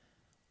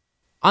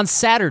On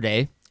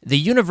Saturday, the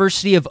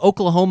University of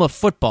Oklahoma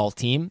football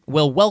team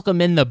will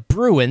welcome in the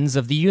Bruins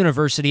of the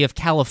University of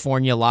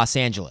California, Los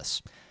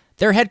Angeles.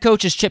 Their head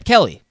coach is Chip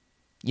Kelly.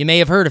 You may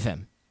have heard of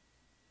him.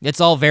 It's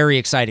all very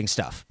exciting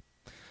stuff.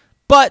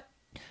 But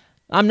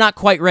I'm not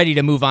quite ready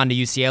to move on to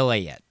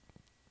UCLA yet.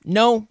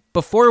 No,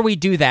 before we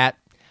do that,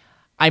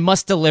 I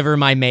must deliver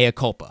my mea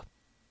culpa.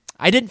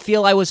 I didn't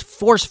feel I was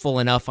forceful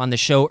enough on the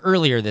show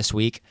earlier this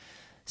week,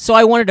 so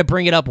I wanted to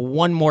bring it up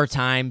one more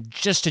time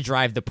just to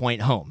drive the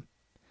point home.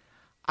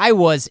 I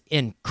was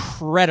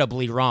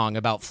incredibly wrong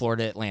about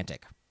Florida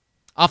Atlantic.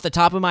 Off the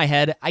top of my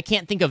head, I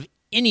can't think of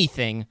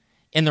anything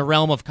in the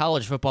realm of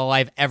college football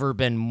I've ever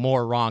been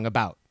more wrong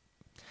about.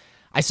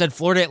 I said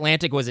Florida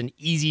Atlantic was an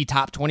easy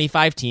top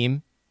 25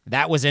 team.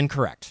 That was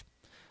incorrect.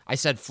 I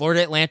said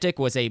Florida Atlantic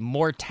was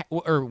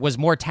was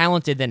more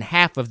talented than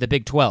half of the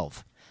Big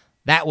 12.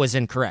 That was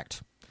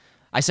incorrect.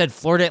 I said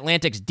Florida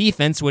Atlantic's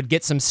defense would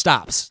get some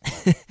stops.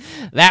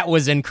 That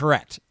was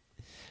incorrect.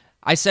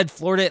 I said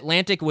Florida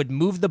Atlantic would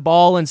move the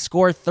ball and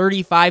score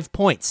 35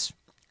 points.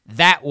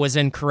 That was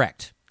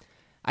incorrect.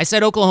 I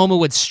said Oklahoma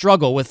would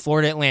struggle with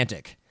Florida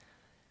Atlantic.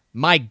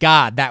 My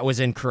God, that was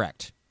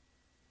incorrect.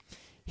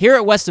 Here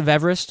at West of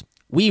Everest,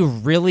 we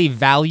really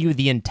value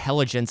the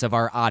intelligence of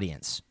our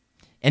audience.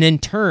 And in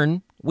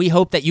turn, we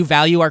hope that you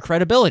value our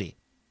credibility.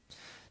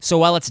 So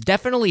while it's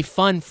definitely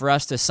fun for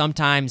us to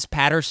sometimes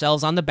pat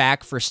ourselves on the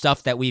back for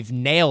stuff that we've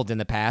nailed in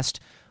the past,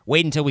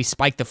 wait until we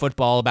spike the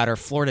football about our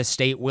Florida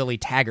State Willie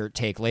Taggart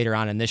take later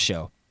on in this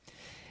show.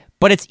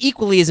 But it's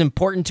equally as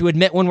important to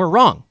admit when we're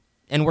wrong,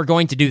 and we're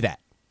going to do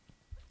that.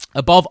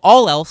 Above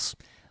all else,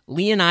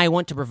 Lee and I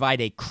want to provide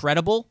a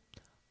credible,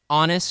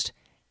 honest,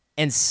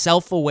 and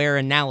self-aware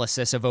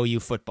analysis of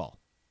OU football.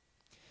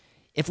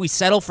 If we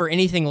settle for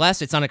anything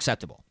less, it's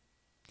unacceptable.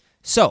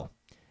 So,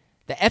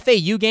 the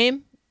FAU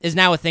game is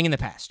now a thing in the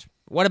past.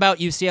 What about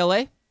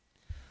UCLA?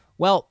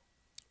 Well,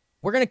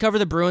 we're going to cover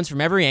the Bruins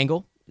from every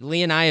angle.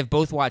 Lee and I have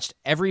both watched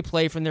every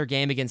play from their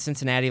game against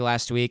Cincinnati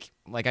last week.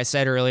 Like I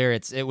said earlier,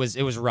 it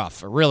was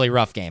rough, a really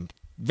rough game.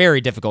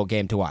 Very difficult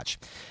game to watch.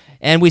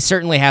 And we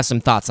certainly have some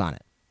thoughts on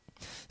it.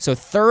 So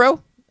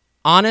thorough,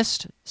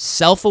 honest,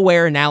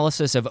 self-aware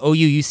analysis of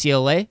OU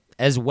UCLA,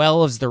 as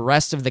well as the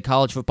rest of the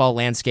college football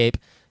landscape,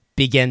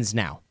 begins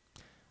now.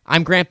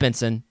 I'm Grant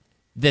Benson.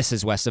 This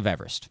is West of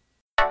Everest.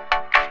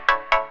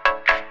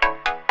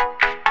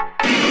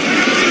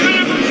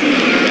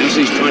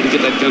 He's trying to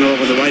get that gunner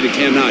over the right. It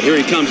cannot. Here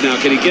he comes now.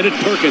 Can he get it?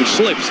 Perkins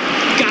slips.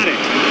 Got it.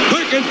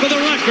 Perkins for the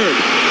record.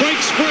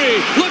 Breaks free.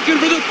 Looking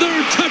for the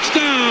third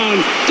touchdown.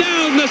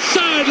 Down the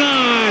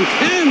sideline.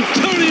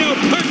 Antonio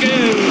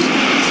Perkins.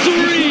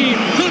 3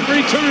 punt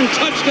return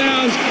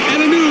touchdowns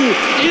and a new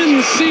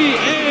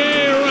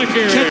NCAA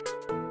record.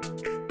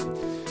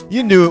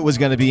 You knew it was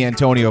going to be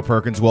Antonio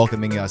Perkins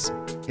welcoming us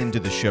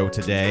into the show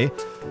today.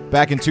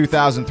 Back in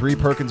 2003,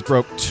 Perkins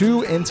broke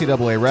 2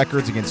 NCAA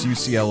records against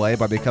UCLA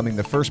by becoming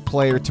the first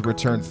player to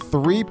return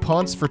 3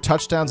 punts for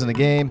touchdowns in a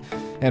game,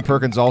 and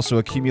Perkins also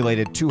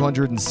accumulated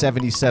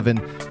 277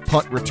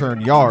 punt return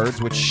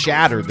yards, which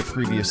shattered the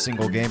previous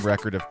single-game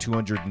record of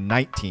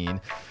 219.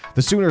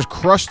 The Sooners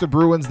crushed the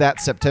Bruins that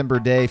September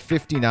day,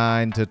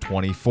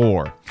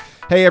 59-24.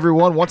 Hey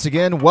everyone, once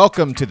again,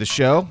 welcome to the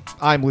show.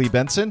 I'm Lee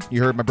Benson.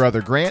 You heard my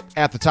brother Grant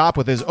at the top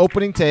with his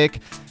opening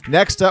take.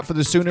 Next up for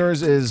the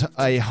Sooners is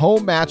a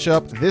home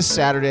matchup this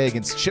Saturday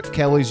against Chip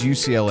Kelly's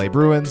UCLA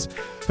Bruins.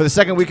 For the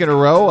second week in a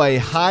row, a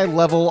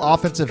high-level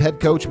offensive head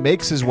coach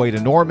makes his way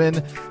to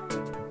Norman.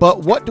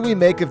 But what do we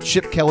make of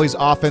Chip Kelly's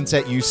offense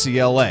at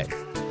UCLA?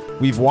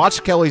 We've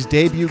watched Kelly's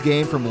debut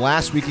game from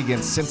last week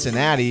against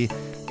Cincinnati,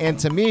 and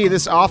to me,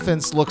 this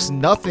offense looks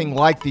nothing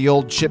like the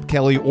old Chip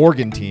Kelly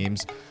Oregon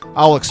teams.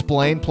 I'll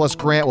explain, plus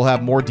Grant will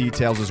have more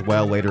details as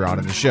well later on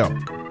in the show.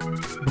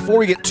 Before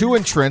we get too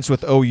entrenched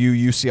with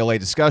OU-UCLA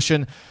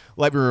discussion,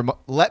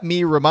 let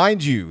me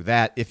remind you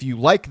that if you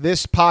like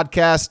this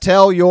podcast,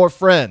 tell your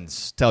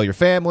friends, tell your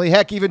family,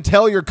 heck, even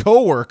tell your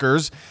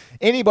coworkers,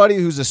 anybody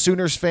who's a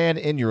Sooners fan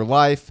in your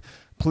life,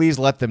 please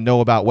let them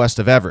know about West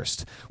of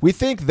Everest. We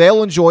think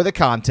they'll enjoy the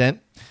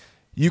content.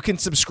 You can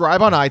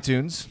subscribe on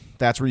iTunes.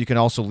 That's where you can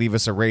also leave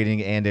us a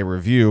rating and a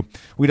review.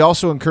 We'd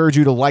also encourage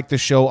you to like the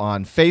show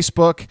on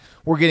Facebook.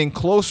 We're getting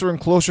closer and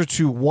closer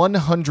to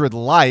 100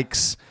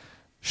 likes.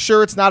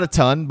 Sure, it's not a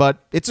ton,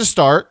 but it's a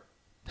start.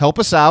 Help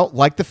us out.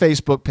 Like the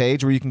Facebook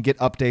page where you can get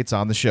updates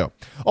on the show.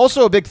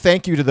 Also, a big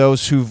thank you to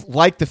those who've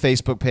liked the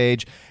Facebook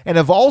page and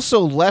have also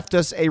left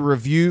us a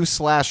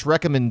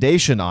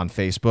review/recommendation on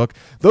Facebook.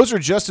 Those are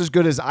just as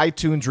good as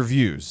iTunes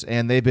reviews,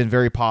 and they've been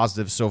very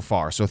positive so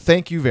far. So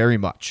thank you very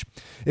much.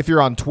 If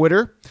you're on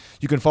Twitter,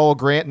 you can follow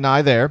Grant and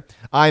I there.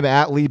 I'm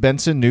at Lee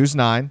Benson News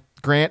 9.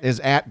 Grant is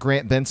at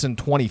Grant Benson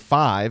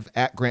 25,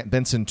 at Grant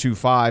Benson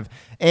 25.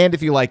 And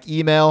if you like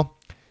email,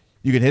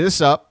 you can hit us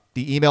up.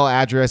 The email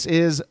address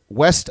is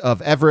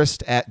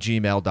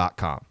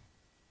westofeverest@gmail.com.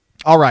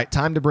 All right,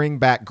 time to bring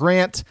back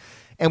Grant.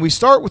 And we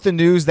start with the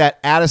news that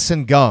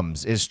Addison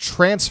Gumbs is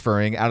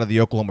transferring out of the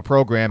Oklahoma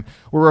program.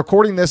 We're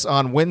recording this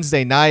on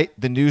Wednesday night.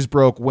 The news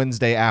broke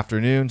Wednesday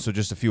afternoon, so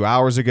just a few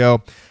hours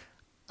ago.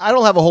 I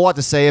don't have a whole lot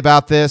to say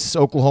about this.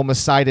 Oklahoma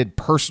cited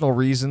personal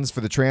reasons for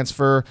the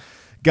transfer.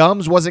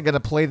 Gums wasn't going to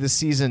play this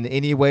season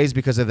anyways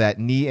because of that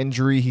knee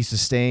injury he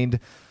sustained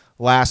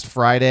last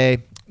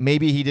Friday.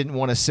 Maybe he didn't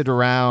want to sit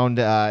around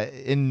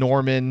in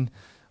Norman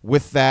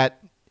with that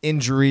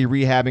injury,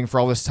 rehabbing for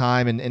all this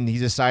time, and he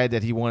decided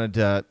that he wanted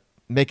to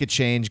make a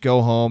change,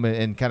 go home,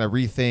 and kind of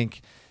rethink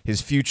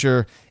his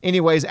future.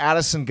 Anyways,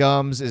 Addison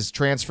Gums is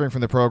transferring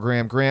from the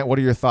program. Grant, what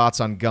are your thoughts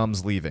on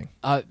Gums leaving?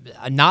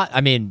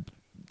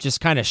 Just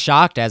kind of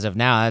shocked as of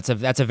now.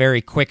 That's a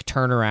very quick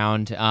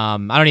turnaround.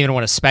 I don't even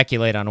want to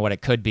speculate on what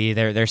it could be.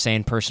 They're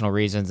saying personal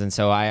reasons, and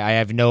so I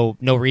have no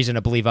reason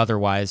to believe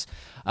otherwise.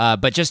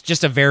 But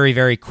just a very,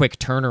 very quick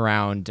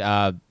turnaround.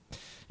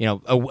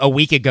 A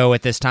week ago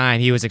at this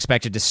time, he was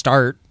expected to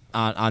start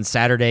on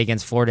Saturday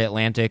against Florida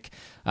Atlantic.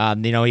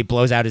 He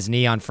blows out his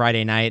knee on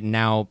Friday night, and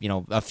now,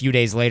 a few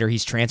days later,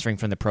 he's transferring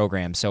from the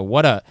program. So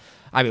what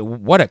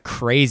a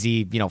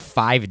crazy,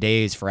 5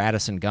 days for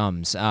Addison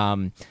Gums.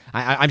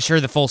 I'm sure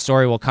the full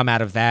story will come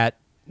out of that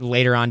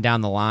later on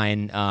down the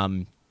line.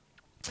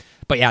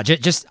 But yeah,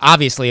 just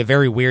obviously a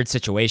very weird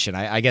situation.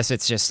 I guess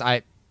it's just,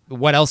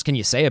 what else can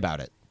you say about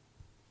it?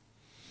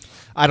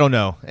 I don't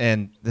know.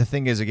 And the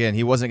thing is, again,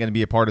 he wasn't going to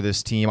be a part of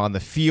this team on the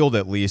field,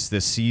 at least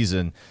this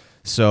season.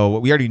 So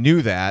we already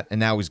knew that, and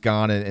now he's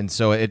gone. And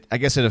so I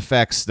guess it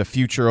affects the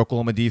future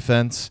Oklahoma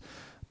defense.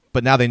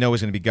 But now they know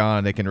he's going to be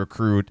gone. They can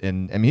recruit.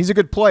 And, he's a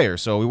good player,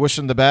 so we wish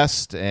him the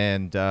best.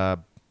 And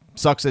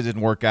sucks it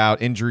didn't work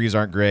out. Injuries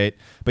aren't great.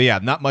 But, yeah,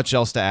 not much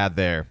else to add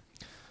there.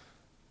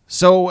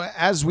 So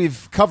as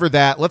we've covered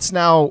that, let's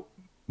now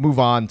move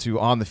on to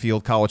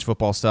on-the-field college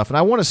football stuff. And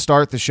I want to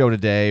start the show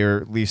today, or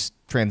at least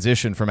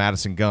transition from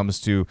Addison Gums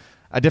to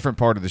a different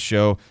part of the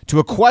show, to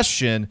a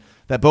question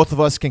that both of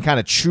us can kind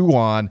of chew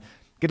on,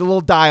 get a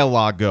little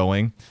dialogue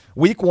going.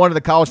 Week 1 of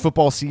the college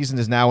football season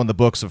is now in the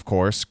books, of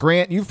course.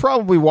 Grant, you've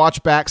probably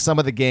watched back some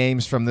of the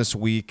games from this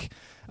week,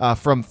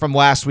 from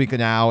last week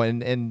now,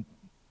 and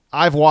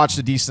I've watched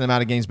a decent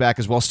amount of games back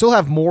as well. Still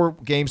have more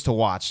games to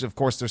watch. Of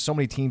course, there's so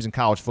many teams in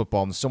college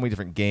football and there's so many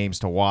different games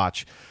to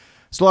watch.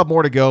 Still have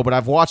more to go, but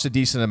I've watched a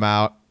decent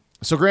amount.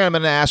 So, Grant, I'm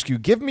going to ask you,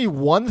 give me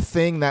one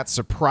thing that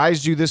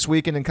surprised you this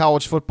weekend in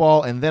college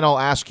football, and then I'll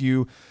ask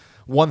you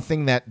one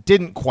thing that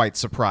didn't quite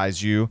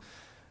surprise you.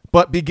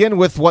 But begin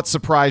with what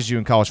surprised you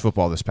in college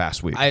football this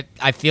past week.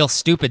 I feel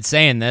stupid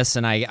saying this,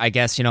 and I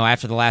guess,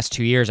 after the last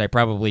 2 years, I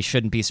probably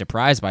shouldn't be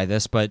surprised by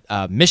this, but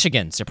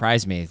Michigan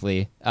surprised me,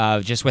 Lee,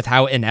 just with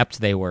how inept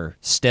they were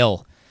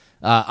still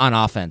on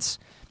offense,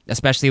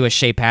 especially with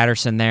Shea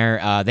Patterson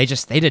there.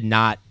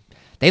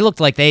 They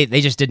looked like they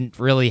just didn't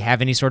really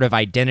have any sort of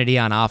identity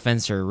on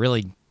offense, or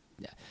really.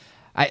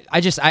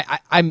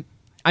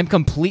 I'm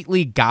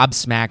completely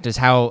gobsmacked of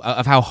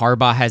how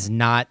Harbaugh has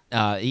not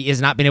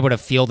been able to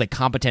field a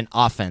competent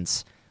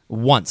offense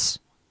once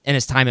in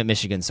his time at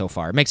Michigan so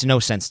far. It makes no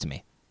sense to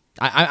me.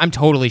 I'm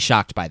totally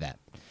shocked by that.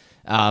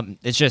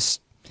 It's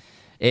just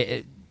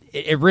it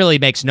really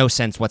makes no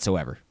sense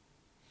whatsoever.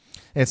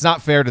 It's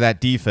not fair to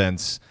that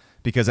defense,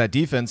 because that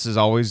defense is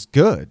always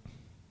good.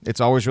 It's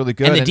always really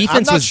good. And the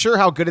defense I'm not sure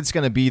how good it's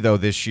going to be, though,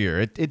 this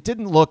year. It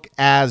didn't look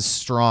as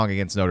strong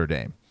against Notre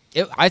Dame.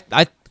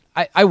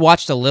 I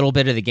watched a little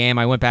bit of the game.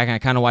 I went back and I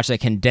kind of watched a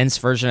condensed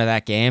version of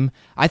that game.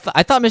 I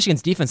thought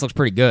Michigan's defense looked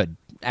pretty good,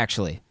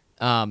 actually.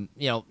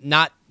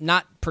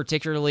 Not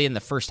particularly in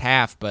the first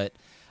half, but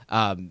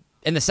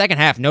in the second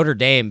half, Notre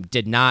Dame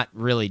did not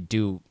really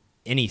do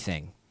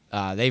anything.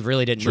 They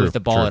really didn't move the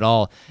ball at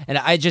all. And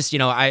I just,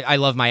 I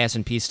love my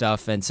S&P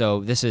stuff, and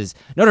so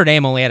Notre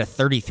Dame only had a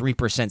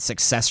 33%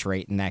 success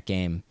rate in that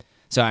game.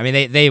 So I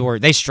mean,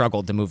 they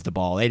struggled to move the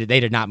ball. They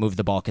did not move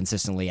the ball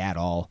consistently at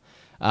all.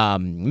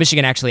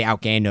 Michigan actually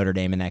outgained Notre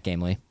Dame in that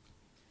game, Lee.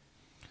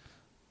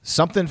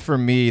 Something for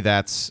me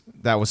that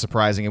was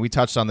surprising, and we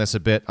touched on this a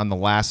bit on the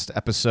last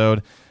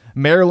episode,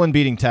 Maryland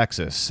beating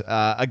Texas.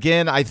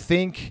 Again, I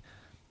think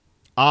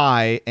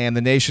I and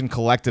the nation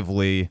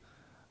collectively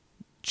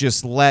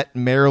just let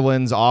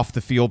Maryland's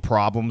off-the-field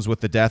problems with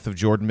the death of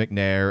Jordan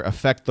McNair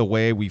affect the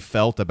way we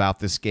felt about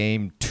this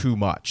game too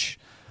much.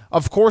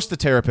 Of course the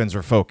Terrapins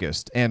were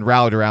focused and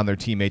rallied around their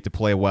teammate to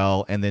play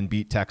well and then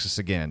beat Texas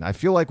again. I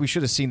feel like we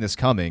should have seen this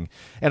coming.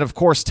 And, of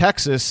course,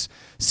 Texas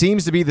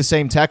seems to be the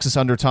same Texas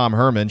under Tom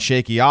Herman.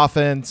 Shaky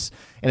offense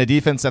and a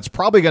defense that's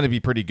probably going to be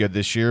pretty good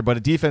this year, but a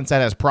defense that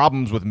has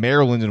problems with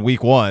Maryland in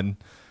week 1,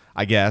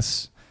 I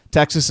guess.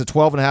 Texas, a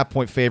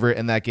 12.5-point favorite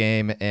in that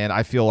game, and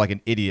I feel like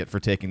an idiot for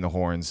taking the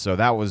Horns. So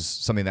that was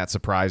something that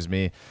surprised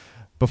me.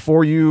 Do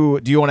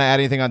you want to add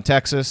anything on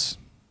Texas?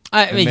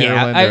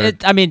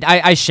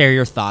 I share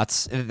your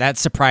thoughts. That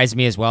surprised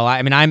me as well.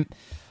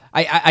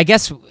 I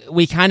guess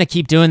we kind of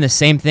keep doing the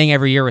same thing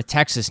every year with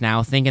Texas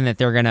now, thinking that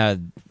they're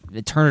gonna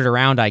turn it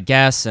around, I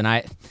guess. And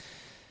I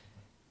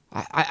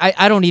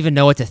don't even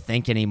know what to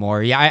think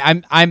anymore.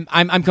 Yeah,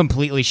 I'm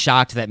completely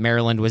shocked that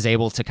Maryland was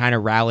able to kind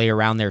of rally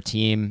around their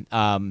team,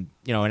 and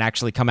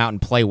actually come out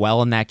and play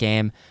well in that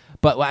game.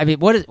 But I mean,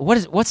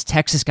 what's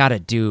Texas got to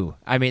do?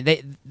 I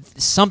mean,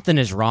 something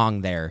is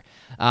wrong there.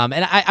 And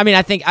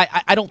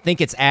I don't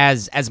think it's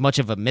as much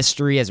of a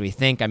mystery as we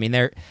think. I mean,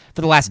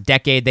 for the last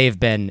decade they've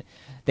been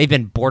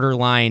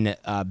borderline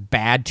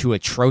bad to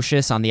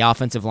atrocious on the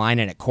offensive line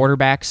and at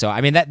quarterback. So I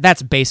mean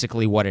that's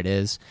basically what it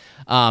is.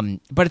 But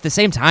at the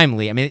same time,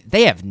 Lee, I mean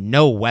they have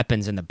no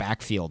weapons in the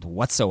backfield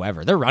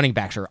whatsoever. Their running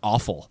backs are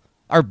awful,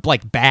 are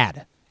like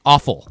bad,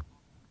 awful.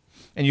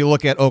 And you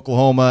look at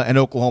Oklahoma and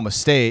Oklahoma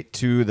State,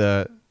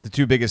 the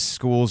two biggest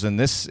schools in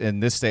this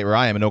state where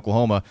I am in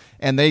Oklahoma,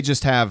 and they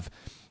just have.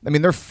 I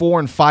mean, they're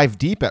 4 and 5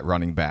 deep at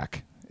running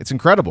back. It's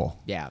incredible.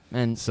 Yeah,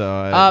 and so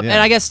and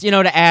I guess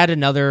to add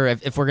another,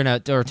 if we're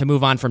gonna or to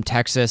move on from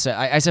Texas,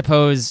 I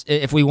suppose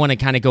if we want to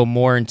kind of go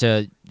more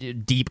into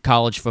deep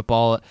college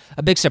football,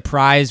 a big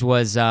surprise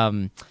was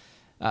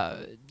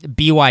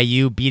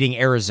BYU beating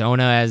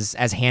Arizona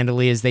as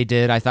handily as they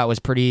did. I thought was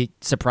pretty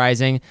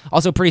surprising.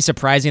 Also, pretty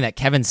surprising that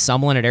Kevin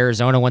Sumlin at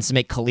Arizona wants to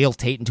make Khalil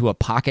Tate into a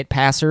pocket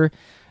passer.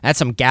 That's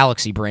some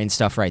galaxy brain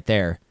stuff right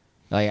there.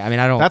 Like, I mean,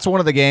 I don't. That's one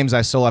of the games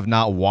I still have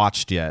not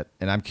watched yet,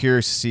 and I'm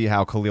curious to see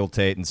how Khalil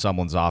Tate and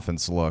someone's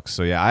offense looks.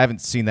 So yeah, I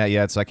haven't seen that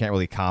yet, so I can't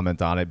really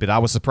comment on it. But I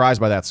was surprised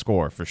by that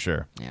score for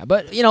sure. Yeah,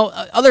 but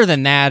other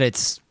than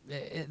that,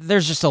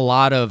 there's just a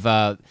lot of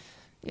there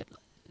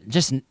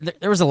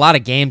was a lot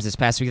of games this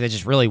past week that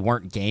just really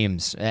weren't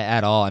games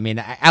at all. I mean,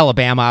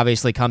 Alabama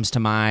obviously comes to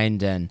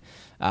mind, and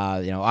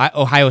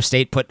Ohio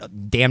State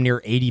put damn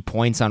near 80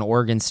 points on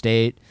Oregon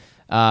State.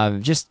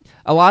 Just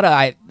a lot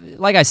of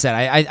like I said,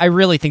 I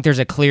really think there's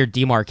a clear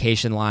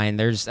demarcation line.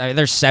 There's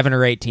 7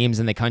 or 8 teams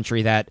in the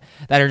country that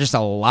are just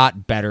a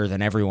lot better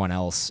than everyone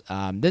else.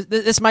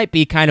 This might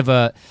be kind of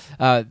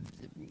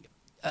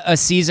a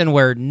season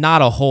where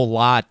not a whole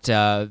lot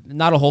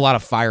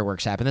of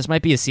fireworks happen. This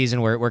might be a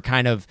season where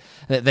kind of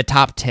the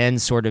top 10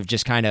 sort of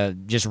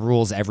just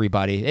rules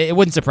everybody. It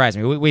wouldn't surprise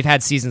me. We've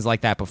had seasons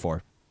like that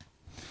before.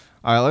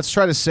 All right, let's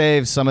try to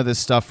save some of this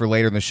stuff for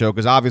later in the show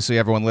because obviously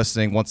everyone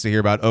listening wants to hear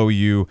about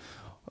OU.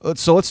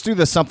 So let's do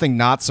something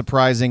not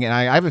surprising, and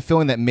I have a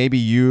feeling that maybe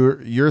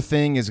your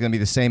thing is going to be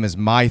the same as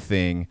my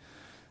thing.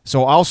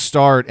 So I'll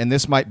start, and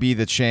this might be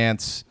the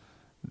chance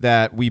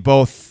that we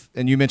both,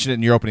 and you mentioned it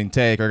in your opening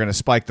take, are going to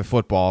spike the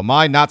football.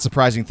 My not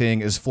surprising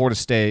thing is Florida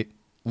State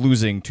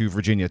losing to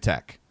Virginia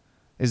Tech.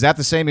 Is that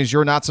the same as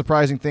your not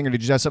surprising thing, or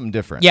did you have something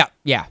different?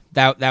 Yeah,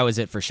 that was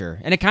it for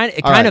sure. And it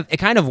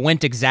kind of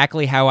went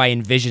exactly how I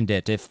envisioned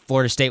it. If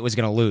Florida State was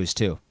going to lose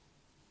too.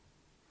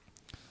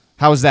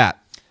 How was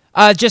that?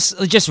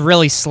 Just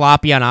really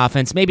sloppy on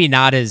offense. Maybe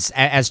not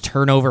as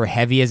turnover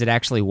heavy as it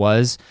actually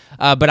was.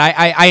 But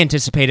I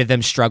anticipated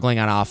them struggling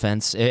on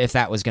offense if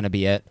that was going to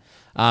be it.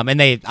 And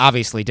they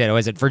obviously did.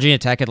 Was it Virginia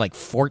Tech had like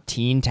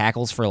 14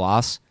 tackles for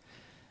loss?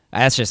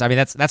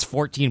 That's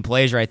 14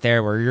 plays right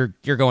there where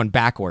you're going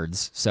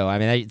backwards. So I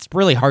mean, it's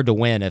really hard to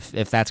win if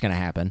that's going to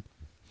happen.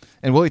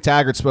 And Willie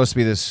Taggart's supposed to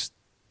be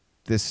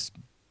this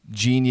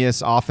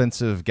genius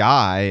offensive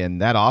guy,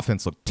 and that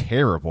offense looked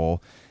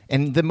terrible.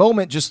 And the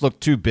moment just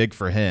looked too big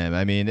for him.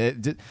 I mean,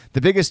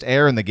 the biggest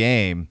error in the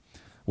game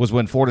was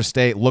when Florida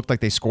State looked like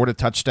they scored a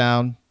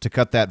touchdown to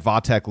cut that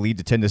Vatek lead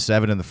to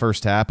 10-7 in the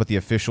first half, but the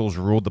officials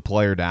ruled the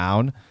player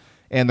down.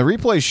 And the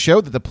replays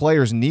showed that the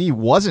player's knee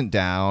wasn't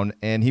down,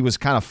 and he was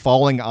kind of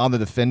falling on the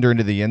defender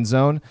into the end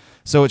zone.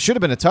 So it should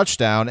have been a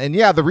touchdown. And,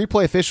 yeah, the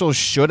replay officials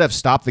should have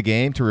stopped the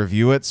game to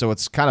review it, so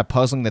it's kind of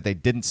puzzling that they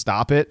didn't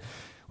stop it,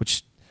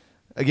 which,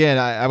 again,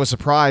 I was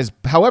surprised.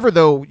 However,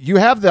 though, you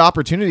have the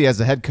opportunity as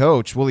the head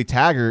coach, Willie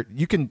Taggart,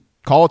 you can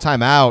call a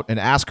timeout and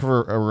ask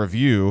for a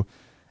review,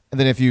 and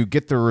then if you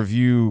get the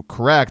review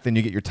correct, then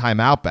you get your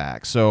timeout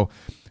back. So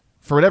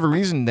for whatever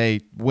reason, they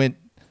went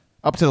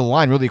up to the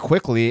line really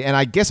quickly, and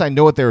I guess I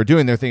know what they were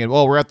doing. They're thinking,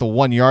 well, we're at the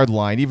 1-yard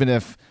line. Even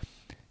if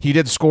he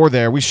did score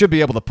there, we should be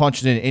able to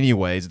punch it in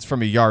anyways. It's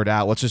from a yard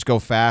out. Let's just go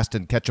fast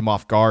and catch him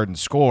off guard and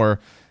score.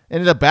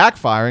 Ended up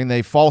backfiring.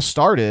 They false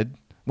started,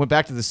 went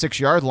back to the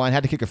 6-yard line,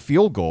 had to kick a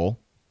field goal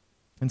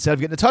instead of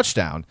getting a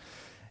touchdown.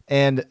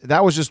 And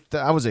that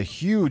was a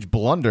huge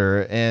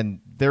blunder.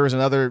 And there was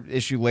another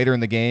issue later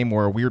in the game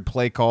where weird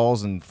play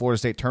calls and Florida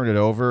State turned it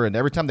over. And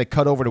every time they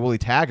cut over to Willie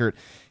Taggart,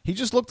 he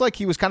just looked like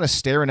he was kind of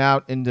staring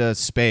out into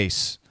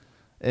space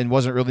and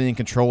wasn't really in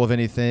control of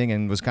anything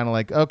and was kind of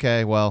like,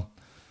 okay, well,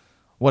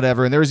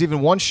 whatever. And there was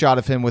even one shot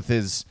of him with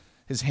his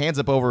hands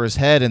up over his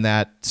head in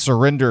that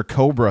surrender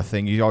cobra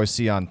thing you always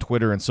see on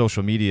Twitter and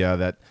social media,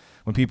 that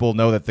when people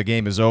know that the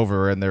game is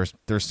over and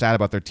they're sad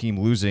about their team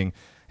losing.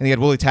 And he had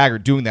Willie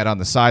Taggart doing that on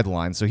the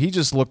sideline. So he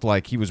just looked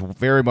like he was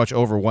very much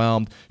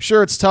overwhelmed.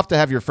 Sure, it's tough to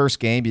have your first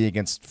game be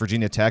against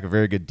Virginia Tech, a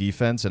very good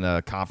defense in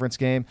a conference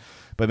game.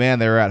 But, man,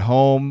 they were at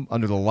home,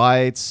 under the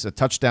lights, a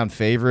touchdown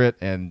favorite,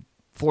 and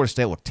Florida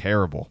State looked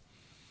terrible.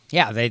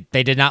 Yeah, they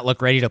did not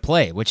look ready to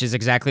play, which is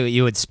exactly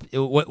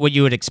what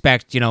you would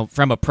expect,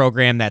 from a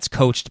program that's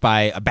coached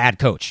by a bad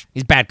coach.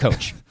 He's a bad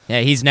coach. Yeah,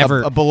 he's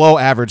never a below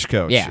average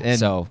coach. Yeah, and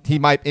so he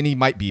might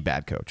be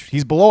bad coach.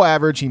 He's below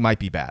average. He might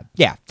be bad.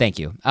 Yeah, thank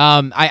you.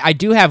 I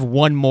do have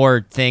one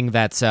more thing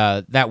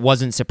that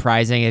wasn't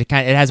surprising. It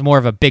has more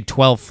of a Big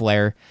 12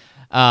 flair.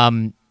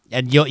 And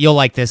you'll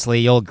like this, Lee.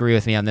 You'll agree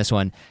with me on this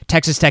one.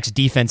 Texas Tech's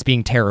defense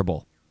being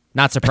terrible.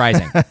 Not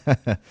surprising.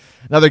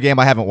 Another game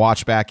I haven't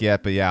watched back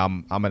yet, but yeah,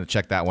 I'm going to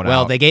check that one out.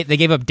 Well, they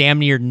gave up damn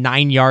near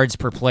 9 yards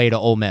per play to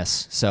Ole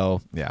Miss. So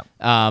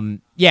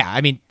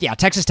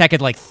Texas Tech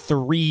had like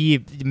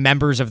 3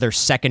 members of their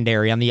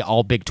secondary on the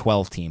All Big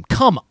 12 team.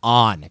 Come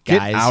on,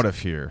 guys. Get out of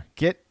here.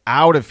 Get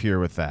out of here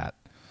with that.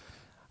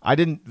 I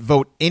didn't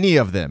vote any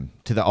of them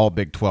to the All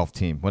Big 12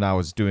 team when I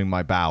was doing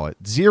my ballot.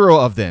 0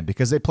 of them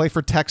because they play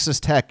for Texas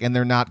Tech and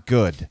they're not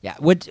good. Yeah,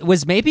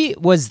 was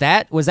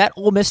that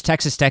Ole Miss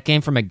Texas Tech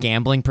game from a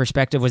gambling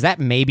perspective? Was that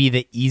maybe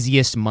the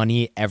easiest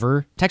money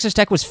ever? Texas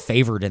Tech was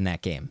favored in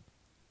that game.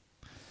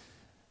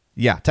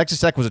 Yeah, Texas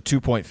Tech was a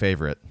 2-point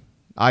favorite.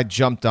 I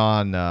jumped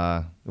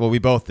on. We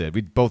both did.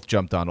 We both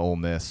jumped on Ole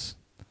Miss,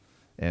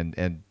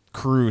 and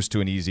cruise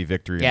to an easy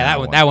victory.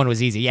 Yeah, that one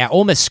was easy. Yeah,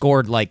 Ole Miss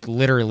scored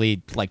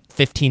literally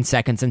 15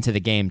 seconds into the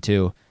game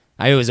too.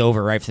 It was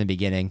over right from the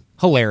beginning.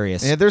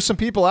 Hilarious. And there's some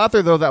people out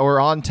there though that were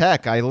on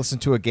Tech. I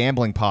listened to a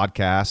gambling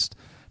podcast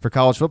for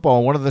college football,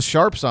 and one of the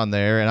sharps on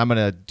there, and I'm going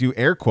to do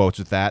air quotes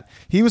with that.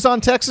 He was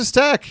on Texas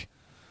Tech.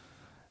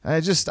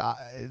 And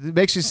it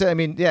makes you say, I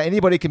mean, yeah,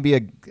 anybody can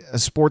be a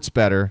sports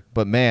bettor,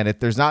 but man,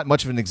 there's not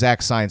much of an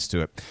exact science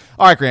to it.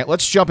 All right, Grant,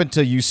 let's jump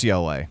into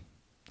UCLA.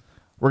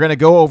 We're going to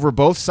go over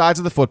both sides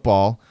of the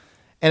football,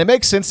 and it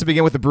makes sense to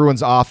begin with the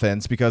Bruins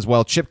offense because,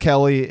 well, Chip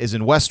Kelly is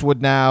in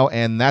Westwood now,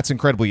 and that's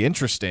incredibly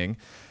interesting.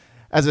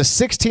 As a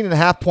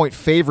 16.5-point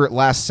favorite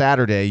last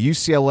Saturday,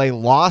 UCLA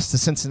lost to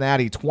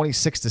Cincinnati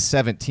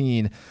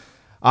 26-17.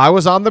 I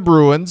was on the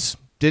Bruins,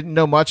 didn't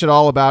know much at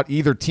all about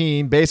either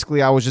team.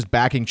 Basically, I was just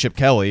backing Chip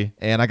Kelly,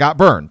 and I got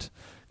burned.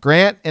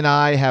 Grant and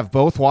I have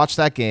both watched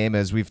that game,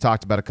 as we've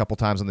talked about a couple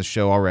times on the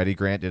show already.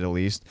 Grant did at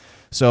least.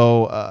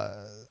 So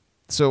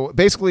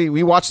basically,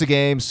 we watched the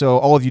game, so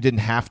all of you didn't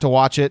have to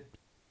watch it.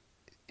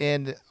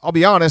 And I'll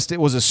be honest, it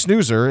was a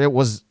snoozer. It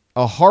was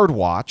a hard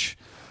watch.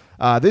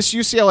 This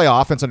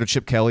UCLA offense under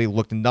Chip Kelly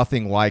looked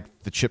nothing like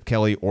the Chip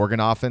Kelly Oregon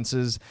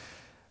offenses.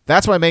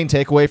 That's my main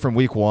takeaway from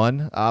week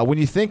 1. When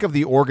you think of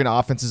the Oregon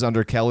offenses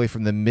under Kelly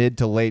from the mid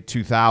to late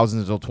 2000s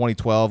until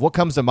 2012, what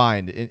comes to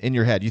mind in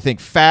your head? You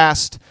think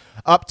fast,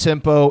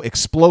 up-tempo,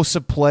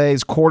 explosive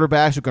plays,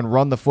 quarterbacks who can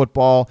run the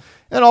football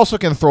and also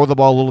can throw the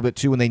ball a little bit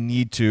too when they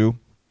need to.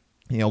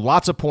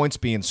 Lots of points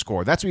being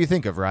scored. That's what you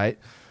think of, right?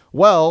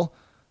 Well,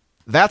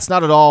 that's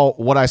not at all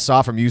what I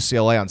saw from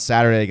UCLA on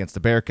Saturday against the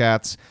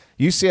Bearcats.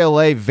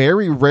 UCLA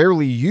very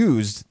rarely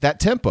used that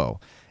tempo.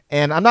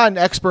 And I'm not an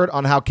expert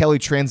on how Kelly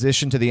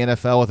transitioned to the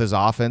NFL with his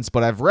offense,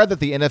 but I've read that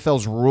the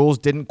NFL's rules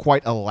didn't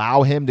quite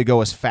allow him to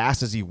go as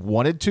fast as he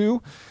wanted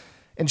to.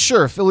 And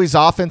sure, Philly's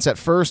offense at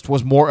first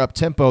was more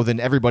up-tempo than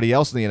everybody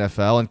else in the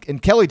NFL,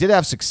 and Kelly did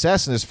have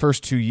success in his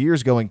first 2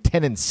 years going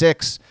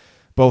 10-6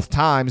 both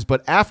times,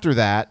 but after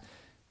that,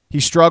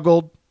 he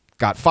struggled,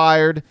 got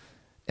fired,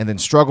 and then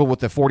struggled with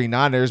the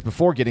 49ers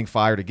before getting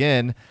fired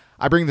again.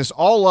 I bring this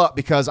all up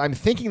because I'm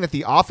thinking that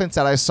the offense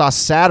that I saw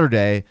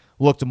Saturday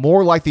looked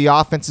more like the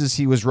offenses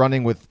he was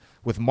running with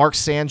Mark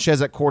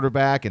Sanchez at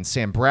quarterback and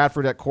Sam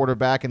Bradford at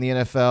quarterback in the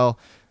NFL.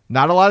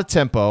 Not a lot of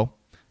tempo,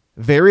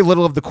 very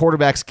little of the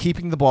quarterbacks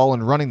keeping the ball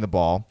and running the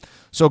ball.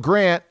 So,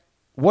 Grant,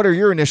 what are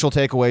your initial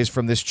takeaways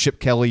from this Chip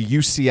Kelly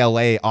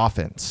UCLA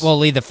offense? Well,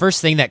 Lee, the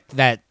first thing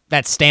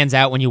that stands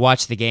out when you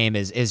watch the game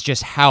is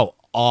just how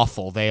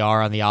awful they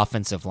are on the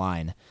offensive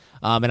line.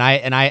 And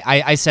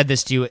I said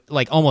this to you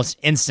almost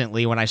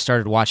instantly when I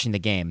started watching the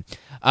game.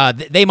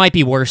 They might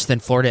be worse than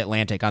Florida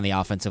Atlantic on the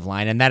offensive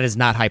line, and that is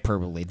not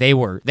hyperbole. They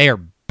are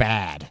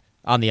bad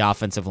on the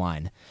offensive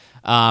line.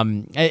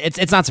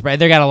 It's not surprising.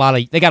 They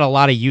got a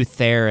lot of youth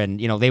there, and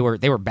they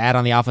were bad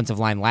on the offensive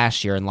line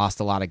last year and lost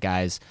a lot of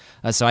guys.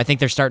 So I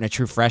think they're starting a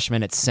true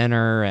freshman at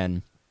center,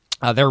 and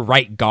their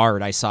right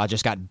guard I saw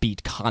just got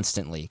beat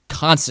constantly.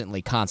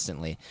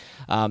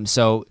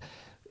 So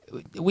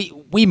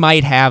we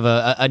might have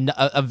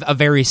a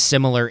very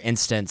similar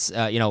instance,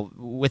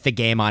 with the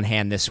game on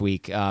hand this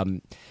week.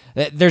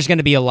 There's going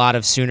to be a lot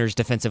of Sooners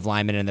defensive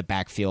linemen in the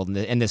backfield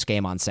in this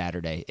game on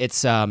Saturday.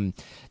 It's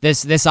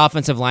this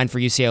offensive line for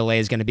UCLA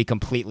is going to be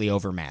completely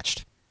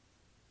overmatched.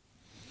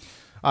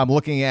 I'm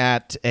looking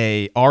at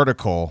an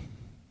article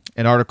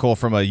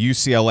from a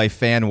UCLA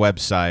fan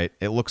website.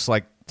 It looks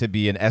like to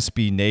be an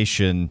SB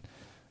Nation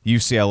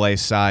UCLA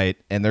site,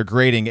 and they're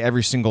grading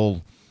every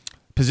single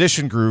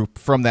position group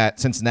from that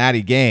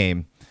Cincinnati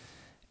game,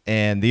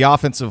 and the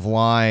offensive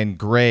line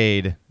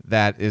grade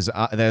that is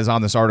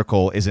on this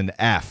article is an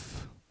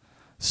F.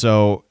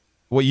 So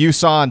what you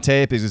saw on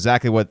tape is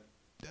exactly what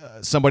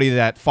somebody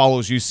that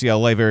follows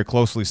UCLA very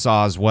closely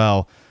saw as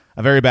well.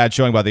 A very bad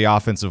showing by the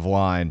offensive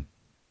line.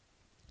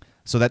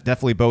 So that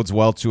definitely bodes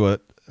well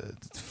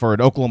for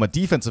an Oklahoma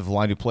defensive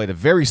line who played a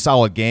very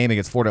solid game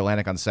against Florida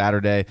Atlantic on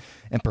Saturday,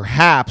 and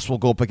perhaps will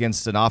go up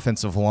against an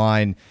offensive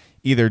line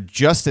either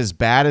just as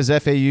bad as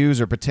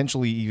FAU's or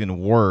potentially even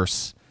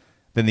worse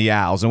than the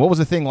Owls. And what was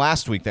the thing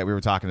last week that we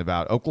were talking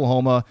about?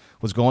 Oklahoma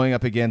was going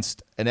up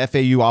against an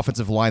FAU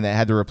offensive line that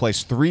had to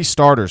replace 3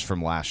 starters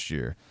from last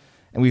year.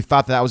 And we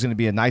thought that was going to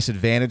be a nice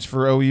advantage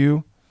for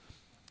OU.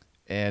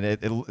 and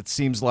it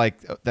seems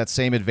like that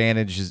same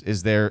advantage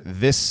is there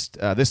this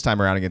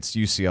time around against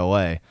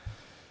UCLA.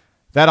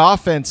 That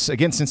offense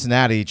against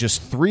Cincinnati,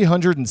 just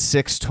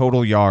 306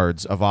 total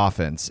yards of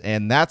offense,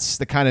 and that's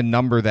the kind of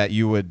number that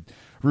you would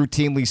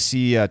routinely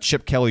see a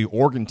Chip Kelly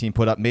Oregon team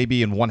put up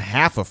maybe in one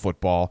half of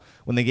football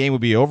when the game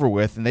would be over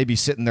with, and they'd be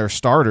sitting their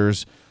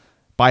starters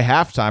by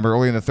halftime or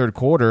early in the third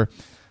quarter.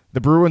 The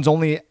Bruins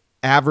only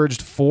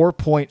averaged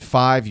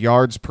 4.5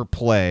 yards per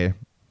play.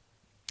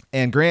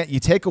 And Grant, you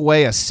take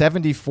away a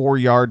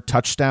 74-yard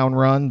touchdown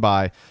run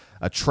by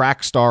a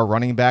track star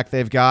running back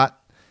they've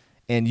got,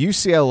 and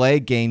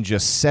UCLA gained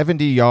just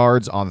 70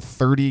 yards on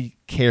 30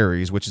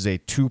 carries, which is a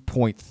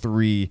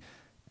 2.3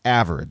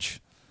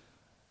 average.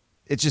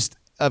 It's just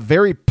a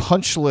very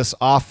punchless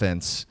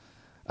offense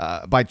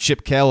by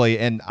Chip Kelly,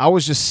 and I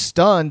was just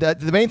stunned.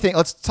 The main thing,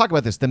 let's talk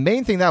about this. The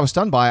main thing that I was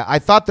stunned by, I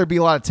thought there'd be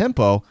a lot of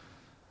tempo.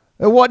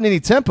 There wasn't any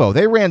tempo.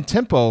 They ran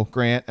tempo,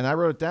 Grant, and I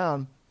wrote it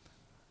down.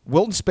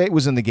 Wilton Speight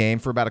was in the game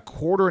for about a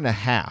quarter and a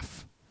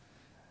half.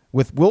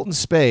 With Wilton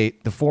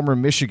Speight, the former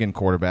Michigan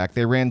quarterback,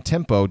 they ran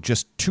tempo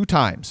just 2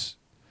 times.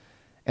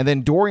 And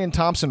then Dorian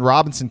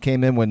Thompson-Robinson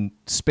came in when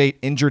Speight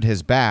injured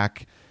his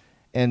back,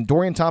 and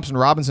Dorian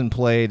Thompson-Robinson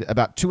played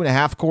about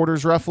 2.5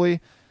 quarters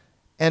roughly.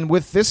 And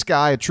with this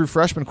guy, a true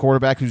freshman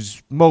quarterback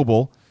who's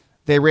mobile,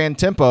 they ran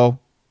tempo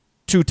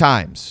 2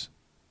 times.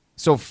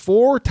 So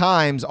 4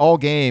 times all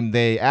game,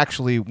 they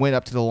actually went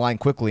up to the line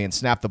quickly and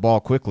snapped the ball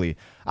quickly.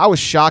 I was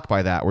shocked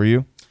by that. Were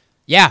you?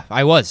 Yeah,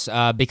 I was,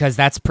 because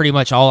that's pretty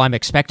much all I'm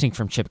expecting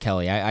from Chip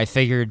Kelly. I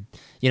figured,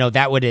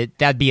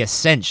 that'd be a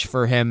cinch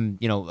for him,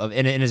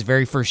 in his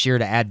very first year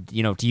to add, to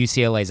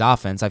UCLA's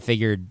offense. I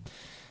figured,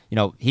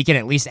 he can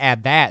at least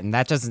add that, and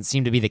that doesn't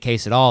seem to be the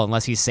case at all,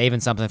 unless he's saving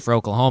something for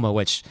Oklahoma,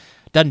 which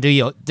doesn't do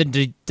you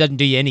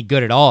any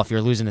good at all if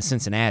you're losing to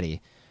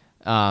Cincinnati.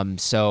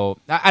 So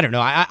I don't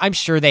know. I'm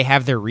sure they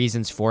have their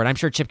reasons for it. I'm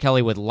sure Chip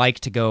Kelly would like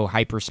to go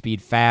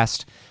hyperspeed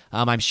fast.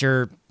 I'm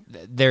sure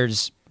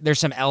there's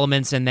some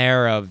elements in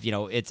there of,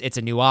 it's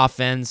a new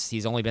offense.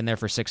 He's only been there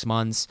for 6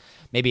 months.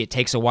 Maybe it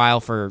takes a while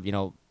for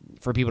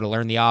people to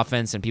learn the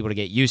offense and people to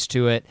get used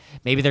to it.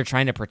 Maybe they're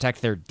trying to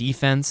protect their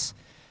defense.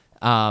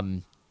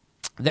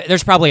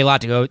 There's probably a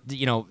lot to go,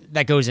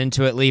 that goes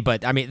into it, Lee.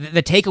 But I mean,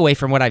 the takeaway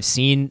from what I've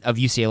seen of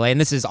UCLA, and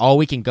this is all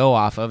we can go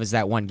off of, is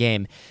that one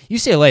game.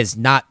 UCLA is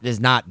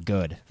not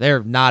good.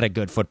 They're not a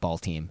good football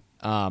team.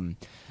 And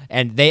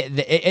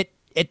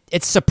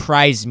it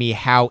surprised me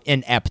how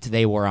inept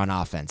they were on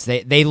offense.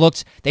 They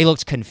looked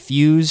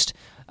confused.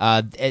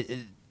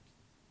 It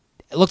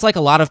looked like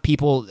a lot of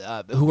people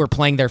who were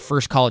playing their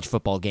first college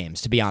football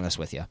games, to be honest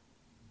with you.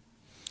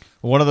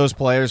 One of those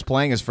players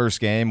playing his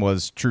first game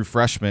was true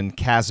freshman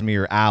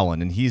Casimir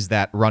Allen, and he's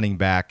that running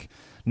back,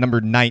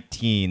 number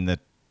 19, the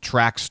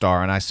track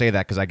star. And I say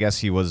that because I guess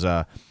he was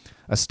a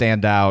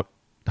standout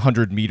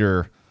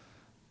 100-meter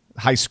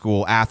high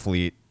school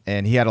athlete,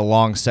 and he had a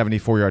long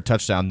 74-yard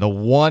touchdown, the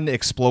one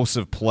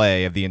explosive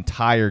play of the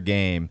entire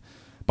game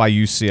by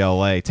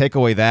UCLA. Take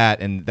away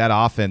that, and that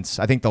offense,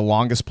 I think the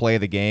longest play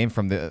of the game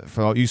from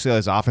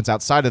UCLA's offense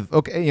outside of,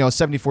 a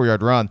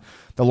 74-yard run,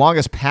 the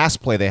longest pass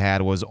play they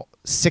had was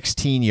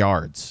 16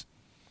 yards.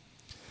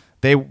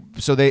 They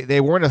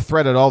weren't a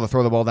threat at all to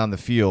throw the ball down the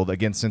field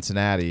against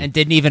Cincinnati. And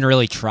didn't even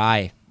really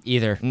try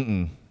either.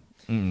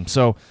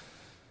 So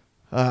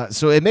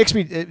it makes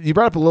me, you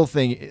brought up a little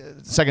thing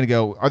a second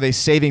ago, are they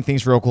saving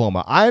things for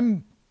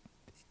Oklahoma?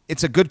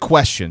 It's a good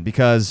question,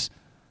 because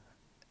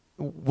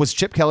was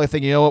Chip Kelly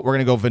thinking, we're going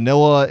to go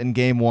vanilla in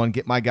game 1,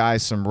 get my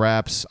guys some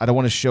reps, I don't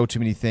want to show too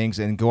many things,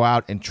 and go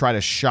out and try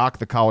to shock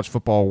the college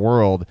football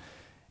world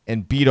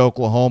and beat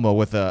Oklahoma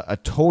with a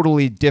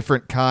totally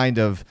different kind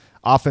of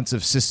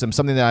offensive system,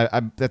 something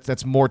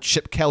that's more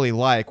Chip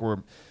Kelly-like,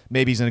 where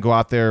maybe he's going to go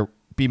out there,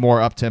 be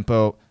more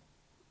up-tempo,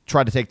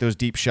 try to take those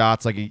deep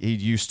shots like he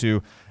used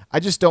to. I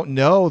just don't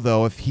know,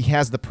 though, if he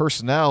has the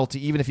personnel to,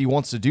 even if he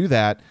wants to do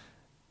that,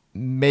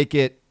 make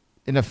it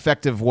an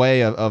effective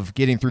way of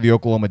getting through the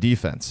Oklahoma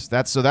defense.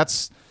 That's a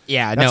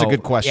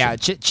good question. Yeah,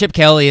 Chip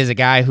Kelly is a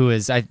guy who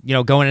is,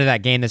 going into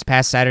that game this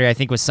past Saturday, I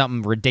think was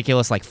something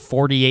ridiculous like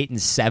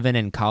 48-7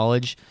 in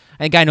college. I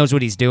think the guy knows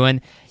what he's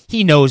doing.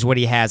 He knows what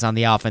he has on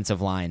the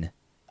offensive line.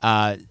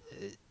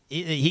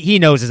 He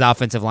knows his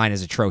offensive line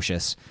is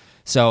atrocious.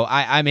 So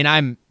I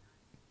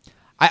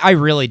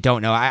really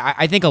don't know.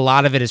 I think a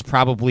lot of it is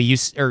probably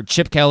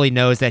Chip Kelly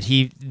knows that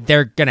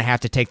they're going to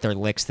have to take their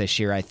licks this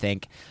year, I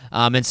think.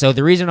 And so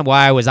the reason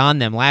why I was on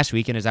them last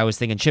weekend is I was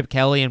thinking Chip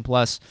Kelly, and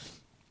plus,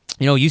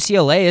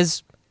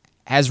 UCLA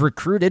has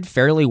recruited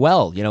fairly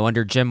well,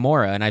 under Jim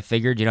Mora, and I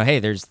figured, hey,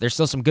 there's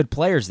still some good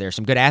players there,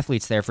 some good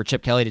athletes there for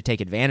Chip Kelly to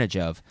take advantage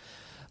of.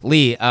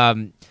 Lee,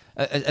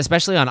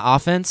 especially on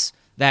offense,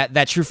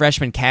 that true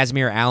freshman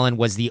Casimir Allen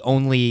was the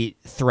only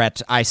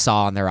threat I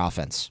saw on their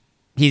offense.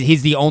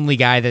 He's the only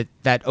guy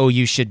that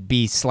OU should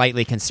be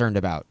slightly concerned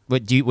about.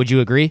 Would you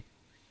agree?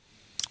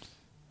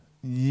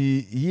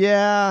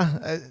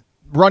 Yeah.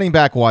 Running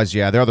back wise,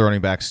 yeah. Their other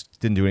running backs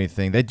didn't do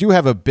anything. They do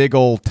have a big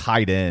old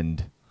tight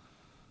end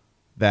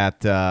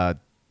that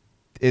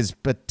is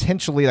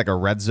potentially like a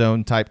red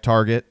zone type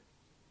target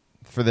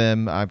for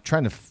them. I'm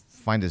trying to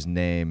find his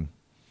name.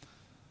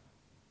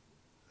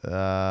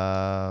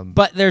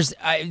 But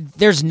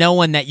there's no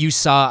one that you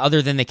saw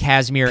other than the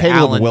Casimir Caleb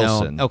Allen.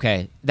 Wilson. Though,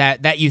 okay,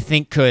 that you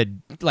think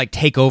could like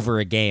take over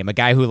a game. A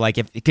guy who like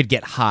if it could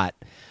get hot.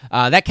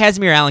 That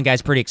Casimir Allen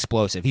guy's pretty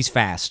explosive. He's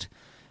fast.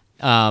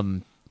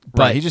 But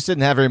right, he just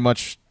didn't have very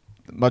much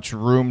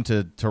room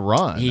to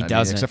run. He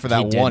doesn't, except for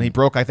that one. didn't. He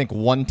broke, I think,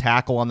 one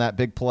tackle on that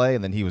big play,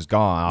 and then he was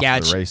gone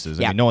off to the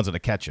races. I mean, no one's going to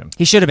catch him.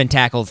 He should have been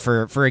tackled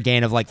for a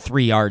gain of like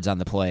 3 yards on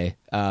the play.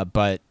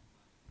 But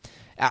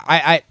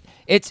I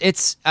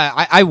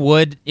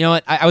would, you know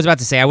what? I was about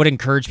to say I would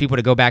encourage people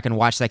to go back and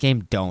watch that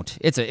game. Don't.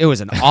 It was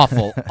an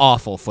awful,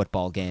 awful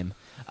football game.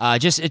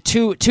 Just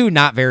two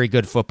not very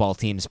good football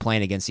teams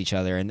playing against each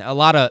other, and a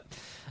lot of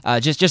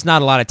just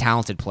not a lot of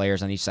talented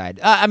players on each side.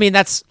 I mean,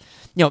 that's,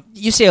 you know,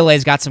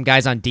 UCLA's got some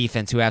guys on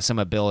defense who have some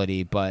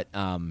ability, but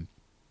I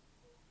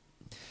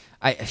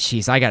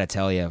got to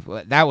tell you,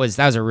 that was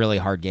a really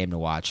hard game to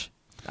watch.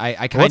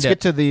 Let's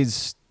get to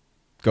these.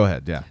 Go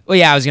ahead. Yeah. Well,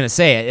 yeah, I was gonna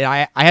say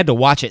I had to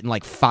watch it in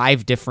like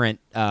 5 different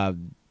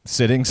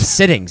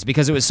sittings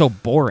because it was so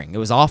boring. It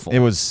was awful. It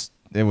was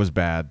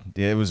bad.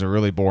 It was a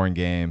really boring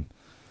game.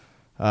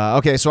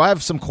 Okay, so I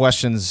have some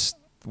questions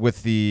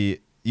with the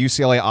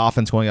UCLA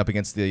offense going up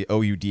against the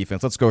OU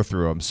defense. Let's go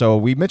through them. So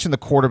we mentioned the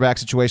quarterback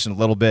situation a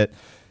little bit.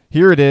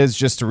 Here it is,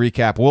 just to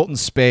recap. Wilton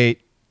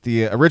Speight,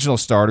 the original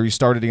starter, he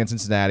started against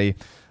Cincinnati,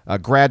 a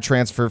grad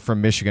transfer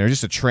from Michigan, or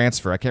just a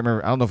transfer. I can't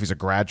remember. I don't know if he's a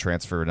grad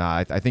transfer or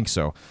not. I think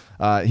so.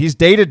 He's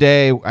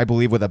day-to-day, I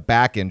believe, with a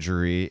back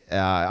injury.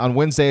 On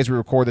Wednesday, as we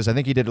record this, I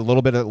think he did a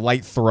little bit of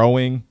light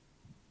throwing,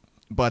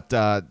 but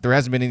there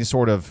hasn't been any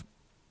sort of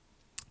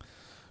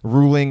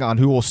ruling on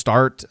who will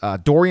start.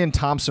 Dorian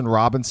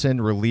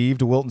Thompson-Robinson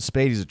relieved Wilton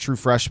Speight. He's a true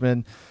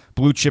freshman,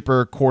 blue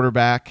chipper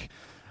quarterback.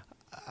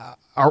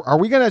 Are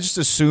we going to just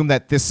assume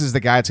that this is the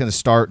guy that's going to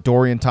start,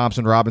 Dorian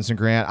Thompson-Robinson,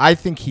 Grant? I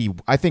think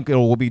it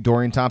will be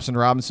Dorian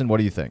Thompson-Robinson. What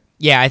do you think?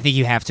 Yeah, I think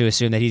you have to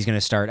assume that he's going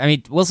to start. I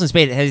mean, Wilton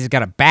Speight has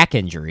got a back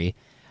injury.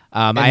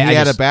 And he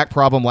had a back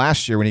problem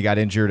last year when he got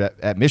injured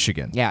at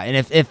Michigan. Yeah, and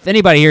if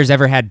anybody here has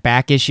ever had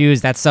back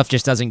issues, that stuff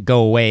just doesn't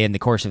go away in the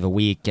course of a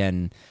week,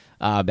 and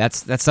that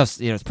stuff,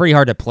 you know, it's pretty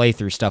hard to play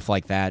through stuff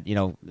like that. You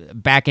know,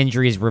 back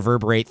injuries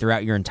reverberate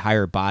throughout your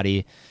entire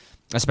body,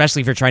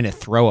 especially if you're trying to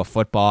throw a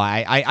football.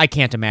 I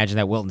can't imagine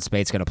that Wilton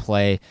Speight's going to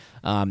play.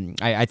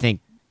 I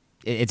think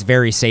it's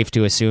very safe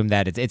to assume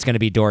that it's going to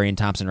be Dorian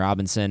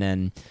Thompson-Robinson,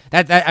 and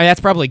that's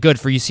probably good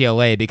for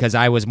UCLA because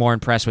I was more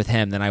impressed with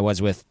him than I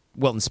was with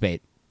Wilton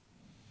Speight.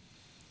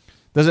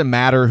 Does it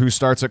matter who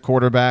starts at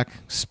quarterback,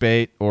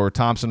 Speight or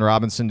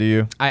Thompson-Robinson to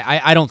you?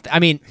 I don't. I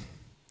mean,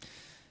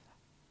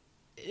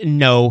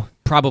 no,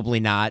 probably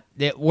not.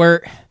 The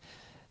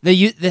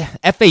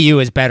FAU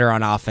is better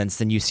on offense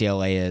than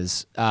UCLA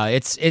is.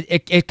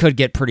 It could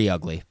get pretty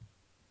ugly.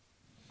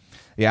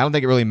 Yeah, I don't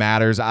think it really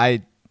matters.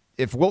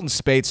 If Wilton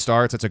Speight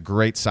starts, it's a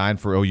great sign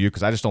for OU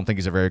because I just don't think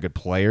he's a very good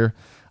player.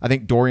 I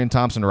think Dorian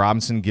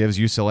Thompson-Robinson gives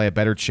UCLA a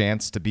better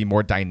chance to be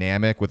more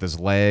dynamic with his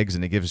legs,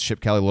 and it gives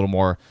Chip Kelly a little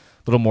more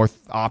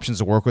options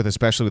to work with,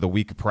 especially with a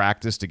week of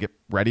practice to get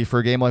ready for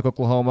a game like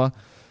Oklahoma.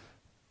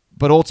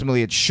 But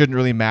ultimately, it shouldn't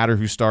really matter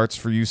who starts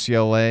for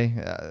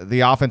UCLA.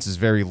 The offense is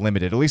very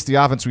limited. At least the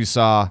offense we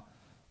saw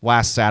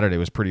last Saturday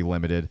was pretty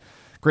limited.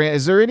 Grant,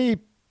 is there any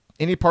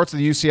parts of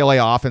the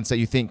UCLA offense that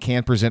you think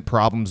can present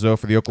problems, though,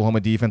 for the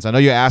Oklahoma defense? I know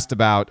you asked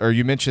about, or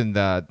you mentioned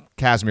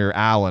Casimir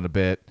Allen a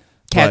bit.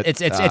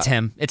 It's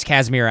him. It's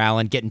Casimir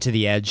Allen getting to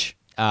the edge.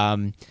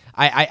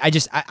 I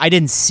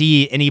didn't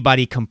see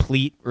anybody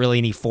complete really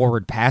any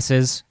forward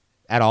passes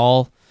at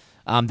all.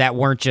 That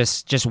weren't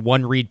just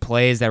one read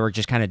plays that were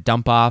just kind of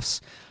dump offs.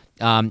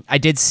 I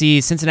did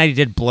see Cincinnati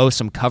did blow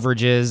some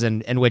coverages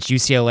in which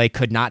UCLA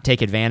could not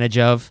take advantage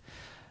of.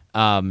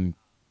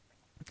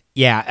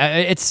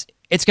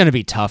 It's going to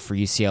be tough for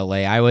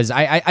UCLA.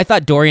 I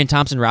thought Dorian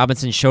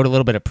Thompson-Robinson showed a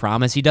little bit of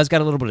promise. He does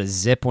got a little bit of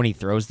zip when he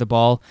throws the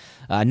ball,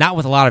 not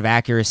with a lot of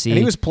accuracy. And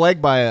he was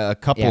plagued by a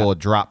couple of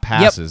drop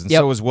passes,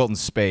 so was Wilton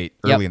Speight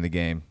early in the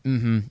game.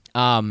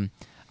 Mm-hmm.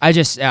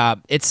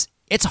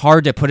 It's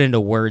hard to put into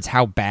words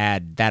how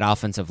bad that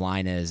offensive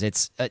line is.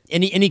 It's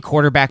any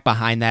quarterback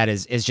behind that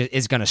is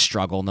going to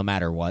struggle no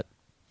matter what.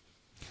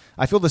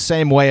 I feel the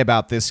same way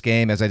about this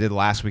game as I did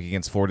last week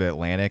against Florida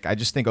Atlantic. I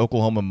just think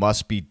Oklahoma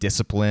must be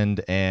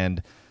disciplined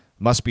and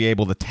must be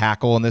able to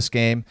tackle in this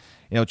game.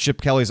 You know, Chip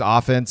Kelly's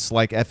offense,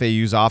 like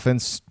FAU's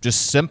offense,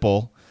 just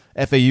simple.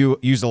 FAU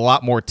used a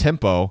lot more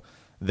tempo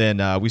than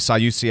we saw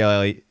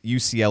UCLA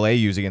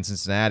use against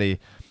Cincinnati.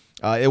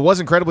 It was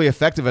incredibly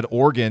effective at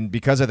Oregon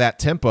because of that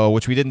tempo,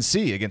 which we didn't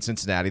see against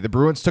Cincinnati. The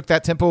Bruins took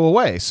that tempo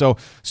away. So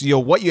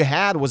what you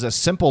had was a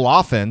simple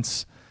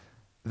offense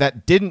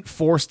that didn't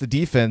force the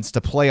defense to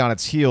play on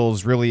its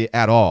heels really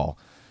at all.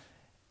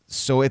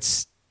 So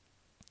it's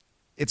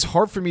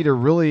hard for me to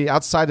really,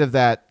 outside of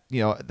that,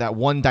 that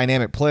one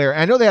dynamic player.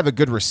 And I know they have a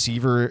good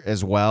receiver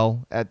as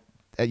well at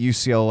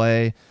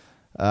UCLA.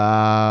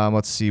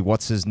 Let's see,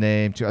 what's his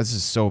name? This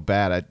is so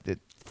bad.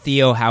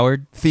 Theo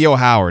Howard. Theo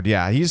Howard,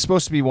 yeah. He's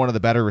supposed to be one of the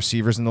better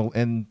receivers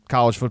in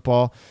college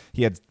football.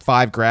 He had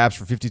 5 grabs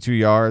for 52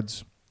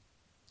 yards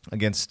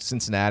against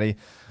Cincinnati.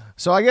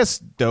 So I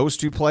guess those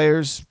two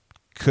players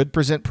could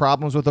present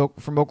problems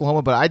from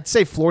Oklahoma, but I'd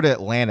say Florida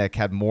Atlantic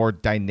had more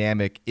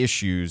dynamic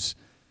issues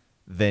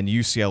than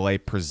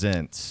UCLA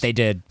presents. They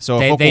did. So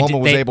if Oklahoma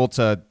was able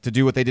to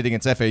do what they did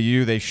against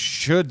FAU, they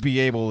should be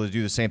able to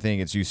do the same thing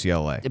against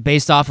UCLA.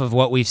 Based off of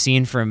what we've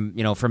seen from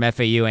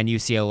FAU and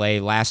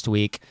UCLA last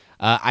week,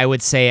 I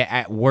would say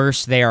at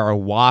worst they are a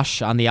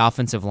wash on the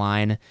offensive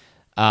line,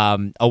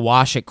 a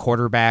wash at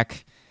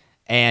quarterback,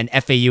 and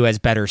FAU has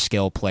better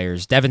skill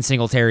players. Devin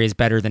Singletary is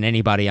better than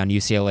anybody on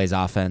UCLA's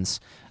offense.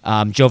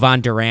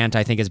 Jovan Durant,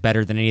 I think, is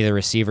better than any of the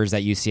receivers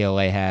that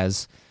UCLA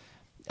has.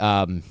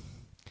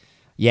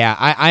 Yeah,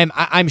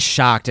 I'm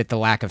shocked at the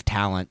lack of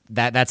talent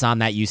that's on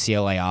that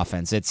UCLA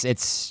offense.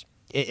 It's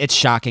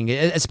shocking,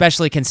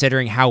 especially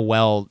considering how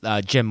well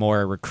Jim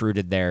Mora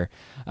recruited there.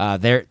 I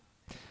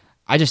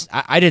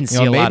didn't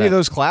see a lot of. Maybe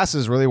those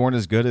classes really weren't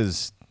as good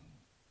as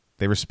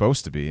they were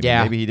supposed to be.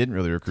 Yeah. Maybe he didn't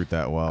really recruit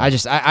that well. I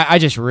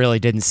just really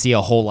didn't see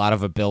a whole lot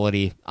of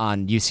ability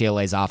on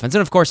UCLA's offense.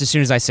 And of course, as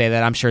soon as I say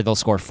that, I'm sure they'll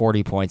score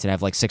 40 points and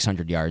have like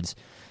 600 yards.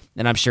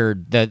 And I'm sure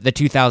the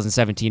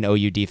 2017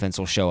 OU defense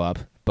will show up.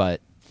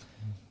 But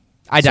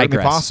I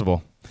digress. Certainly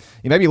possible.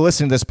 You may be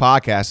listening to this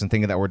podcast and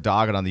thinking that we're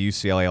dogging on the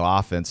UCLA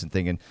offense and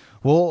thinking,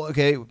 well,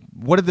 okay,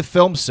 what did the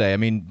film say? I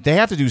mean, they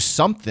have to do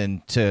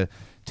something to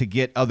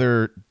get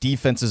other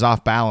defenses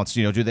off balance.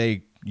 Do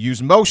they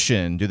use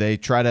motion? Do they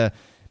try to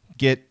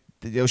get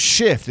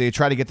shift? They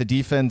try to get the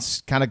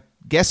defense kind of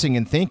guessing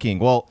and thinking.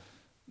 Well,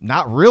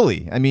 not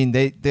really. I mean,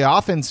 the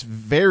offense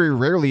very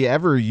rarely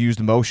ever used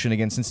motion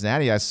against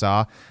Cincinnati.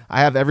 I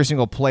have every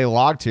single play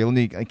logged here. Let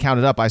me count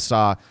it up. I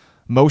saw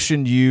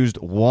motion used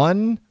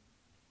 1,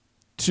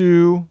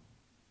 2,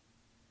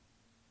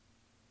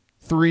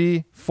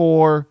 3,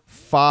 4,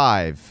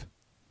 5,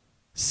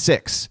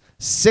 6.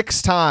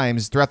 6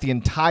 times throughout the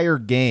entire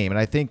game. And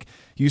I think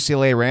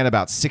UCLA ran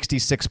about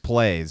 66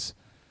 plays.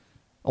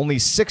 Only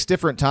 6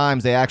 different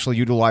times they actually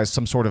utilized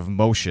some sort of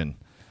motion.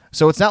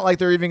 So it's not like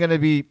they're even going to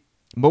be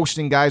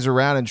motioning guys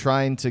around and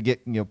trying to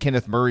get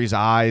Kenneth Murray's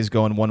eyes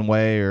going one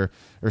way or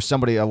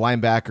somebody, a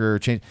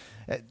linebacker, change.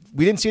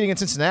 We didn't see it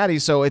against Cincinnati,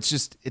 so it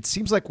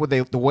seems like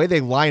the way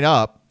they line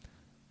up,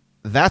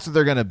 that's what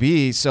they're going to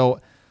be. So,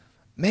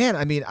 man,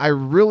 I mean, I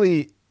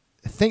really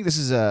think this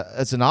is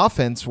it's an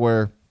offense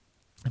where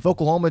if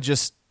Oklahoma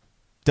just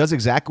does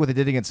exactly what they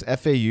did against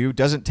FAU,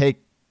 doesn't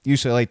take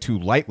UCLA too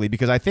lightly,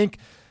 because I think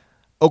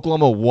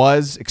Oklahoma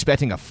was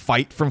expecting a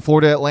fight from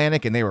Florida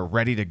Atlantic and they were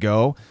ready to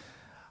go.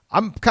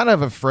 I'm kind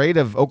of afraid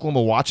of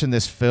Oklahoma watching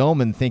this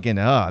film and thinking,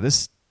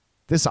 this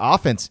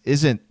offense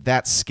isn't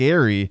that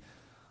scary.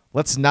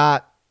 Let's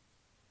not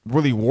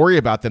really worry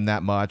about them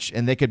that much,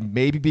 and they could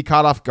maybe be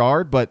caught off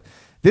guard. But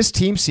this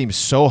team seems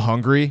so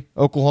hungry,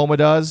 Oklahoma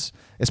does,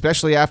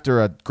 especially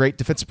after a great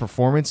defensive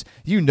performance.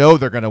 They're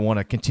going to want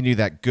to continue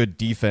that good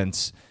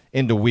defense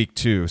into week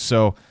 2.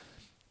 So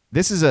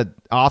this is an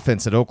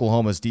offense that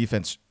Oklahoma's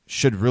defense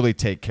should really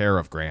take care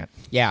of, Grant.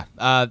 Yeah.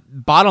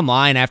 Bottom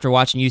line, after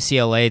watching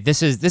UCLA,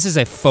 this is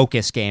a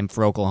focus game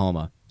for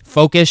Oklahoma.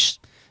 Focus,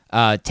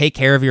 take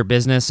care of your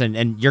business,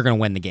 and you're going to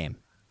win the game.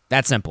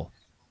 That simple.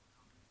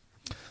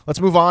 Let's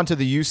move on to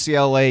the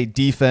UCLA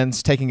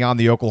defense taking on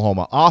the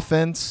Oklahoma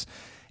offense.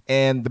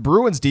 And the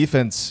Bruins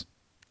defense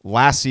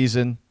last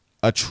season,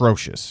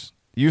 atrocious.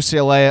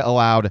 UCLA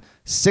allowed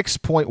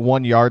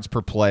 6.1 yards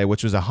per play,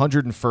 which was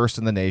 101st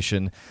in the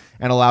nation,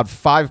 and allowed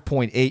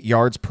 5.8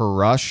 yards per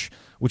rush,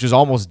 which is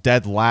almost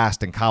dead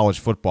last in college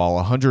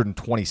football,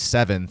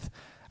 127th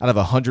out of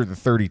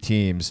 130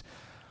 teams.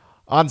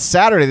 On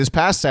Saturday, this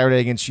past Saturday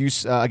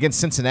against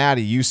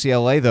Cincinnati,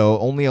 UCLA, though,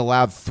 only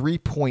allowed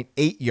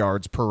 3.8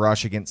 yards per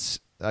rush against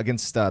the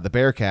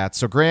Bearcats.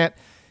 So, Grant,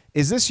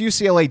 is this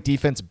UCLA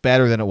defense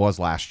better than it was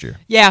last year?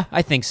 Yeah,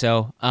 I think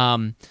so.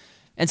 And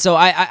so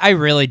I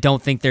really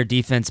don't think their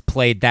defense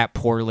played that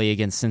poorly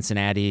against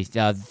Cincinnati.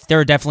 There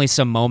are definitely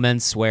some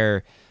moments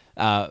where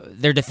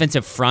their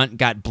defensive front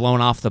got blown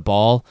off the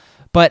ball,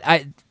 but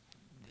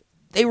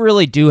they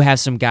really do have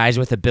some guys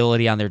with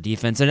ability on their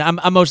defense, and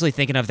I'm mostly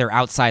thinking of their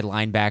outside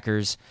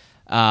linebackers.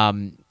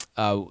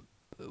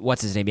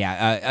 What's his name?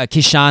 Yeah,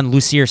 Keyshawn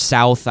Lucier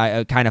South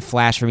kind of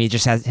flashed for me.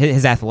 Just has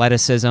his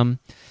athleticism.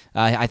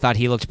 I thought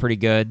he looked pretty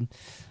good.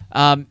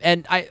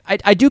 And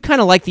I do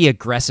kind of like the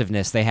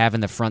aggressiveness they have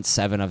in the front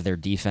 7 of their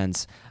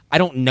defense. I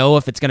don't know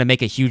if it's going to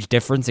make a huge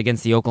difference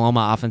against the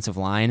Oklahoma offensive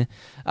line,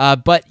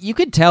 but you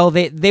could tell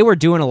they were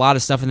doing a lot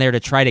of stuff in there to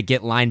try to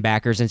get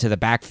linebackers into the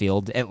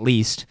backfield, at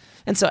least.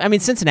 And so, I mean,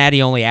 Cincinnati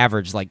only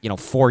averaged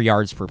 4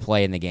 yards per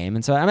play in the game,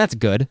 and so that's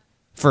good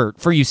for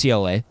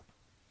UCLA.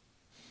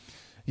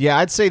 Yeah,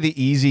 I'd say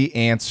the easy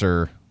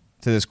answer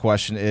to this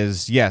question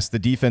is yes, the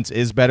defense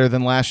is better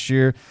than last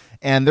year,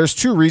 and there's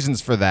 2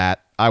 reasons for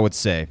that, I would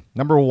say.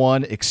 Number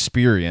 1,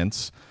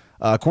 experience.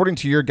 According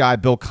to your guy,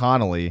 Bill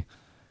Connolly,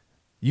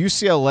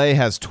 UCLA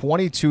has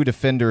 22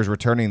 defenders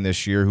returning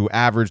this year who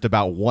averaged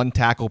about 1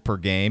 tackle per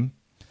game,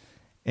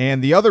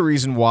 And the other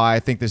reason why I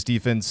think this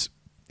defense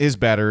is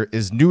better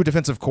is new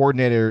defensive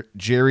coordinator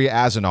Jerry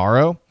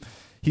Azzinaro.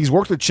 He's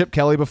worked with Chip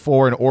Kelly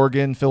before in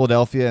Oregon,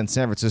 Philadelphia, and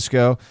San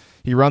Francisco.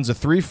 He runs a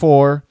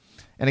 3-4.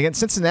 And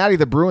against Cincinnati,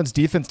 the Bruins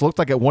defense looked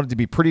like it wanted to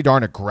be pretty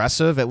darn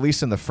aggressive, at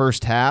least in the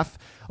first half.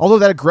 Although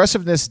that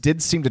aggressiveness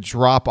did seem to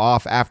drop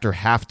off after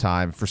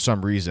halftime for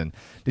some reason.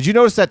 Did you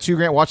notice that too,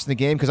 Grant, watching the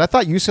game? Because I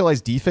thought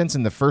UCLA's defense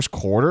in the first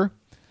quarter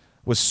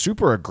was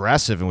super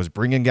aggressive and was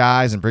bringing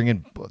guys and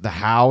bringing the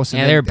house.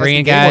 And they were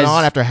bringing as the game guys. Went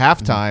on after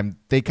halftime,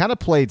 they kind of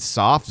played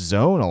soft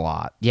zone a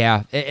lot.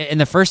 Yeah, in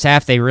the first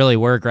half, they really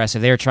were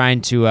aggressive. They were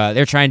trying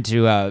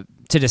to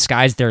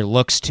disguise their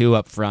looks too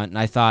up front, and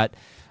I thought.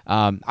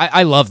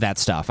 I love that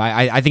stuff.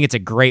 I think it's a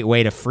great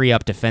way to free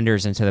up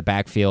defenders into the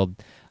backfield.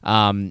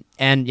 And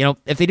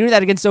if they do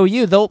that against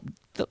OU, they'll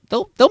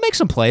make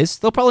some plays.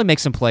 They'll probably make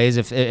some plays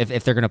if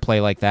they're going to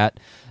play like that.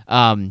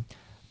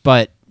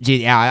 But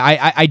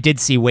yeah, I did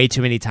see way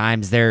too many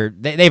times they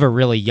have a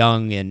really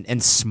young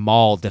and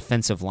small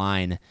defensive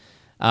line,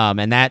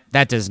 and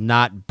that does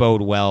not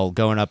bode well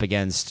going up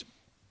against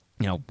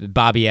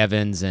Bobby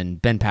Evans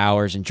and Ben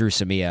Powers and Drew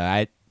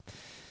Samia.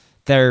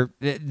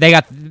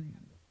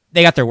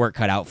 They got their work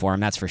cut out for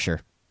them, that's for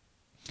sure.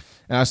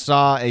 And I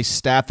saw a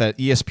stat that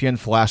ESPN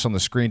flashed on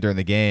the screen during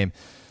the game.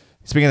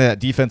 Speaking of that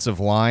defensive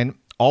line,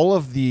 all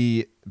of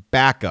the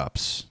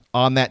backups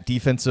on that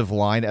defensive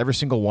line, every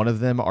single one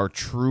of them are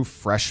true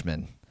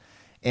freshmen.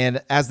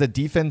 And as the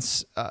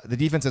defense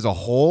as a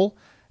whole,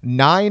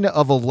 9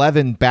 of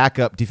 11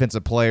 backup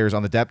defensive players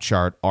on the depth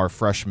chart are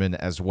freshmen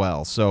as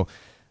well. So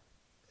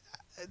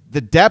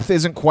the depth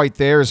isn't quite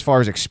there as far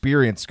as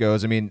experience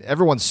goes. I mean,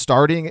 everyone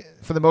starting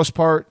for the most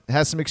part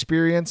has some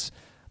experience,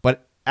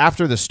 but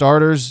after the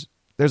starters,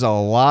 there's a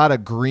lot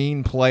of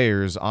green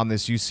players on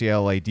this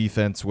UCLA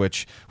defense,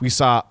 which we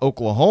saw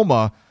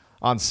Oklahoma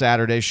on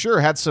Saturday. Sure,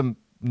 had some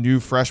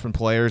new freshman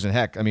players, and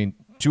heck, I mean,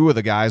 2 of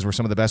the guys were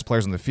some of the best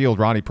players on the field,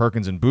 Ronnie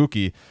Perkins and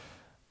Buki.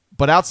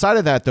 But outside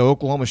of that, though,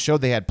 Oklahoma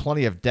showed they had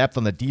plenty of depth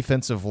on the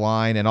defensive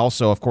line and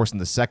also, of course, in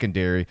the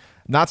secondary.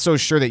 Not so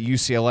sure that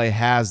UCLA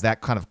has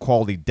that kind of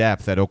quality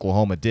depth that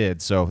Oklahoma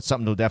did, so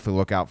something to definitely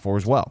look out for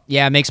as well.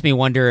 Yeah, it makes me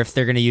wonder if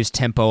they're going to use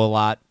tempo a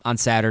lot on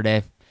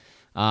Saturday.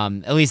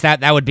 At least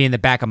that would be in the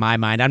back of my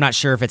mind. I'm not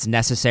sure if it's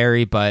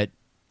necessary, but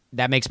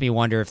that makes me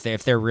wonder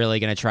if they're really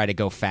going to try to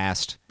go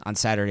fast on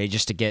Saturday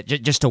just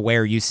to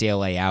wear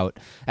UCLA out.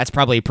 That's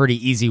probably a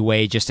pretty easy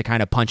way just to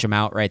kind of punch them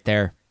out right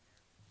there.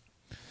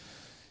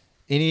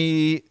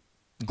 Any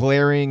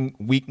glaring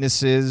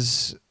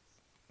weaknesses?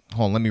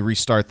 Hold on, let me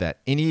restart that.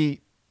 Anything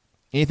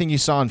you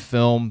saw in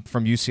film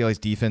from UCLA's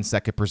defense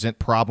that could present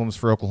problems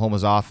for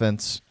Oklahoma's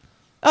offense?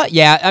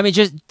 Yeah, I mean,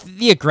 just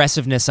the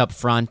aggressiveness up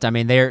front. I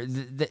mean, they're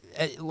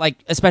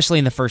like, especially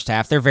in the first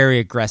half, they're very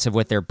aggressive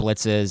with their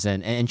blitzes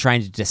and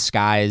trying to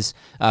disguise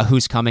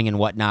who's coming and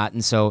whatnot.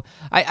 And so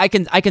I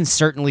can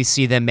certainly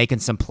see them making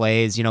some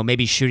plays.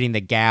 Maybe shooting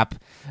the gap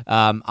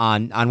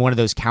on one of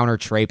those counter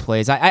tray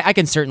plays. I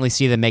can certainly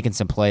see them making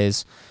some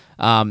plays.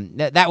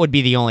 That would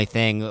be the only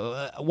thing.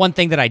 One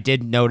thing that I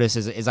did notice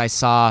is I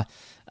saw,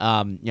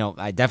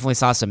 I definitely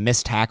saw some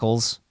missed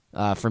tackles.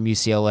 From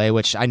UCLA,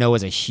 which I know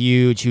was a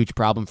huge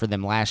problem for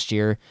them last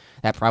year.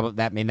 That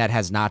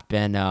has not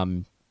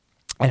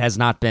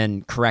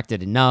been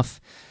corrected enough.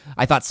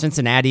 I thought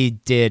Cincinnati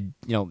did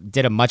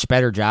a much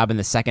better job in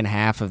the second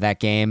half of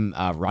that game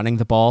running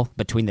the ball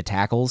between the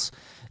tackles.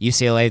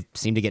 UCLA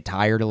seemed to get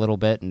tired a little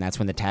bit, and that's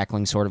when the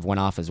tackling sort of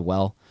went off as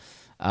well.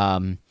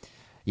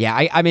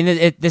 Yeah, I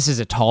mean, this is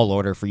a tall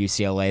order for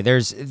UCLA.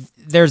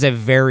 There's a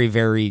very,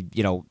 very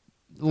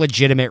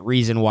legitimate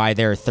reason why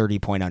they're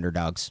 30-point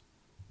underdogs.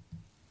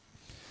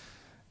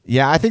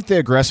 Yeah, I think the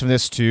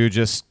aggressiveness too,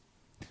 just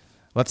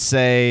let's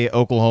say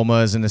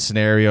Oklahoma is in a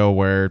scenario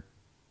where,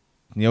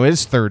 it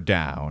is third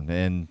down.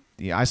 And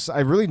I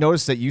really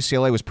noticed that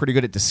UCLA was pretty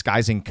good at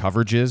disguising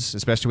coverages,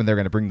 especially when they're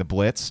going to bring the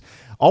blitz.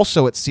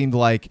 Also, it seemed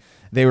like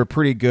they were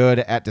pretty good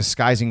at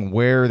disguising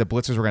where the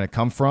blitzers were going to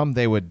come from.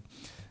 They would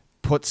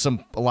put a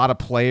lot of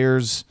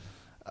players,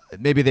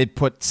 maybe they'd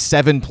put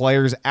 7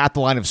 players at the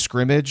line of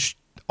scrimmage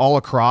all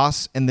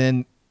across, and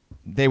then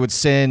they would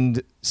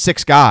send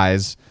 6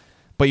 guys,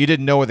 but you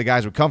didn't know where the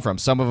guys would come from.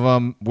 Some of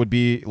them would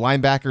be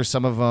linebackers.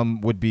 Some of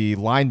them would be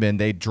linemen.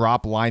 They'd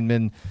drop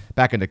linemen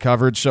back into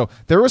coverage. So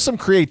there was some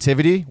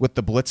creativity with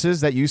the blitzes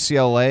that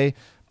UCLA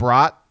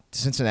brought to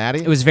Cincinnati.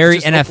 It was very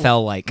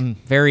NFL-like.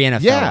 Very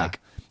NFL-like. Yeah.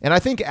 And I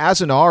think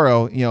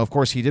Azzinaro, of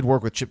course, he did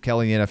work with Chip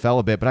Kelly in the NFL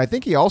a bit, but I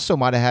think he also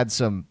might have had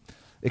some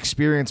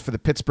experience for the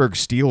Pittsburgh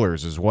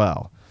Steelers as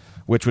well,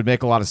 which would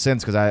make a lot of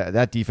sense because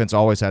that defense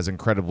always has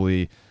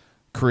incredibly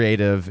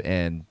creative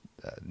and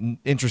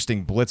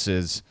interesting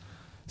blitzes.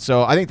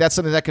 So I think that's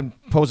something that can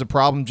pose a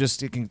problem.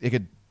 Just it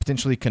could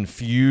potentially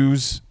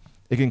confuse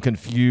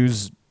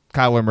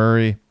Kyler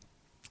Murray.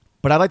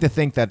 But I'd like to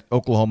think that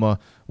Oklahoma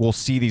will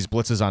see these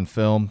blitzes on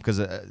film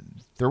because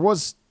there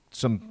was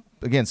some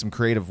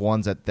creative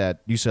ones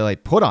that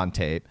UCLA put on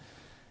tape,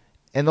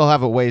 and they'll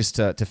have ways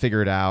to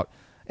figure it out.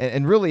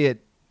 And really,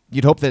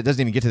 you'd hope that it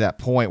doesn't even get to that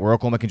point where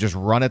Oklahoma can just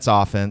run its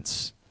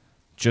offense,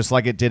 just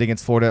like it did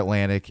against Florida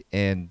Atlantic,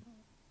 and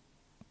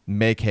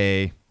make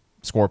hay,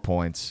 score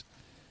points,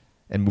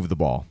 and move the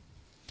ball.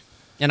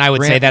 And I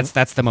would say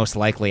that's the most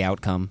likely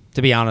outcome,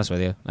 to be honest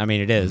with you. I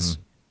mean, it is.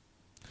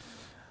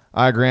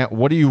 All right, Grant,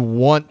 what do you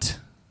want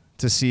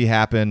to see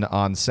happen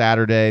on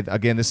Saturday?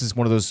 Again, this is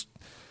one of those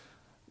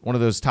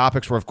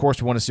topics where, of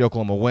course, we want to see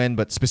Oklahoma win,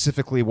 but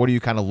specifically, what are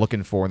you kind of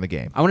looking for in the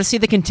game? I want to see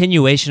the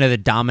continuation of the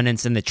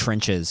dominance in the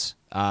trenches,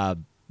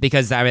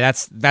 because I mean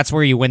that's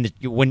where you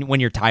win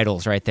your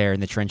titles, right there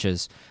in the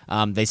trenches.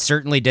 They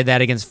certainly did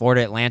that against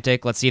Florida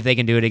Atlantic. Let's see if they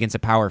can do it against a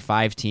Power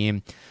 5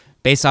 team.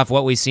 Based off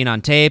what we've seen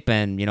on tape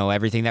and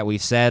everything that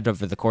we've said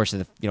over the course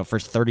of the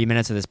first 30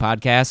 minutes of this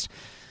podcast,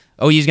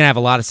 OU's going to have a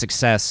lot of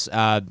success,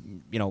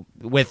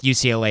 with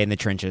UCLA in the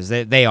trenches.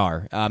 They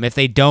are. If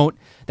they don't,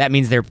 that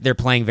means they're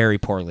playing very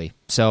poorly.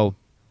 So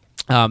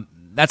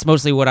that's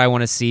mostly what I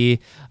want to see.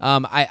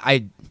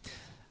 I'd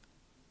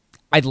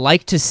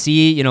like to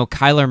see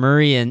Kyler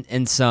Murray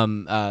in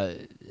some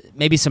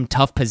maybe some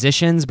tough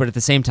positions, but at the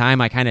same time,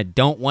 I kind of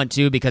don't want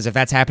to, because if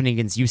that's happening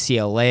against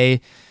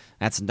UCLA,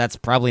 that's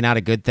probably not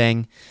a good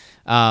thing.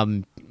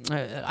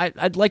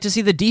 I'd like to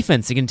see the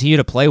defense to continue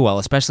to play well,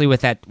 especially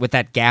with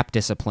that gap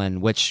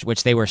discipline, which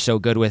they were so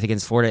good with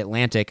against Florida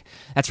Atlantic.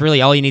 That's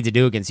really all you need to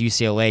do against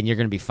UCLA, and you're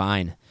going to be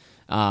fine.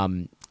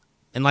 And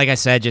like I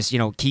said, just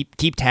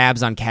keep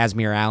tabs on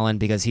Kazmir Allen,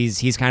 because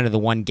he's kind of the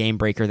one game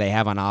breaker they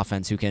have on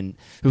offense who can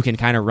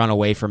kind of run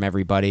away from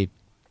everybody.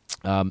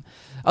 Other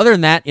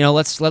than that,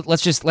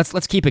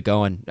 let's keep it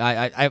going.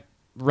 I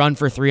run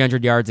for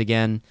 300 yards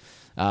again.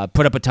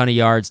 Put up a ton of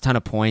yards, ton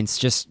of points,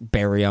 just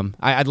bury them.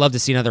 I'd love to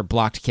see another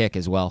blocked kick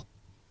as well.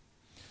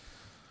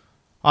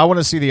 I want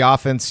to see the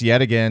offense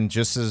yet again,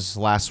 just as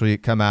last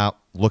week, come out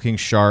looking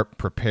sharp,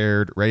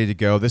 prepared, ready to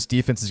go. This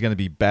defense is going to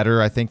be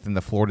better, I think, than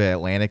the Florida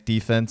Atlantic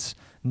defense.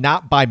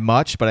 Not by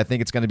much, but I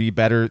think it's going to be a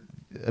better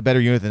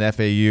unit than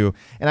FAU.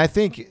 And I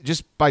think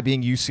just by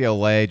being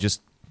UCLA,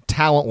 just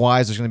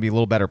talent-wise, there's going to be a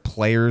little better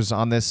players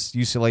on this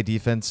UCLA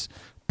defense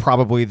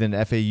probably than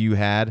FAU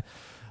had.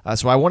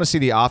 So I want to see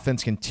the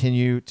offense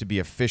continue to be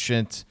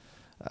efficient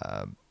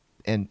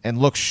and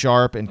look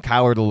sharp, and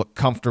Kyler to look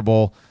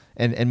comfortable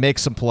and make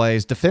some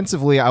plays.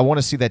 Defensively, I want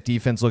to see that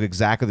defense look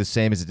exactly the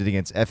same as it did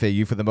against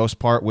FAU for the most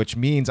part, which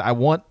means I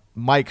want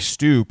Mike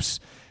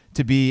Stoops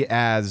to be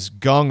as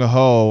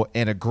gung-ho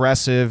and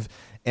aggressive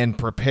and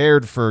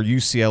prepared for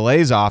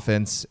UCLA's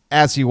offense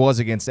as he was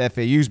against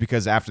FAU's,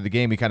 because after the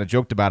game, we kind of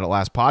joked about it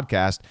last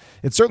podcast.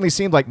 It certainly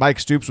seemed like Mike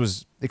Stoops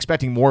was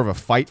expecting more of a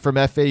fight from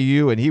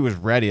FAU, and he was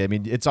ready. I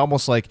mean, it's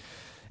almost like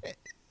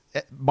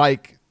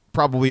Mike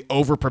probably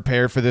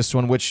over-prepared for this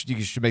one, which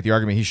you should make the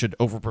argument he should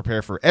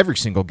over-prepare for every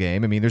single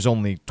game. I mean, there's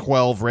only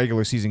 12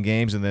 regular season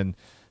games, and then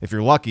if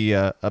you're lucky,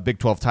 a Big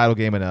 12 title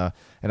game and a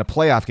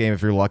playoff game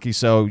if you're lucky.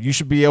 So you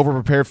should be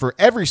over-prepared for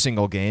every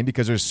single game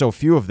because there's so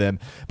few of them.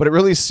 But it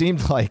really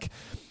seemed like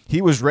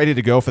he was ready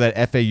to go for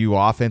that FAU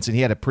offense, and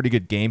he had a pretty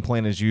good game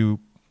plan, as you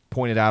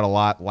pointed out a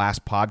lot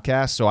last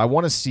podcast. So I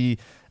want to see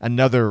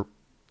another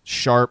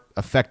sharp,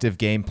 effective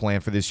game plan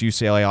for this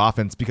UCLA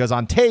offense, because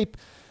on tape,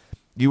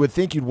 you would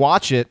think you'd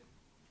watch it,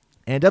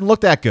 and it doesn't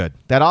look that good.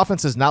 That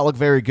offense does not look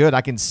very good.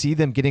 I can see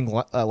them getting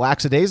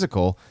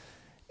lackadaisical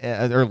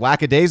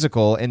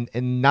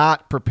and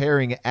not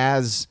preparing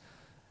as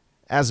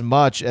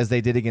much as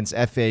they did against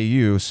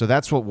FAU. So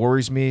that's what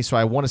worries me. So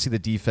I want to see the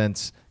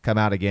defense come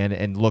out again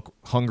and look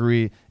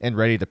hungry and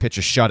ready to pitch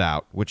a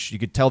shutout, which you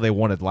could tell they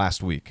wanted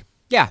last week.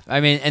 Yeah,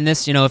 I mean, and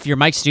this, if you're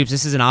Mike Stoops,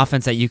 this is an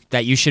offense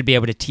that you should be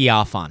able to tee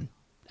off on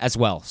as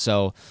well.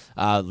 So,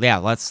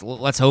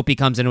 let's hope he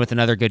comes in with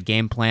another good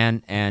game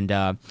plan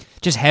and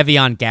just heavy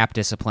on gap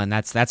discipline.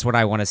 That's what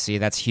I want to see.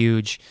 That's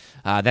huge.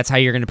 That's how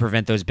you're going to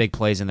prevent those big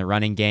plays in the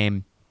running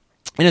game.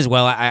 And as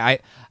well, I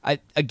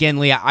again,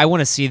 Lee, I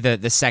want to see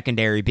the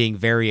secondary being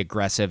very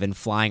aggressive and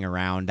flying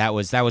around. That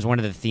was one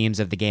of the themes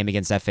of the game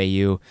against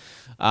FAU.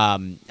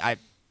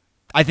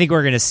 I think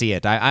we're going to see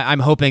it.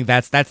 I'm hoping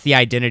that's the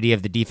identity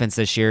of the defense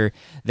this year.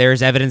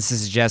 There's evidence to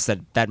suggest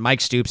that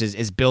Mike Stoops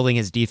is building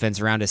his defense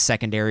around his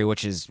secondary,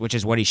 which is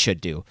what he should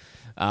do.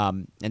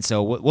 And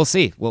so we'll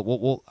see.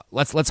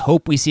 Let's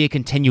hope we see a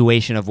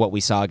continuation of what we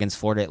saw against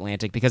Florida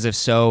Atlantic, because if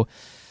so,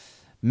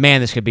 man,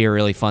 this could be a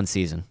really fun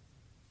season.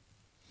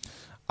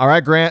 All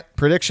right, Grant,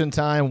 prediction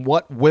time.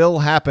 What will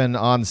happen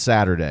on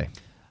Saturday?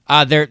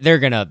 They're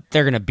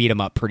gonna beat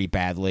them up pretty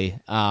badly.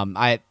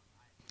 I'm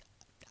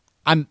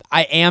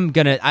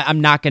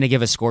not gonna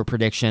give a score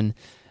prediction,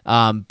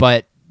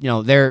 but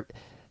they're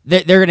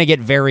gonna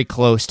get very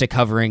close to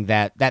covering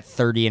that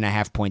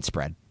 30.5 point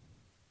spread.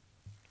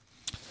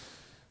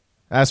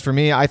 As for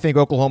me, I think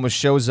Oklahoma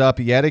shows up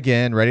yet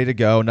again, ready to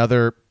go.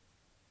 Another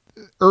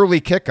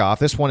early kickoff.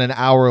 This one an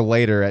hour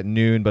later at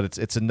noon, but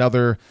it's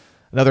another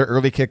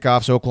early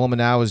kickoff. So Oklahoma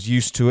now is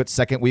used to it,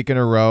 second week in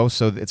a row.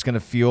 So it's gonna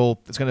feel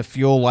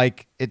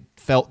like it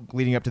felt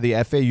leading up to the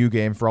FAU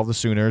game for all the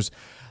Sooners.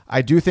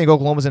 I do think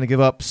Oklahoma's going to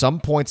give up some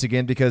points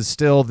again, because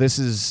still this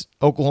is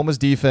Oklahoma's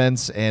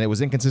defense, and it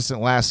was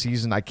inconsistent last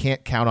season. I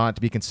can't count on it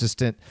to be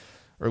consistent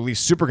or at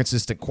least super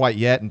consistent quite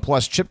yet. And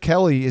plus, Chip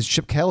Kelly is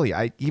Chip Kelly.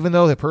 Even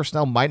though the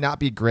personnel might not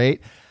be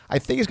great, I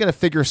think he's going to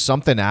figure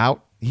something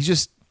out.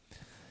 He's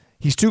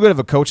too good of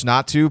a coach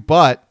not to,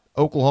 but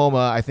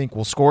Oklahoma, I think,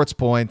 will score its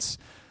points.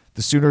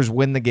 The Sooners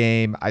win the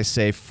game. I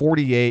say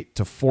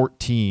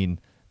 48-14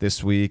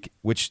 this week,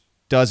 which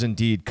does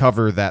indeed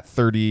cover that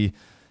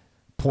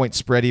 30-point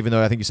spread, even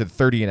though I think you said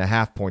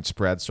 30.5-point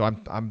spread. So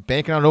I'm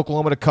banking on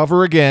Oklahoma to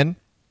cover again,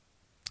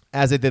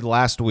 as they did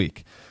last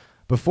week.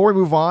 Before we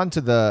move on to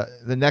the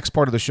next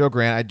part of the show,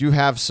 Grant, I do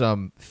have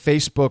some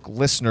Facebook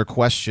listener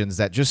questions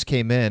that just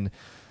came in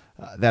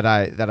that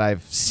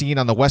I've seen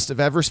on the West of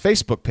Everest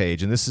Facebook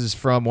page. And this is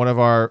from one of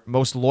our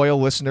most loyal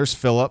listeners,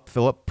 Philip.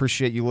 Philip,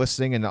 appreciate you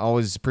listening and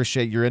always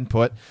appreciate your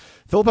input.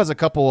 Philip has a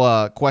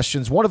couple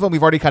questions. One of them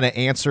we've already kind of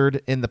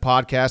answered in the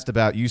podcast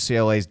about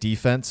UCLA's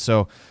defense,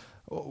 so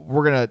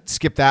we're going to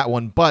skip that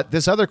one. But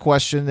this other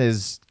question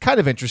is kind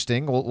of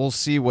interesting. We'll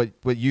see what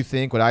you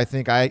think, what I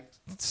think. I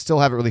still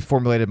haven't really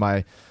formulated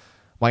my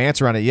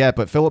answer on it yet,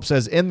 but Philip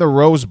says, in the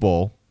Rose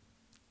Bowl,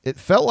 it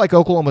felt like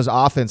Oklahoma's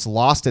offense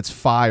lost its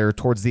fire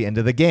towards the end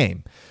of the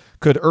game.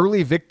 Could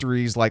early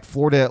victories like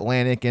Florida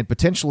Atlantic and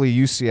potentially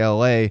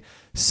UCLA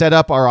set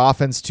up our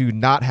offense to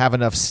not have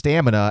enough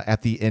stamina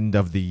at the end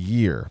of the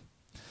year?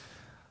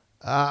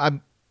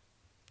 I'm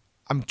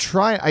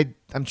trying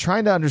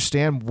to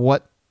understand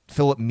what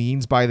Philip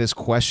means by this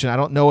question. I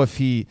don't know if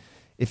he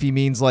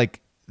means like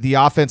the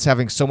offense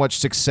having so much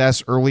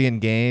success early in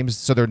games,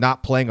 so they're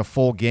not playing a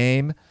full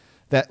game,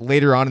 that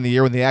later on in the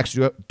year when they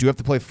actually do have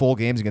to play full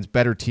games against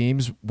better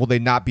teams, will they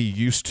not be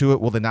used to it?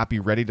 Will they not be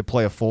ready to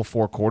play a full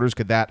 4 quarters?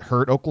 Could that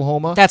hurt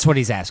Oklahoma? That's what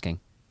he's asking.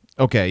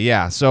 Okay,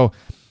 yeah. So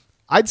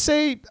I'd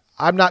say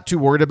I'm not too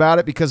worried about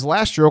it because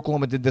last year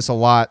Oklahoma did this a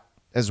lot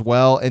as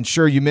well. And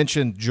sure, you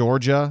mentioned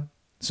Georgia,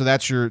 so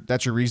that's your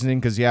reasoning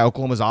because, yeah,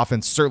 Oklahoma's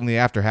offense certainly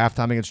after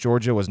halftime against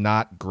Georgia was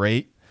not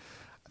great.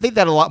 I think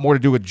that had a lot more to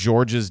do with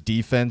Georgia's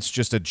defense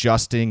just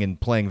adjusting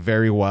and playing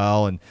very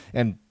well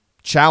and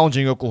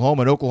challenging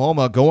Oklahoma, and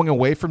Oklahoma going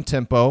away from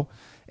tempo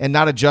and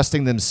not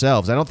adjusting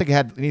themselves. I don't think it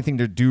had anything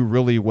to do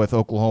really with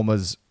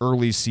Oklahoma's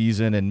early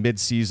season and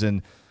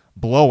mid-season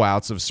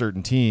blowouts of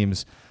certain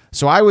teams.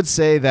 So I would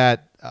say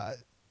that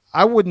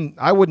I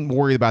wouldn't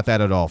worry about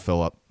that at all,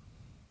 Philip.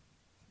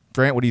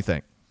 Grant, what do you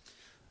think?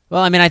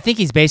 Well, I mean, I think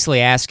he's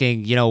basically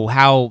asking,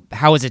 how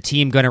is a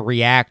team going to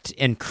react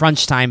in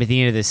crunch time at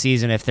the end of the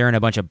season if they're in a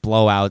bunch of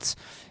blowouts?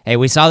 Hey,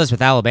 we saw this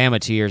with Alabama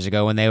 2 years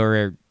ago when they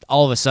were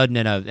all of a sudden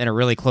in a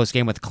really close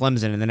game with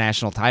Clemson in the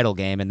national title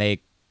game, and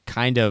they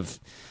kind of,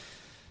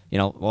 they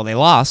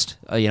lost,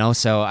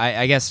 so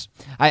I guess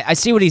I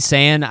see what he's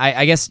saying.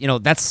 I guess,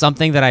 that's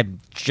something that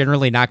I'm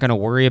generally not going to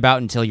worry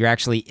about until you're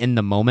actually in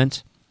the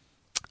moment.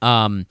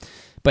 But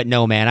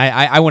no, man,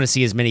 I want to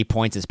see as many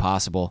points as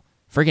possible.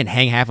 Freaking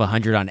hang half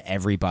 100 on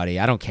everybody.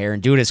 I don't care,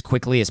 and do it as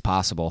quickly as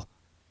possible.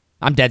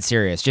 I'm dead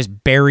serious.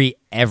 Just bury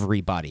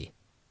everybody.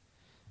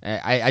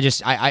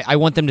 I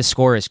want them to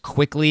score as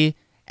quickly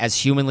as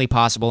humanly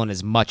possible and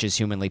as much as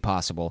humanly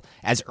possible,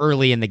 as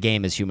early in the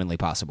game as humanly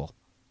possible.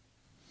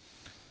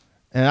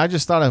 And I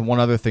just thought of one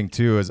other thing,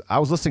 too, is I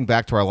was listening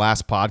back to our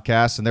last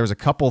podcast, and there was a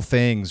couple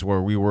things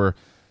where we were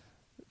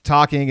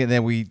talking, and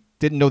then we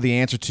didn't know the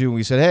answer to, and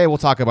we said, hey, we'll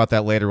talk about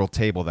that later, we'll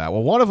table that.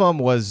 Well, one of them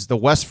was the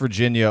West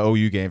Virginia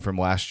OU game from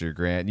last year,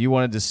 Grant. You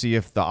wanted to see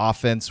if the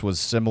offense was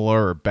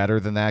similar or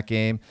better than that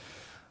game.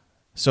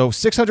 So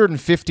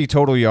 650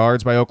 total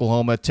yards by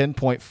Oklahoma,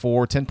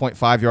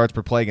 10.5 yards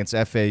per play against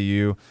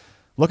FAU.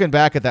 Looking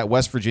back at that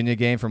West Virginia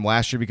game from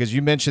last year, because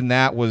you mentioned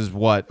that was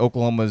what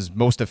Oklahoma's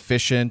most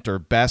efficient or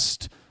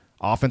best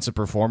offensive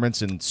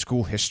performance in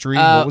school history.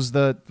 What was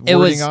the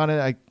wording on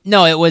it?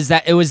 It was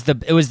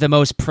the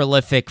most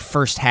prolific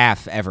first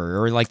half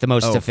ever, or like the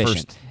most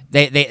efficient.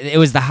 It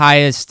was the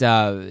highest,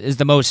 is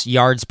the most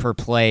yards per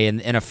play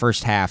in a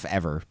first half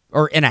ever,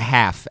 or in a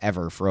half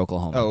ever for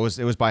Oklahoma. Oh,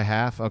 it was by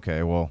half.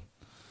 Okay, well.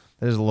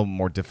 That is a little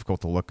more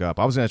difficult to look up.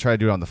 I was going to try to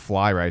do it on the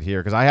fly right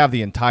here because I have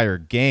the entire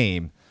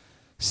game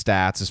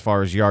stats as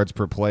far as yards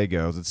per play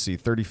goes. Let's see,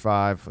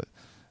 35.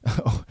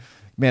 Oh,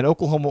 man,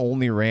 Oklahoma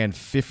only ran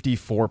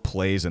 54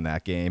 plays in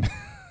that game.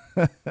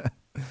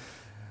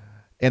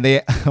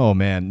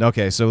 And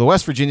okay, so the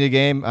West Virginia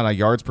game on a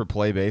yards per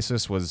play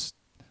basis was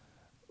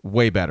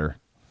way better.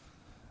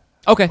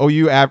 Okay.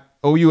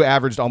 OU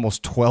averaged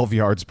almost 12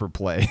 yards per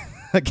play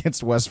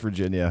against West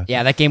Virginia.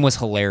 Yeah, that game was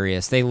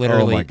hilarious. They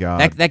literally, oh my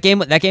God. That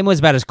game was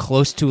about as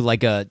close to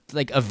like a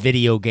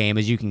video game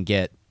as you can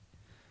get.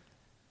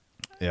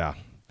 Yeah.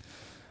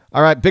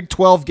 All right, Big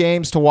 12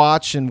 games to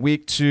watch in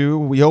week 2.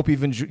 We hope you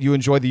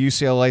enjoyed the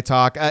UCLA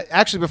talk.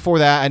 Actually, before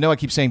that, I know I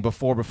keep saying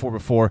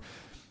before.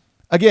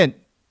 Again,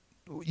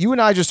 you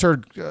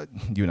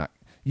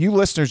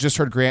listeners just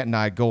heard Grant and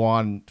I go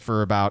on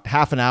for about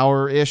half an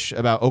hour-ish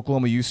about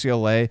Oklahoma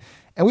UCLA,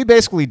 and we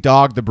basically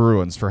dogged the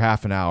Bruins for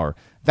half an hour.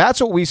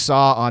 That's what we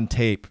saw on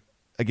tape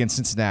against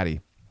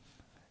Cincinnati.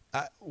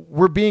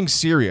 We're being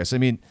serious. I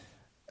mean,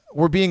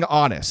 we're being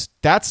honest.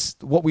 That's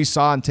what we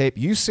saw on tape.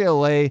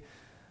 UCLA,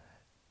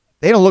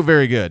 they don't look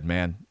very good,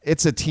 man.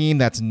 It's a team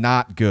that's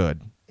not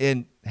good.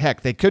 And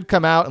heck, they could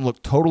come out and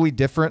look totally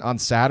different on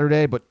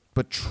Saturday, but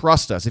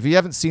trust us, if you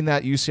haven't seen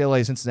that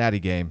UCLA-Cincinnati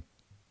game,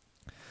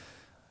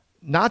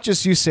 not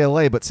just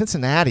UCLA, but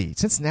Cincinnati.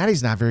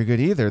 Cincinnati's not very good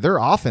either. Their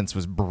offense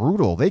was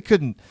brutal. They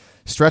couldn't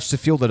stretch the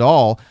field at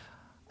all.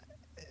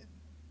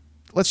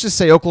 Let's just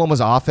say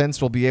Oklahoma's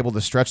offense will be able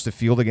to stretch the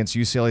field against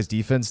UCLA's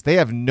defense. They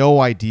have no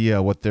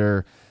idea what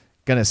they're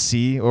going to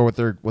see or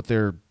what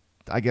they're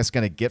I guess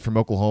going to get from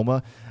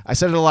Oklahoma. I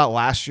said it a lot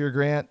last year,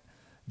 Grant.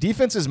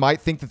 Defenses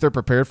might think that they're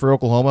prepared for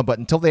Oklahoma, but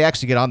until they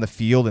actually get on the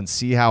field and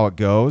see how it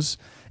goes.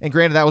 And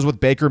granted, that was with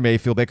Baker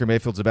Mayfield. Baker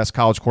Mayfield's the best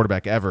college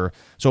quarterback ever,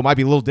 so it might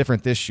be a little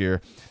different this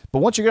year. But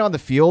once you get on the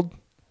field,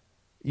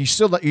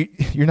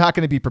 you're not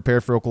going to be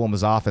prepared for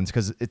Oklahoma's offense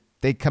because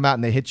they come out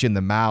and they hit you in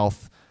the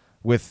mouth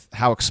with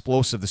how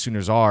explosive the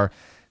Sooners are.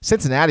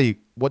 Cincinnati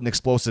wasn't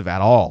explosive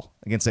at all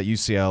against that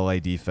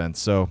UCLA defense,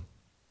 so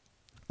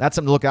that's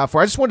something to look out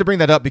for. I just wanted to bring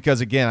that up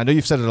because, again, I know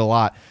you've said it a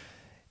lot.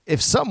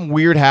 If something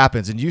weird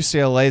happens and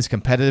UCLA is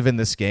competitive in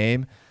this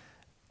game,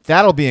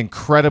 that'll be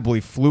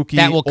incredibly fluky.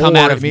 That will come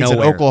out of nowhere.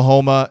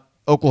 That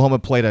Oklahoma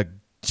played a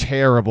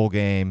terrible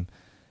game,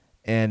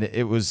 and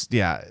it was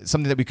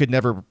something that we could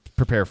never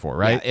prepare for,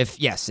 right?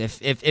 Yeah,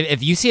 if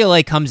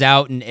UCLA comes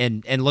out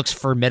and looks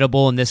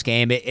formidable in this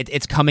game,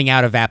 it's coming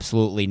out of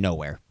absolutely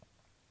nowhere.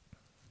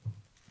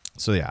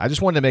 So I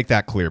just wanted to make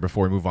that clear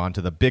before we move on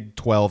to the Big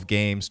 12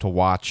 games to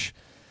watch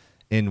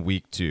in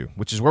Week 2,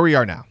 which is where we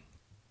are now.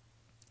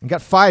 We've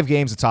got 5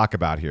 games to talk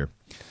about here.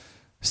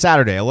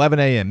 Saturday, 11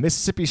 a.m.,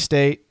 Mississippi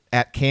State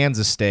at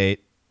Kansas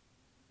State.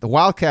 The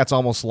Wildcats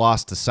almost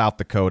lost to South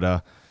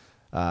Dakota.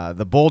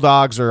 The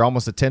Bulldogs are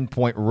almost a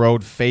 10-point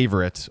road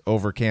favorite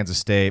over Kansas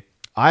State.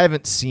 I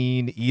haven't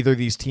seen either of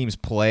these teams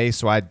play,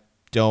 so I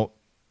don't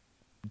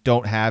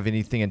have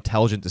anything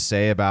intelligent to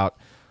say about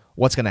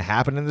what's going to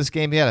happen in this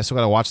game yet. I still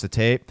got to watch the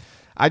tape.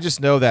 I just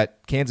know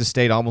that Kansas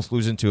State almost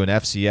losing to an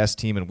FCS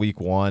team in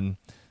Week 1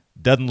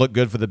 doesn't look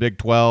good for the Big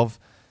 12.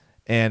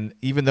 And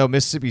even though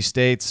Mississippi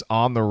State's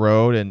on the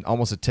road and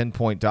almost a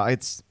 10-point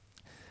it's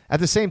at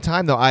the same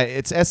time, though,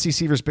 it's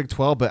SEC versus Big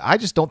 12, but I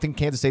just don't think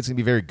Kansas State's going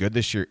to be very good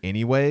this year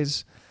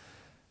anyways.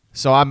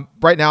 So I'm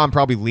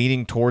probably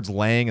leaning towards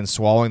laying and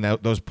swallowing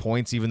those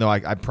points, even though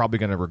I'm probably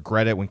going to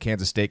regret it when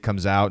Kansas State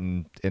comes out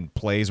and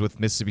plays with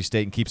Mississippi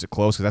State and keeps it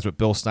close because that's what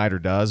Bill Snyder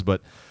does.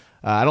 But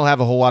I don't have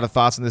a whole lot of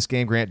thoughts on this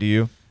game. Grant, do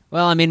you?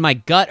 Well, I mean, my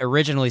gut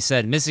originally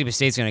said Mississippi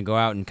State's going to go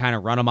out and kind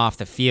of run them off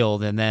the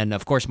field, and then,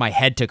 of course, my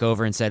head took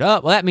over and said, oh,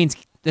 well, that means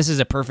this is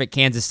a perfect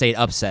Kansas State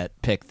upset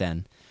pick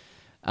then.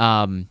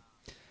 I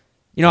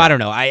don't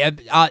know.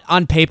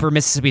 On paper,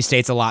 Mississippi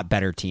State's a lot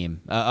better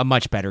team, a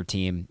much better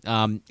team.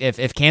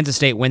 If Kansas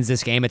State wins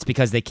this game, it's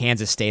because they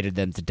Kansas Stated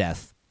them to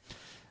death.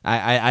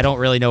 I don't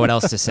really know what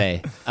else to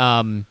say.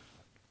 Kansas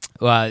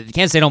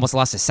State almost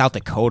lost to South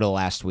Dakota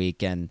last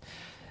week, and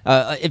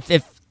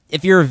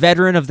if you're a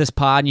veteran of this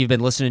pod and you've been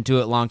listening to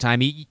it a long time,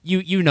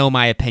 you know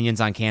my opinions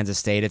on Kansas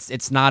State.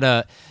 It's not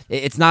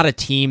a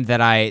team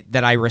that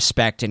I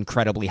respect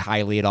incredibly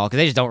highly at all because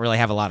they just don't really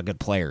have a lot of good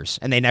players,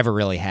 and they never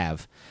really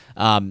have.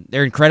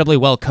 They're incredibly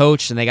well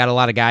coached, and they got a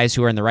lot of guys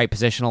who are in the right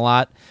position a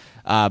lot.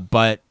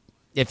 But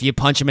if you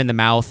punch them in the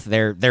mouth,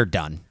 they're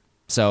done.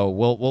 So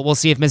we'll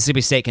see if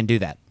Mississippi State can do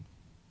that.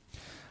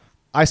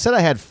 I said I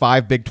had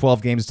 5 Big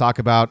 12 games to talk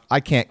about. I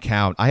can't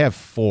count. I have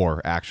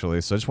 4,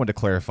 actually, so I just wanted to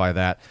clarify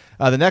that.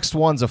 The next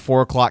one's a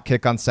 4 o'clock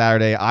kick on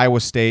Saturday, Iowa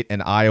State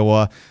and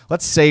Iowa.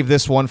 Let's save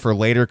this one for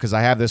later because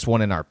I have this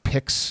one in our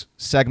picks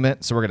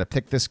segment, so we're going to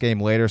pick this game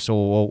later,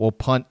 so we'll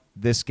punt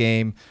this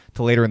game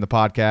to later in the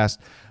podcast.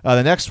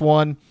 The next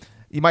one,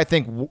 you might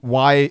think,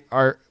 why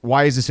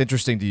is this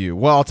interesting to you?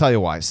 Well, I'll tell you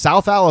why.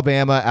 South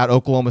Alabama at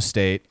Oklahoma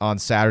State on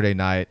Saturday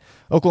night.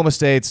 Oklahoma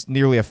State's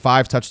nearly a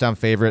 5-touchdown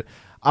favorite.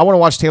 I want to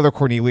watch Taylor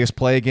Cornelius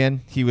play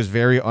again. He was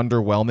very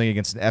underwhelming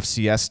against an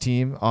FCS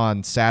team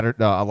on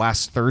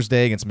last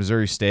Thursday against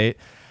Missouri State.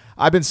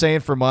 I've been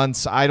saying for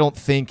months, I don't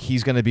think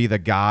he's going to be the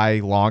guy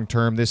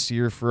long-term this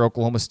year for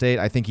Oklahoma State.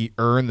 I think he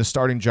earned the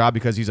starting job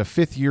because he's a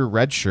 5th-year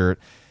redshirt.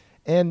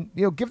 And,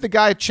 give the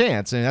guy a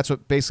chance. And that's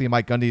what basically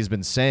Mike Gundy has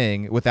been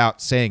saying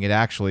without saying it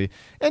actually.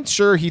 And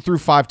sure, he threw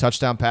 5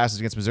 touchdown passes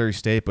against Missouri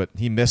State, but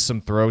he missed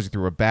some throws. He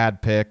threw a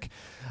bad pick.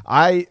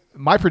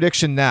 My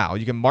prediction now,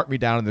 you can mark me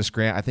down in this,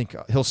 Grant. I think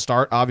he'll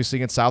start, obviously,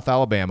 against South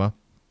Alabama.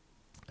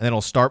 And then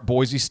he'll start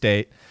Boise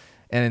State.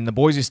 And in the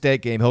Boise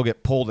State game, he'll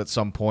get pulled at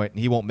some point, and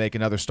he won't make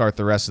another start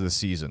the rest of the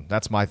season.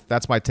 That's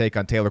my take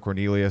on Taylor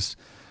Cornelius.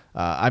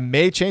 I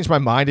may change my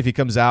mind if he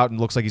comes out and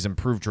looks like he's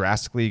improved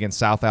drastically against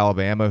South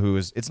Alabama,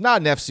 it's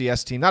not an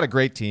FCS team, not a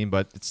great team,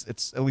 but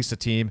it's at least a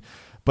team.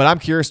 But I'm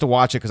curious to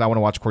watch it because I want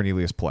to watch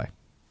Cornelius play.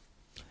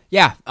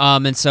 Yeah,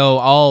 and so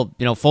I'll,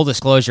 full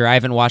disclosure, I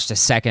haven't watched a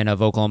second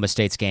of Oklahoma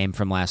State's game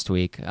from last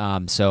week.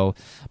 So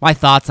my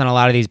thoughts on a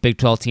lot of these Big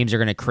 12 teams are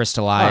going to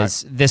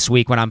crystallize this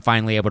week when I'm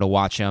finally able to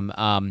watch them.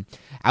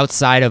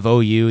 Outside of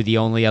OU, the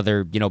only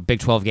other, Big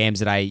 12 games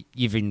that I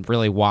even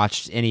really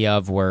watched any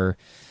of were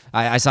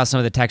I saw some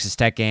of the Texas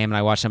Tech game, and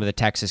I watched some of the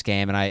Texas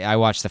game, and I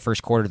watched the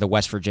first quarter of the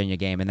West Virginia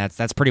game, and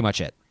that's pretty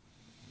much it.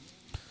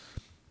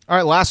 All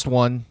right, last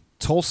one.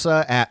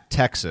 Tulsa at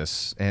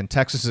Texas, and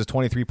Texas is a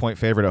 23-point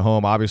favorite at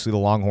home. Obviously, the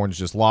Longhorns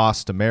just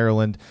lost to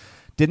Maryland.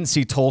 Didn't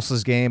see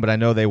Tulsa's game, but I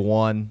know they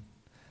won.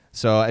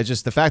 So it's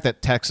just the fact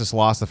that Texas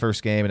lost the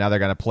first game, and now they're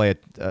going to play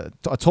a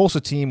Tulsa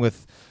team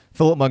with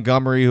Philip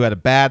Montgomery, who had a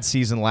bad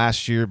season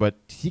last year, but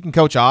he can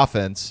coach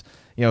offense.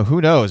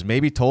 Who knows?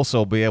 Maybe Tulsa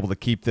will be able to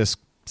keep this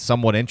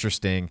somewhat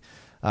interesting.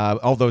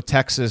 Although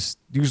Texas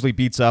usually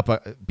beats up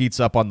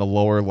on the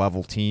lower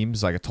level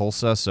teams like a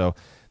Tulsa, so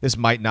this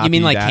might not. You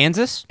mean be like that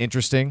Kansas?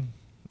 Interesting.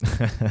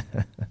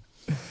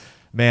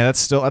 Man,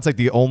 that's like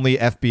the only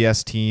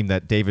FBS team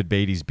that David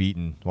Beatty's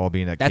beaten while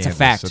being at Kansas.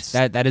 That's a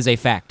fact. That is a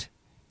fact.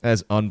 That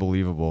is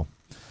unbelievable.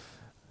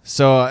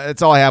 So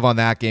that's all I have on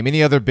that game.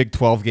 Any other Big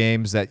 12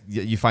 games that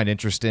you find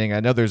interesting? I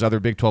know there's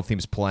other Big 12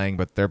 teams playing,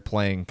 but they're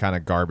playing kind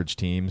of garbage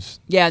teams.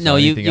 Yeah, So no,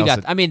 you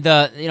got. that- I mean,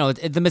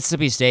 the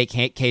Mississippi State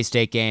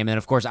K-State game, and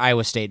of course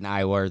Iowa State and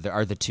Iowa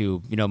are the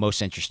two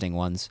most interesting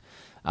ones.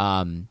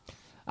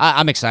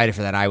 I'm excited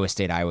for that Iowa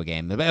State-Iowa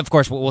game. But of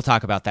course, we'll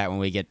talk about that when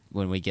we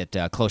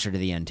get closer to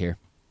the end here.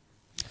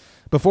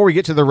 Before we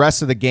get to the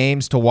rest of the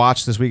games to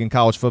watch this week in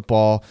college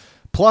football,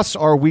 plus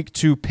our Week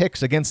 2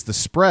 picks against the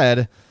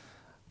spread,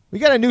 we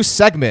got a new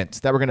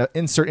segment that we're going to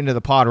insert into the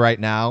pod right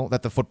now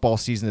that the football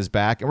season is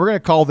back, and we're going to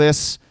call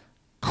this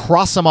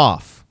Cross 'em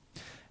Off.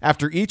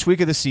 After each week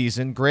of the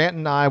season, Grant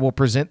and I will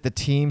present the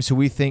teams who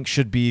we think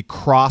should be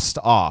crossed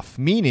off,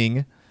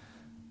 meaning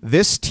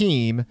this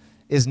team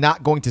is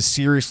not going to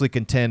seriously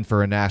contend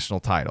for a national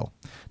title.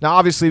 Now,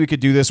 obviously, we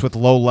could do this with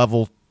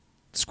low-level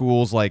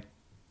schools like,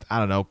 I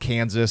don't know,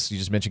 Kansas. You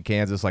just mentioned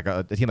Kansas, like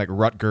a team like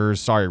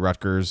Rutgers. Sorry,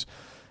 Rutgers.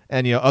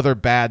 And other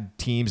bad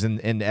teams in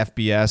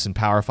FBS and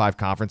Power 5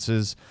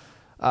 conferences.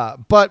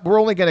 But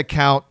we're only going to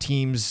count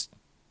teams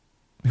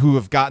who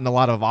have gotten a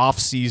lot of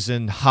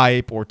off-season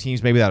hype or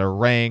teams maybe that are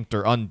ranked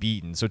or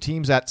unbeaten. So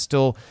teams that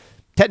still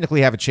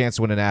technically have a chance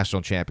to win a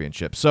national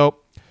championship. So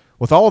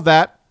with all of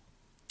that,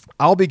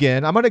 I'll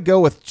begin. I'm going to go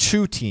with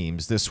 2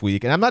 teams this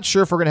week, and I'm not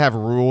sure if we're going to have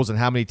rules and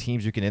how many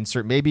teams you can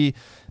insert. Maybe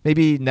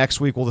next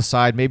week we'll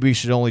decide maybe we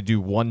should only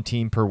do 1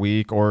 team per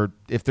week, or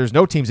if there's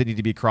no teams that need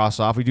to be crossed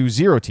off, we do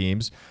 0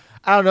 teams.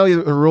 I don't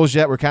know the rules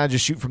yet. We're kind of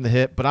just shooting from the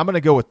hip, but I'm going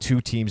to go with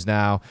 2 teams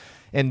now,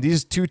 and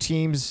these 2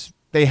 teams,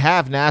 they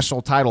have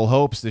national title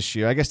hopes this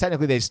year. I guess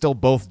technically they still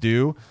both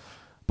do,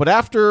 but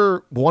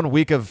after 1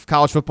 week of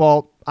college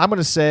football, I'm going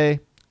to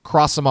say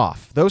cross them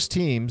off. Those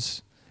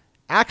teams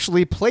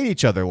actually played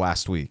each other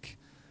last week,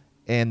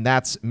 and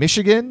that's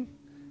Michigan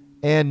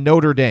and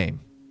Notre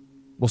Dame.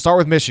 We'll start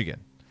with Michigan.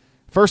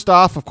 First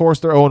off, of course,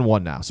 they're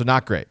 0-1 now, so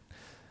not great.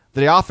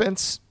 The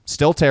offense,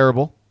 still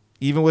terrible,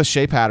 even with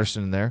Shea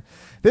Patterson in there.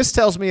 This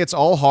tells me it's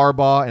all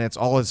Harbaugh and it's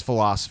all his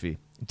philosophy.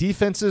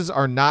 Defenses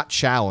are not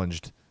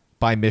challenged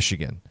by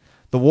Michigan.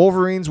 The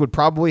Wolverines would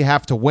probably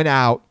have to win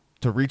out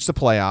to reach the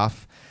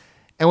playoff,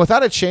 and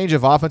without a change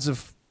of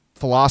offensive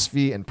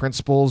philosophy and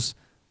principles,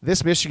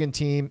 this Michigan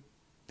team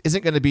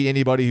isn't going to be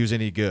anybody who's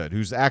any good,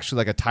 who's actually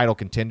like a title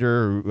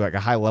contender or like a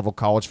high-level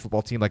college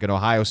football team like an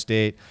Ohio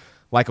State,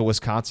 like a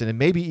Wisconsin, and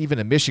maybe even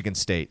a Michigan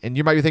State. And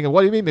you might be thinking,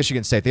 what do you mean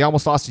Michigan State? They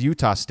almost lost to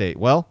Utah State.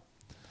 Well,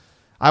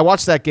 I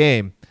watched that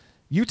game.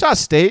 Utah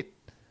State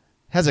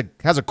has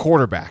a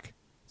quarterback.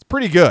 It's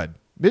pretty good.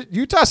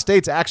 Utah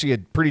State's actually a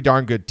pretty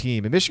darn good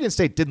team, and Michigan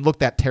State didn't look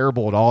that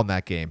terrible at all in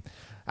that game.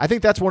 I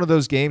think that's one of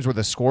those games where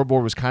the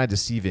scoreboard was kind of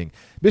deceiving.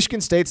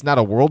 Michigan State's not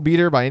a world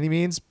beater by any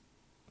means,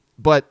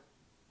 but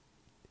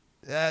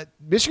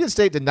Michigan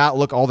State did not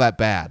look all that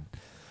bad.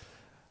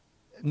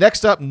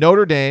 Next up,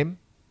 Notre Dame.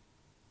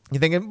 You're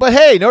thinking, but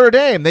hey, Notre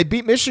Dame, they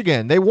beat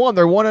Michigan. They won.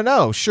 They're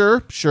 1-0.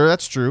 Sure,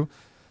 that's true.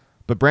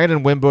 But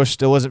Brandon Wimbush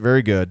still isn't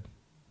very good.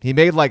 He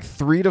made like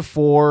 3 to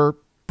 4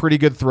 pretty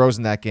good throws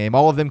in that game.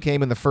 All of them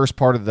came in the first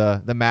part of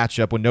the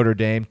matchup when Notre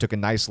Dame took a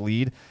nice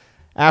lead.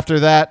 After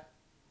that,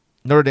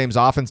 Notre Dame's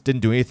offense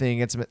didn't do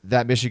anything against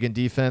that Michigan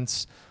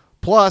defense.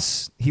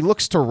 Plus, he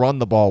looks to run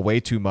the ball way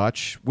too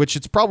much, which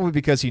it's probably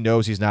because he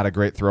knows he's not a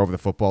great thrower of the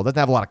football. Doesn't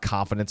have a lot of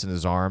confidence in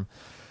his arm.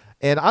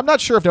 And I'm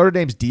not sure if Notre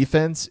Dame's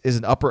defense is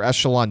an upper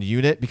echelon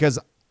unit because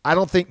I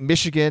don't think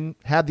Michigan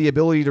had the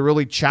ability to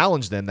really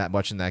challenge them that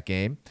much in that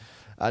game.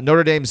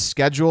 Notre Dame's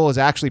schedule is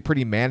actually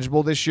pretty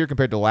manageable this year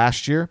compared to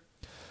last year.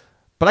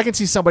 But I can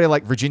see somebody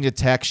like Virginia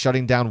Tech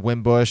shutting down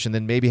Wimbush and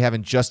then maybe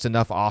having just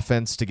enough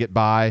offense to get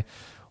by.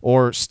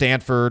 Or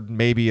Stanford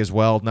maybe as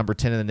well, number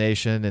 10 in the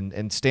nation.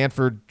 And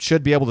Stanford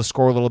should be able to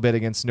score a little bit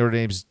against Notre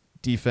Dame's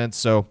defense.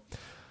 So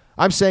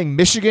I'm saying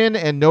Michigan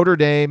and Notre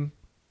Dame,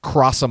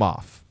 cross them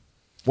off.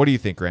 What do you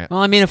think, Grant? Well,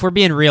 I mean, if we're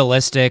being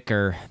realistic,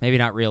 or maybe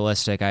not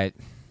realistic, I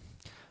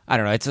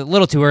don't know. It's a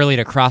little too early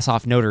to cross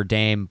off Notre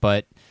Dame,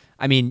 but,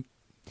 I mean,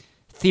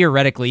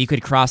 theoretically, you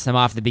could cross them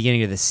off at the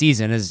beginning of the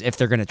season as if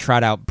they're going to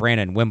trot out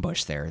Brandon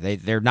Wimbush there.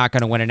 They're not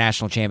going to win a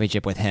national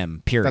championship with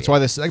him, period. That's why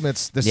this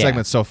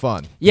segment's so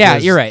fun. Yeah,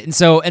 you're right. And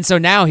so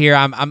now here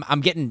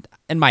I'm getting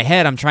in my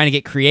head, I'm trying to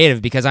get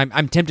creative because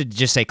I'm tempted to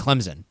just say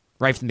Clemson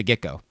right from the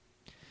get-go.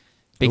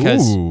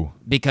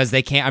 Because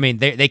they can't, I mean,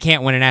 they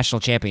can't win a national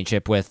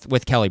championship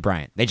with Kelly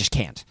Bryant. They just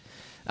can't.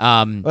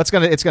 It's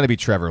gonna be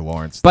Trevor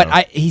Lawrence. But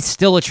though. he's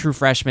still a true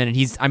freshman, and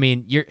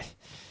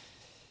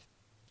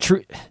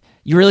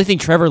you really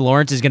think Trevor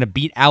Lawrence is going to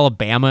beat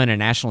Alabama in a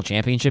national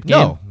championship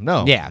game?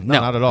 No,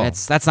 not at all.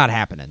 That's not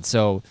happening.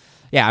 So,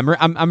 yeah,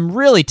 I'm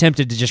really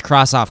tempted to just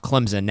cross off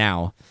Clemson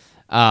now,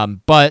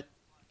 but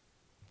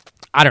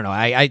I don't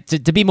know.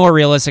 To be more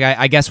realistic,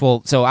 I guess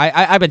we'll. So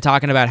I've been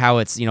talking about how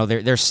it's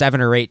there's 7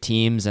 or 8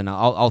 teams, and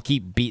I'll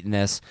keep beating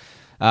this.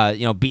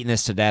 Beating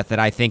this to death that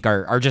I think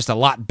are just a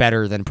lot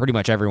better than pretty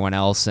much everyone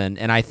else,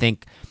 and I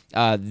think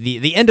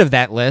the end of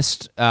that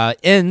list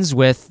ends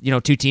with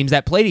 2 teams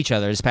that played each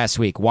other this past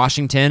week,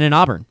 Washington and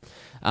Auburn,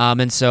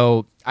 and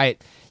so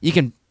you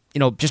can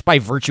just by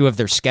virtue of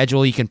their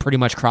schedule you can pretty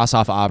much cross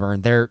off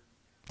Auburn. They're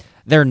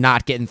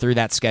not getting through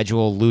that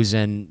schedule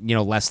losing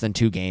less than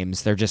 2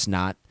 games. They're just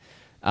not.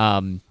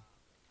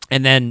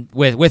 And then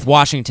with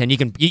Washington,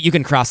 you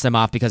can cross them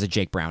off because of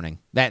Jake Browning.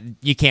 That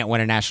you can't win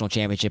a national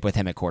championship with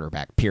him at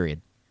quarterback.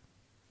 Period.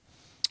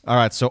 All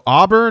right, so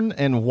Auburn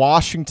and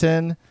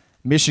Washington,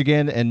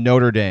 Michigan and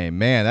Notre Dame.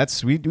 Man,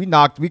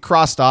 we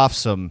crossed off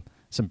some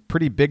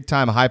pretty big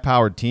time high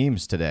powered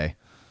teams today.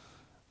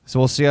 So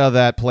we'll see how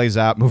that plays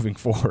out moving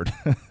forward.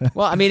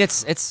 Well, I mean,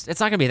 it's not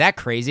going to be that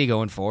crazy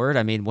going forward.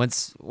 I mean,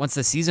 once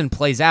the season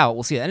plays out,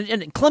 we'll see.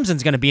 And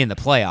Clemson's going to be in the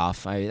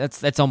playoff.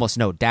 That's almost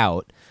no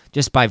doubt,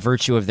 just by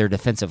virtue of their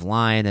defensive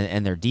line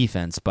and their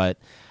defense. But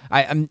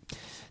that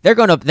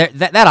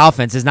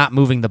offense is not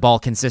moving the ball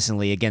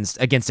consistently against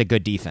a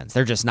good defense.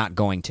 They're just not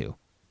going to.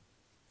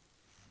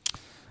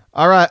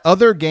 All right,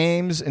 other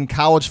games in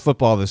college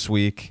football this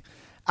week,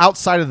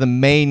 outside of the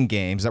main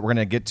games that we're going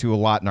to get to a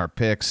lot in our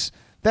picks,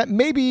 that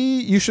maybe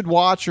you should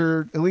watch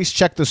or at least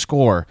check the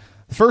score.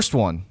 The first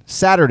one,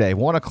 Saturday,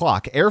 1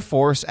 o'clock, Air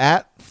Force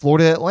at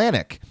Florida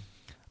Atlantic.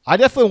 I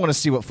definitely want to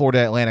see what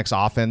Florida Atlantic's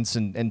offense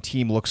and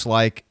team looks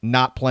like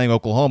not playing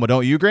Oklahoma.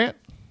 Don't you, Grant?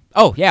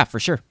 Oh, yeah,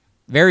 for sure.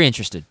 Very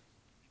interested.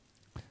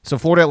 So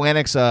Florida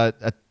Atlantic's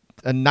a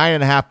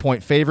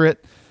 9.5-point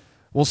favorite.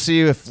 We'll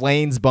see if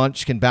Lane's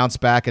bunch can bounce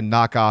back and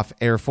knock off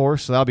Air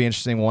Force. So that'll be an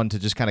interesting one to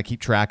just kind of keep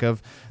track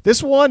of.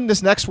 This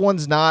next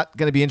one's not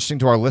going to be interesting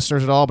to our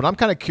listeners at all, but I'm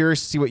kind of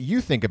curious to see what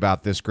you think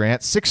about this,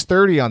 Grant.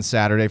 6:30 on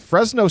Saturday,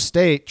 Fresno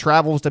State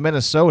travels to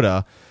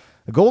Minnesota.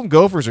 The Golden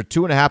Gophers are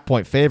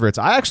 2.5-point favorites.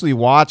 I actually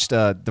watched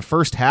the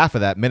first half of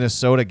that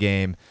Minnesota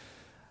game,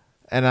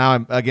 and now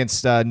I'm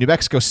against New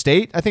Mexico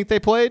State. I think they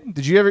played.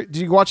 Did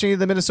you watch any of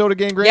the Minnesota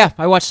game, Grant? Yeah,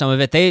 I watched some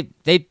of it.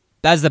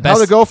 That's the best.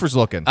 How are the Gophers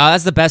looking?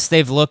 That's the best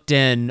they've looked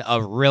in a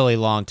really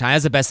long time.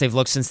 That's the best they've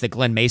looked since the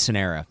Glenn Mason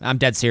era. I'm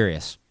dead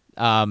serious.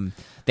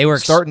 They were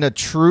starting a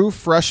true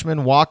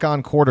freshman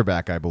walk-on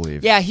quarterback, I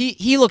believe. Yeah,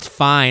 he looked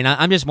fine.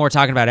 I'm just more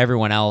talking about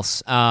everyone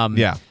else.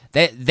 Yeah,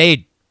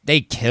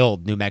 they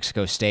killed New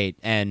Mexico State,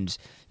 and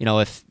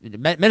if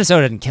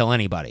Minnesota didn't kill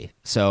anybody,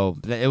 so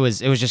it was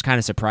just kind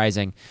of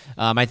surprising.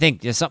 I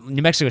think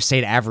New Mexico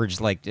State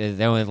averaged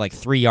they only had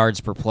 3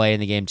 yards per play in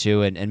the game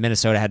too, and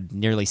Minnesota had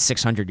nearly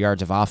 600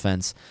 yards of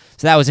offense.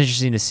 So that was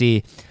interesting to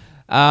see.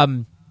 I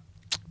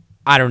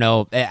don't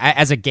know.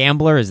 As a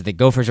gambler, as the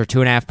Gophers are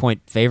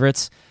 2.5-point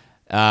favorites,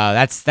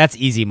 that's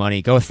easy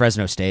money. Go with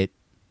Fresno State.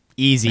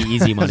 Easy money.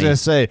 I was going to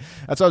say,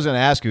 that's what I was going to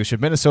ask you. Should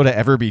Minnesota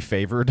ever be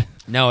favored?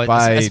 No,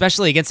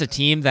 especially against a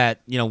team that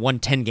won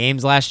 10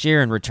 games last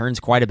year and returns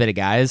quite a bit of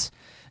guys.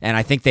 And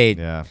I think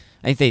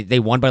they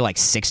won by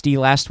 60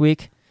 last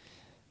week.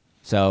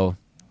 So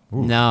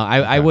no,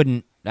 I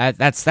wouldn't.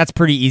 That's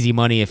pretty easy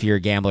money if you're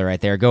a gambler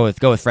right there. Go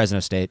with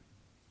Fresno State.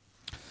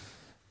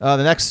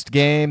 The next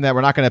game that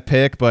we're not going to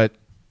pick, but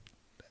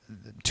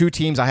 2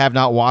 teams I have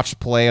not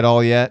watched play at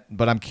all yet,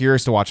 but I'm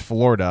curious to watch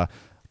Florida.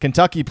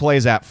 Kentucky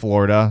plays at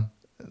Florida.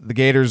 The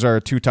Gators are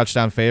a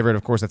 2-touchdown favorite.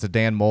 Of course, that's a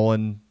Dan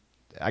Mullen.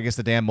 I guess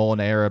the Dan Mullen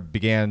era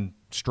began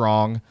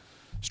strongly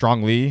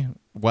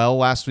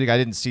last week. I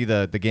didn't see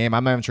the game.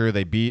 I'm not even sure who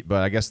they beat,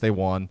 but I guess they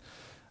won.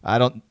 I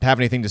don't have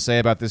anything to say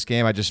about this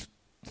game. I just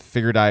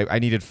figured I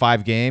needed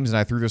 5 games, and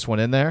I threw this one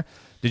in there.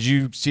 Did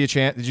you see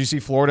Did you see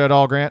Florida at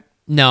all, Grant?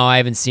 No, I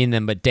haven't seen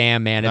them, but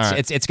damn, man,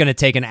 Right. it's going to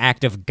take an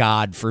act of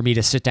God for me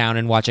to sit down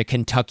and watch a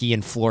Kentucky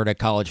and Florida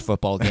college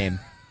football game.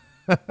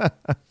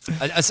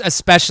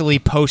 Especially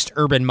post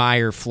Urban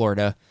Meyer,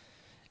 Florida,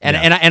 and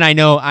I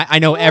know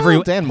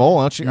every Dan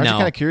Mullen. Aren't you No.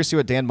 kind of curious to see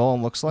what Dan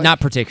Mullen looks like? Not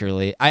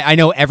particularly. I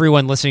know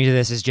everyone listening to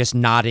this is just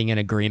nodding in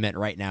agreement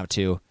right now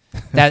too.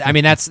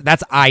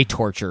 That's eye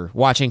torture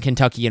watching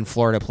Kentucky and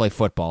Florida play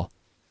football.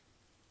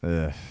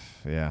 Yeah.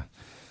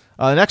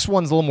 The next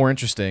one's a little more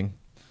interesting.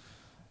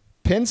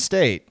 Penn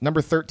State, number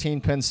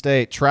 13, Penn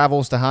State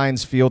travels to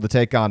Heinz Field to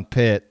take on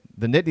Pitt.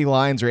 The Nittany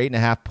Lions are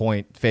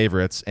 8.5-point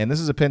favorites, and this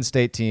is a Penn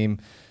State team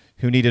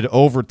who needed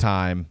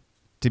overtime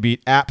to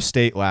beat App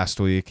State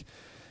last week.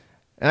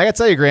 And I got to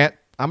tell you, Grant,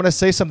 I'm going to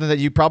say something that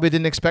you probably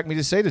didn't expect me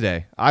to say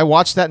today. I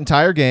watched that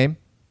entire game.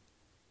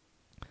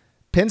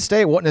 Penn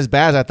State wasn't as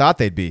bad as I thought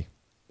they'd be.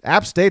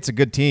 App State's a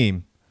good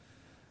team.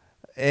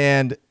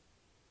 And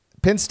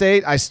Penn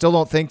State, I still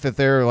don't think that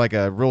they're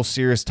a real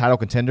serious title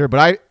contender,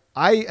 but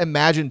I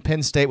imagine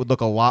Penn State would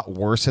look a lot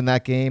worse in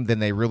that game than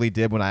they really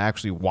did when I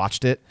actually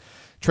watched it.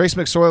 Trace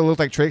McSorley looked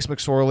like Trace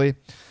McSorley.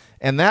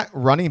 And that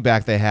running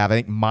back they have, I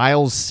think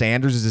Miles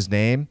Sanders is his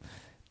name,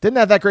 didn't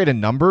have that great of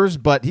numbers,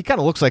 but he kind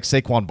of looks like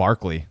Saquon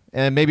Barkley.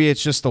 And maybe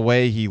it's just the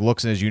way he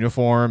looks in his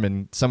uniform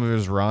and some of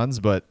his runs,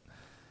 but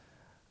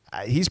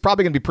he's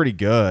probably going to be pretty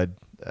good.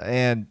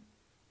 And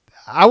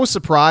I was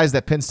surprised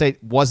that Penn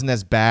State wasn't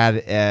as bad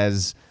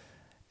as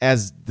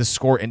the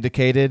score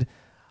indicated.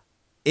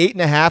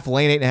 8.5,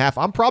 Lane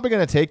 8.5. I'm probably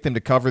going to take them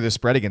to cover this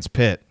spread against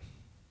Pitt.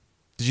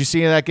 Did you see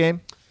any of that game?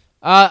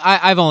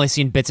 I've only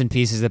seen bits and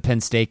pieces of the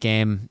Penn State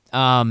game.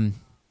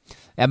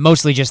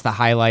 Mostly just the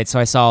highlights, so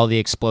I saw all the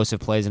explosive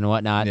plays and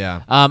whatnot.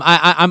 Yeah.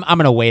 I'm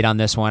gonna wait on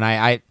this one.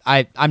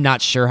 I'm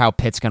not sure how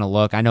Pitt's gonna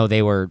look. I know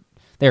they were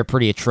a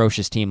pretty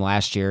atrocious team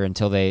last year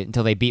until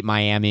they beat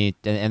Miami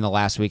in the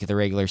last week of the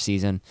regular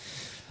season.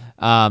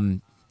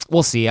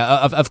 We'll see.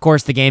 Of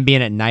course, the game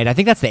being at night, I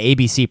think that's the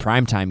ABC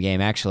primetime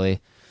game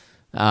actually.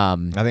 I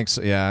think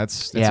so. Yeah,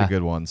 it's a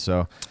good one.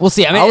 So we'll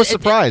see. I mean, I was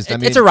surprised.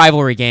 It's a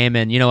rivalry game,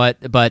 and you know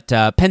what? But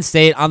Penn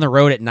State on the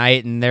road at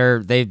night, and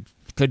they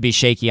could be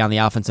shaky on the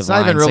offensive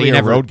line. It's not even really so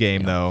a road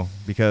game, though,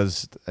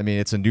 because, I mean,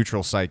 it's a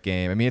neutral site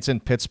game. I mean, it's in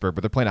Pittsburgh,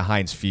 but they're playing at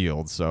Heinz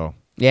Field, so.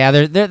 Yeah,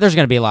 there's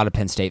going to be a lot of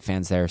Penn State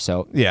fans there,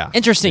 so. Yeah.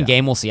 Interesting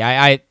game. We'll see.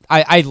 I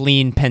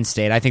lean Penn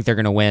State. I think they're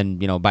going to win,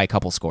 by a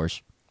couple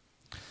scores.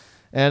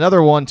 And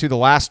another one, too, the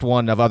last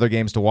one of other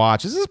games to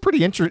watch. This is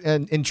pretty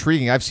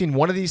intriguing. I've seen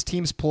one of these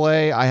teams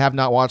play. I have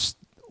not watched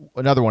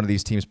another one of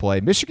these teams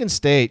play. Michigan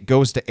State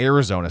goes to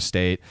Arizona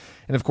State.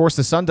 And, of course,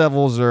 the Sun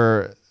Devils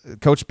are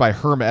coached by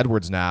Herm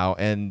Edwards now,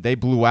 and they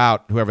blew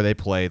out whoever they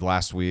played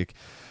last week.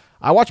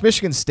 I watched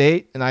Michigan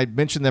State, and I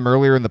mentioned them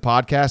earlier in the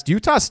podcast.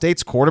 Utah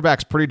State's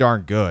quarterback's pretty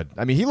darn good.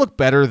 I mean, he looked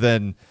better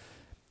than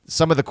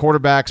some of the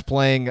quarterbacks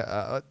playing.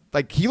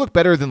 He looked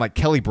better than,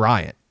 Kelly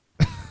Bryant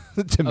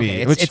to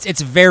me.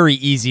 It's very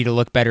easy to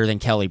look better than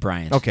Kelly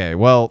Bryant. Okay,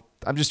 well,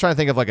 I'm just trying to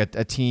think of,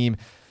 a team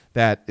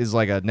that is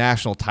like a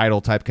national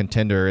title type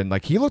contender, and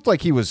he looked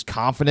like he was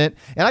confident.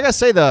 And I gotta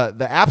say,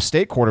 the App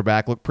State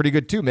quarterback looked pretty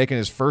good too, making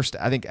his first,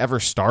 I think, ever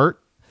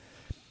start.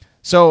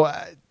 So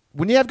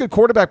when you have good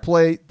quarterback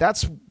play,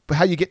 that's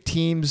how you get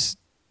teams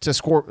to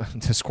score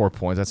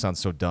points. That sounds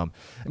so dumb.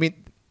 I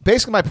mean,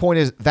 basically my point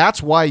is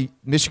that's why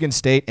Michigan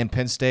State and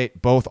Penn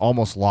State both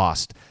almost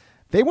lost.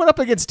 They went up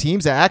against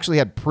teams that actually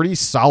had pretty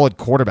solid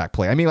quarterback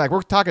play. I mean,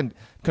 we're talking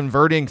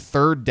converting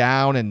third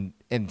down and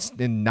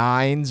in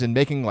nines and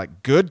making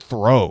good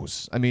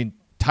throws. I mean,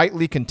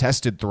 tightly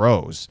contested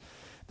throws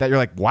that you're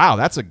like, wow,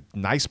 that's a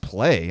nice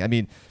play. I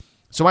mean,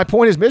 so my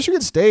point is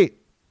Michigan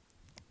State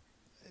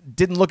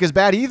didn't look as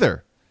bad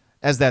either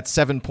as that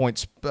 7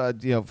 points,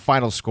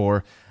 final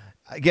score.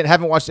 Again,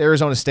 haven't watched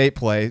Arizona State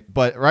play,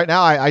 but right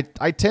now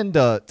I tend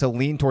to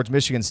lean towards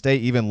Michigan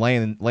State, even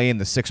laying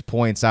the 6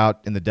 points out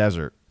in the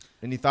desert.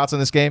 Any thoughts on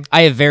this game?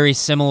 I have very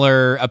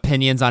similar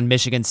opinions on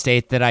Michigan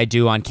State that I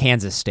do on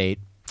Kansas State.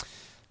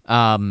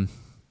 I'm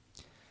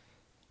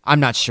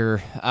not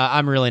sure.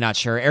 I'm really not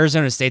sure.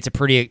 Arizona State's a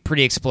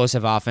pretty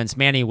explosive offense.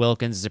 Manny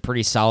Wilkins is a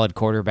pretty solid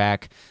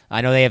quarterback.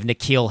 I know they have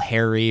N'Keal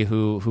Harry,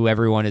 who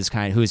everyone is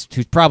who's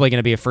probably going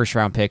to be a first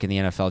round pick in the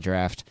NFL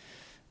draft.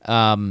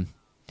 I'm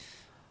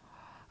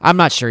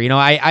not sure.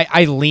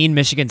 I lean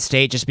Michigan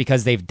State just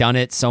because they've done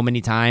it so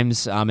many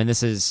times. And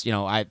this is,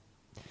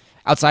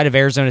 outside of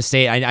Arizona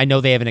State, I know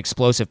they have an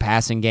explosive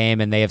passing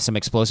game and they have some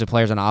explosive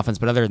players on offense,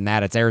 but other than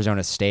that, it's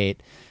Arizona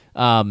State.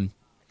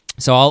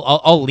 So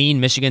I'll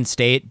lean Michigan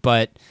State,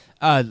 but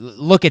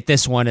look at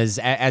this one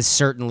as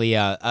certainly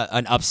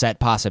an upset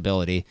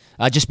possibility,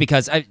 just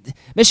because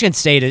Michigan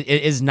State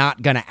is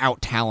not going to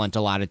out-talent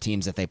a lot of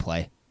teams that they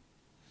play.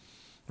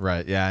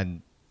 Right, yeah,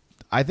 and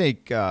I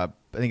think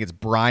it's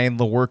Brian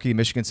Lewerke,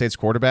 Michigan State's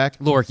quarterback.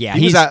 Lewerke,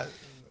 yeah.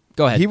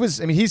 Go ahead.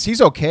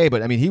 He's okay,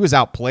 but he was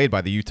outplayed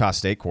by the Utah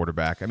State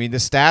quarterback. I mean, the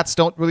stats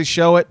don't really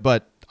show it,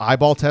 but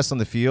eyeball test on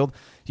the field,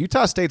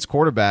 Utah State's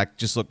quarterback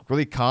just looked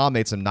really calm,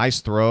 made some nice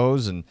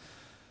throws, and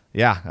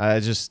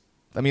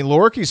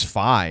Lewerke's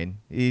fine.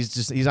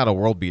 He's not a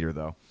world beater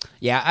though.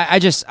 Yeah, I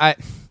just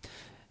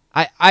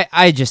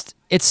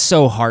it's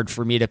so hard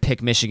for me to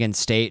pick Michigan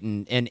State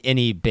in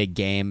any big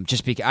game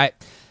just because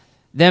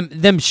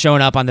them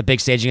showing up on the big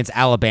stage against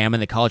Alabama in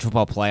the college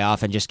football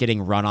playoff and just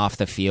getting run off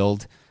the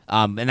field.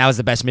 And that was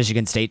the best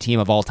Michigan State team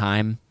of all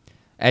time.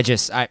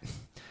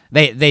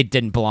 They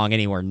didn't belong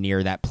anywhere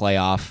near that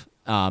playoff.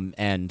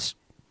 And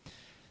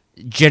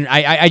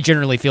I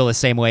generally feel the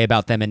same way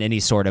about them in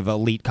any sort of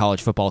elite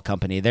college football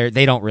company.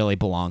 They don't really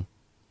belong.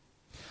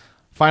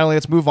 Finally,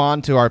 let's move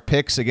on to our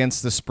picks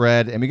against the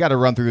spread. And we got to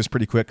run through this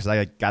pretty quick because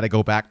I got to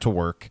go back to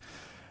work.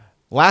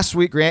 Last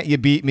week, Grant, you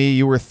beat me.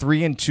 You were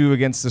 3-2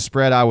 against the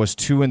spread. I was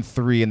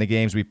 2-3 in the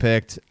games we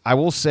picked. I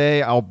will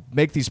say I'll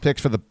make these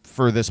picks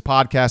for this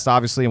podcast,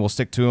 obviously, and we'll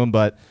stick to them.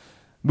 But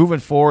moving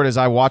forward, as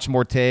I watch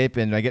more tape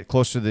and I get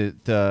closer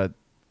to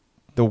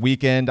the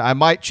weekend, I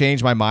might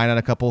change my mind on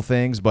a couple of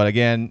things. But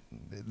again,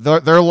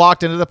 they're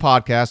locked into the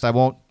podcast.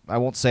 I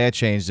won't say I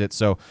changed it.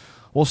 So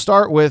we'll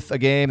start with a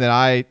game that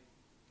I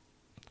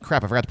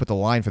forgot to put the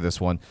line for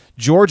this one.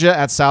 Georgia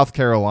at South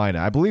Carolina.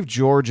 I believe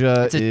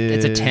Georgia it's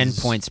a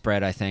 10-point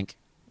spread, I think.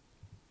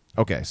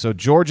 Okay, so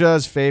Georgia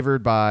is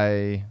favored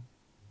by,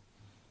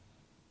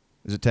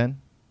 is it 10?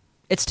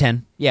 It's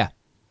 10, yeah.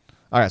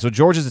 All right, so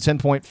Georgia's a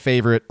 10-point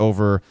favorite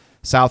over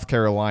South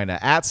Carolina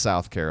at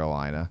South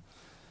Carolina.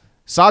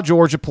 Saw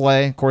Georgia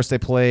play. Of course, they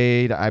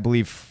played, I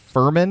believe,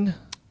 Furman.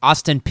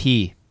 Austin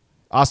Peay.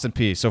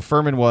 So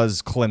Furman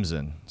was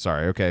Clemson.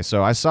 Sorry. Okay,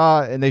 so I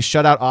saw, and they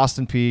shut out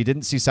Austin Peay.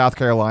 Didn't see South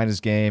Carolina's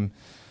game,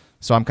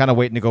 so I'm kind of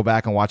waiting to go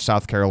back and watch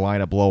South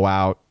Carolina blow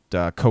out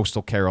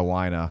Coastal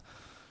Carolina.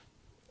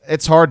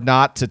 It's hard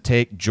not to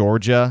take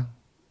Georgia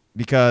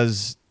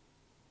because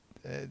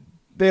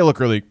they look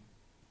really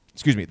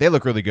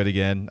good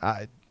again.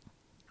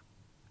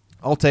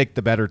 I'll take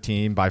the better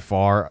team by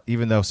far,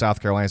 even though South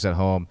Carolina's at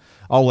home.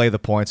 I'll lay the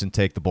points and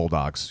take the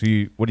Bulldogs.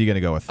 What are you going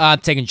to go with? I'm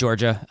taking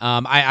Georgia.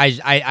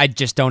 I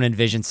just don't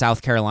envision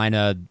South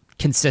Carolina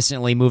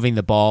consistently moving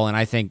the ball, and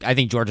I think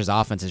Georgia's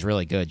offense is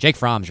really good. Jake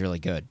Fromm's really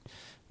good.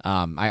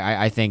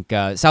 I think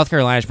South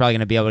Carolina's probably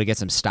going to be able to get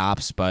some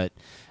stops, but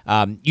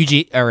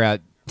UGA,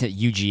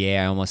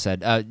 I almost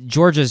said.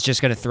 Georgia's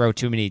just going to throw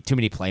too many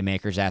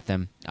playmakers at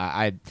them.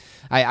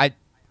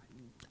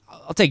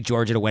 I'll take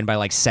Georgia to win by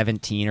like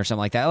 17 or something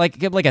like that.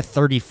 Give like a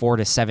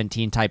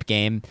 34-17 type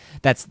game.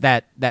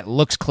 That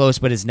looks close,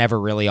 but is never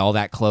really all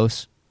that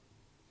close.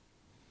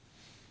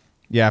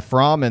 Yeah,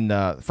 Fromm and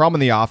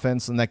the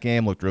offense in that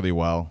game looked really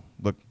well.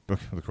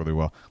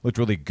 Looked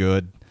really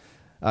good.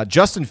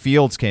 Justin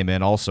Fields came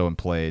in also and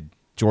played.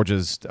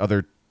 Georgia's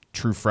other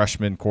true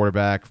freshman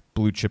quarterback,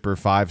 blue chipper,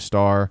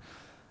 5-star.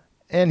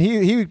 And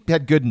he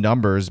had good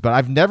numbers, but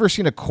I've never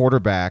seen a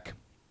quarterback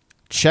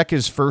check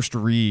his first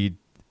read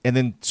and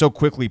then so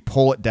quickly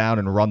pull it down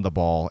and run the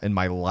ball in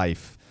my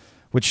life,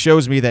 which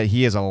shows me that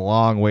he has a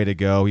long way to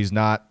go. He's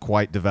not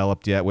quite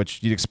developed yet,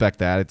 which you'd expect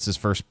that. It's his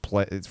first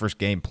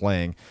game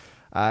playing.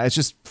 It's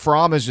just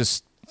Fromm is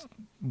just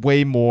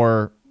way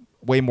more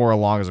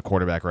along as a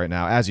quarterback right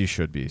now, as he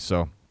should be.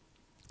 So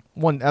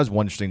that was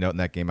one interesting note in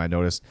that game I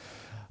noticed.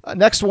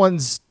 Next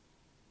one's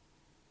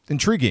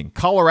intriguing.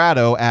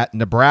 Colorado at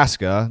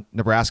Nebraska.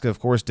 Nebraska, of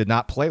course, did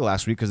not play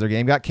last week because their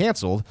game got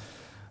canceled.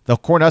 The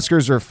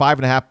Cornhuskers are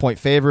 5.5-point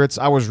favorites.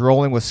 I was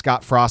rolling with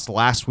Scott Frost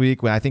last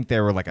week when I think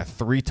they were like a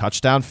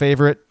 3-touchdown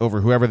favorite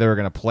over whoever they were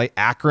going to play.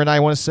 Akron, I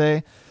want to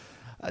say.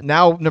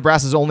 Now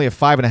Nebraska's only a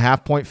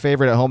 5.5-point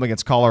favorite at home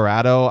against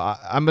Colorado.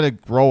 I'm going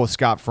to roll with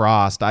Scott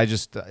Frost.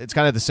 It's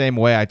kind of the same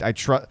way.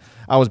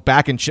 I was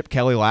backing Chip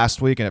Kelly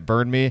last week and it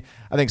burned me.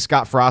 I think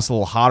Scott Frost's a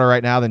little hotter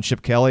right now than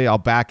Chip Kelly. I'll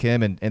back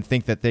him and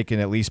think that they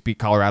can at least beat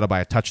Colorado by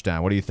a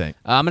touchdown. What do you think?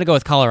 I'm going to go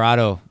with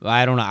Colorado.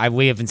 I don't know.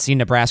 We haven't seen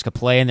Nebraska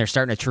play, and they're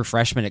starting a true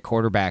freshman at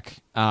quarterback.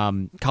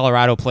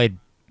 Colorado played,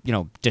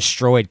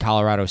 destroyed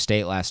Colorado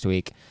State last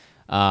week.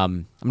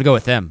 I'm going to go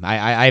with them.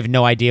 I have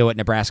no idea what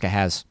Nebraska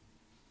has.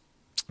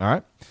 All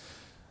right.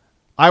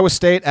 Iowa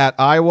State at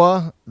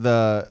Iowa.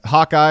 The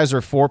Hawkeyes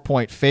are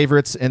 4-point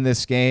favorites in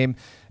this game.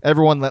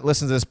 Everyone that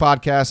listens to this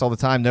podcast all the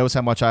time knows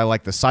how much I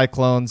like the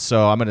Cyclones,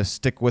 so I'm going to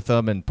stick with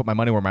them and put my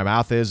money where my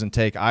mouth is and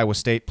take Iowa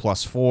State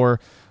 +4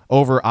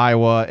 over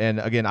Iowa. And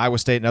again, Iowa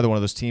State, another one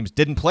of those teams,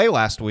 didn't play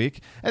last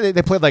week, and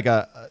they played like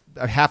a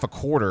half a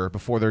quarter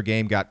before their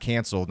game got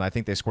canceled, and I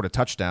think they scored a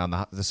touchdown,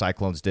 the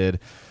Cyclones did.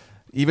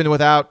 Even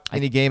without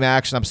any game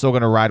action, I'm still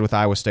going to ride with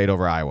Iowa State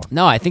over Iowa.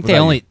 No, I think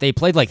they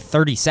played like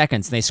 30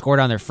 seconds, and they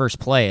scored on their first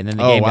play, and then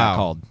the game got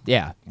called.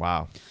 Yeah.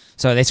 Wow.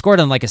 So they scored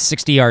on like a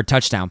 60-yard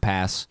touchdown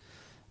pass,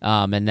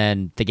 and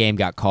then the game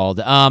got called.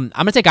 I'm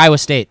going to take Iowa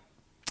State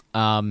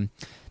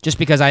just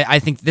because I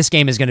think this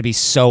game is going to be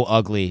so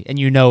ugly, and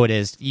it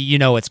is. You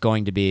know it's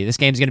going to be. This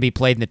game's going to be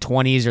played in the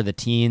 20s or the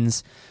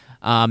teens,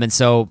 and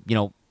so,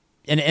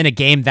 in a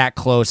game that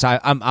close,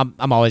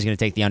 I'm always going to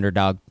take the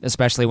underdog,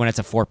 especially when it's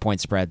a 4-point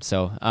spread.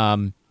 So,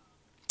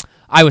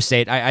 Iowa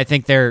State, I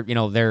think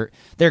they're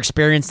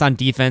experienced on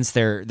defense.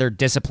 They're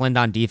disciplined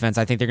on defense.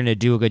 I think they're going to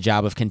do a good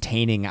job of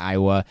containing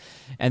Iowa.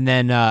 And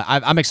then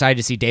I'm excited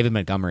to see David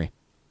Montgomery.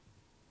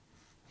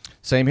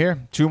 Same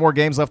here. 2 more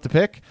games left to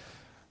pick.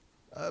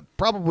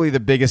 Probably the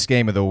biggest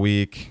game of the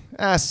week.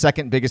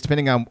 Second biggest,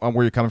 depending on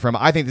where you're coming from.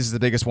 I think this is the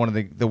biggest one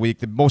of the week,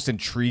 the most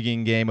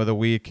intriguing game of the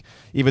week,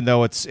 even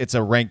though it's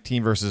a ranked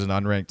team versus an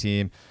unranked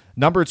team.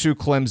 Number 2,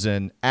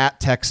 Clemson at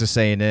Texas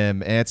A&M.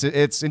 And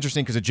it's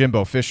interesting because of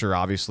Jimbo Fisher,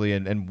 obviously,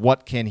 and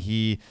what can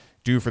he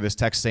do for this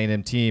Texas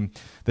A&M team.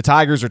 The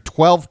Tigers are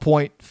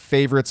 12-point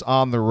favorites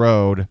on the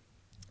road.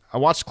 I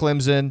watched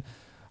Clemson.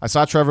 I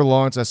saw Trevor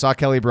Lawrence. I saw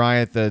Kelly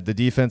Bryant. The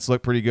defense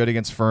looked pretty good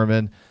against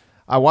Furman.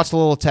 I watched a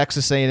little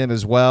Texas A&M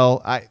as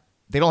well.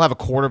 They don't have a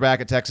quarterback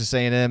at Texas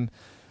A&M,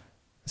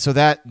 so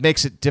that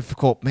makes it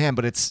difficult, man.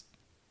 But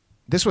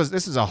this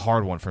is a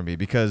hard one for me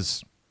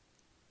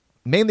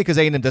mainly because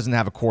A&M doesn't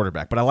have a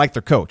quarterback. But I like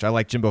their coach. I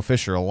like Jimbo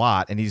Fisher a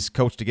lot, and he's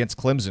coached against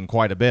Clemson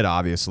quite a bit,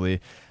 obviously.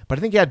 But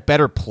I think he had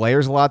better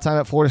players a lot of time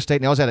at Florida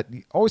State, and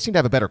he always seemed to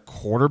have a better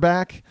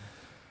quarterback.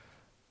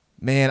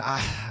 Man,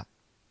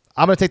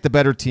 I'm going to take the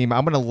better team.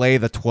 I'm going to lay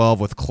the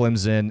 12 with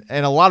Clemson,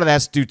 and a lot of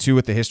that's due to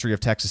with the history of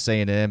Texas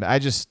A&M.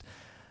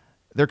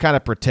 They're kind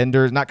of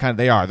pretenders.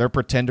 They are. They're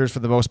pretenders for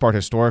the most part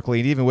historically,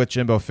 and even with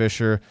Jimbo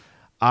Fisher,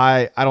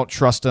 I don't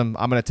trust them.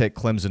 I'm going to take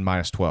Clemson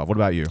 -12. What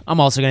about you? I'm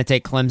also going to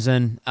take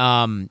Clemson.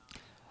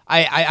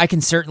 I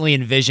can certainly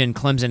envision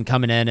Clemson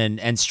coming in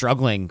and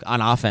struggling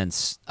on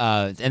offense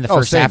in the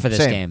first half of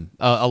this game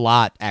a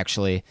lot,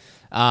 actually.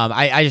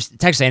 I just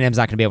Texas A&M's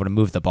not going to be able to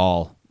move the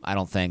ball, I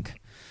don't think.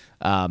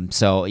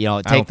 So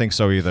I don't think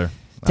so either.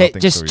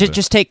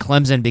 Just take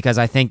Clemson, because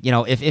I think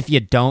if you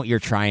don't, you're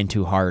trying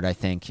too hard, I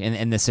think,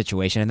 in this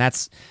situation, and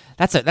that's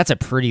a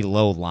pretty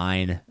low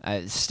line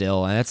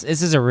still, and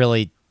this is a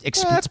really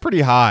that's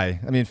pretty high.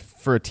 I mean,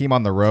 for a team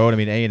on the road, I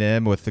mean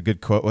A&M with a good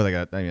quote,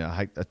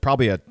 with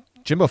probably a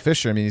Jimbo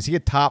Fisher. I mean, is he a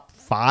top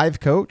 5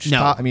 coach?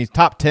 No,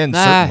 top 10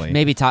 certainly.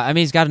 Maybe top. I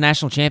mean, he's got a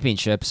national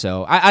championship,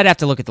 so I'd have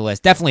to look at the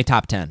list. Definitely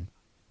top 10.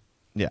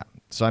 Yeah.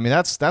 So I mean,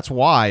 that's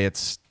why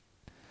it's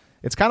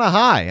kind of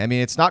high. I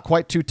mean, it's not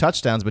quite 2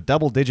 touchdowns, but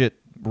double-digit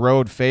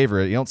road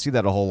favorite. You don't see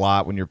that a whole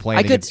lot when you're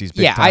playing against these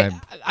big-time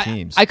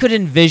teams. I could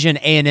envision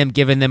A&M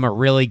giving them a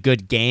really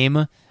good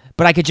game,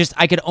 but I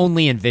could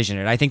only envision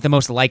it. I think the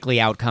most likely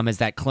outcome is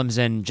that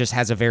Clemson just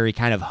has a very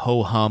kind of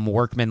ho-hum,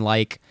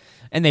 workman-like,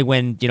 and they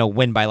win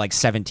by like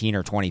 17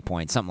 or 20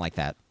 points, something like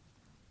that.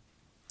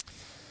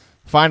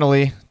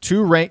 Finally,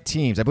 2 ranked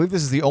teams. I believe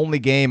this is the only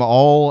game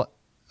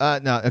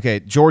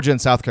Georgia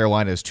and South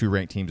Carolina is 2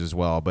 ranked teams as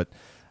well, but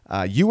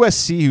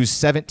USC, who's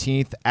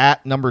 17th,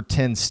 at number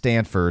 10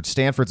 Stanford.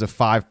 Stanford's a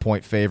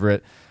 5-point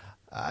favorite.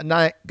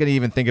 Not going to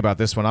even think about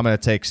this one. I'm going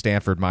to take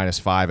Stanford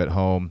 -5 at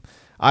home.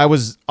 I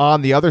was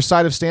on the other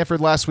side of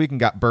Stanford last week and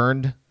got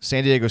burned.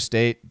 San Diego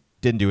State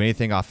didn't do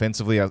anything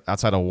offensively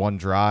outside of one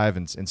drive,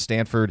 and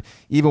Stanford,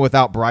 even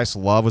without Bryce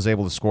Love, was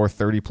able to score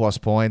 30-plus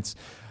points.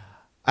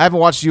 I haven't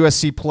watched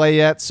USC play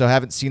yet, so I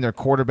haven't seen their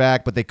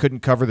quarterback, but they couldn't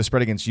cover the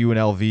spread against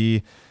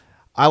UNLV.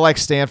 I like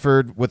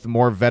Stanford with a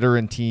more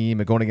veteran team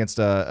and going against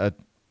a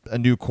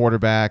new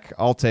quarterback.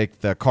 I'll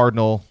take the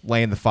Cardinal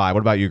laying the 5.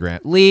 What about you,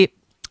 Grant? Lee,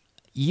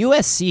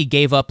 USC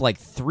gave up like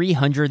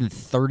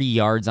 330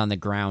 yards on the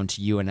ground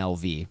to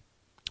UNLV.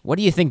 What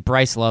do you think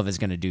Bryce Love is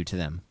going to do to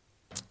them?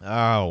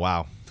 Oh,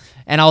 wow.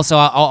 And also,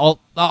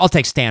 I'll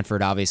take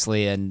Stanford,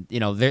 obviously, and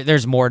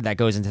there's more that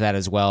goes into that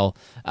as well.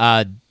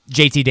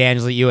 JT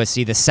Daniels at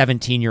USC, the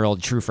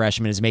 17-year-old true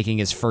freshman, is making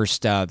his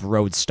first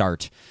road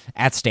start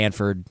at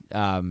Stanford.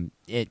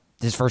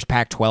 His first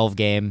Pac-12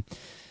 game.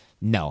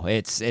 No,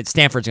 it's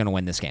Stanford's going to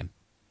win this game.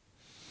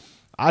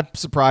 I'm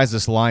surprised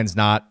this line's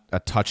not a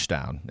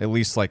touchdown, at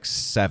least like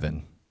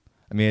 7.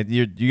 I mean,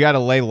 you got to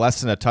lay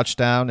less than a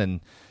touchdown,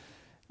 and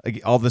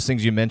all those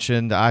things you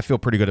mentioned. I feel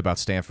pretty good about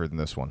Stanford in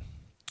this one.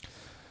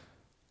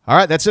 All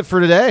right, that's it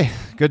for today.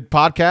 Good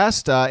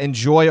podcast.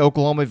 Enjoy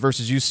Oklahoma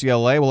versus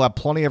UCLA. We'll have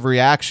plenty of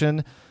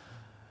reaction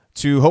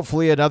to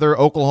hopefully another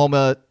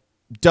Oklahoma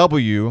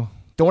W.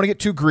 Don't want to get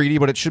too greedy,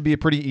 but it should be a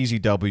pretty easy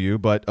W,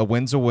 but a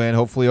win's a win.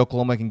 Hopefully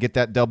Oklahoma can get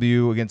that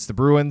W against the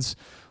Bruins.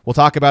 We'll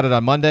talk about it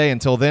on Monday.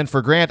 Until then,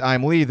 for Grant,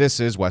 I'm Lee.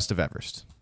 This is West of Everest.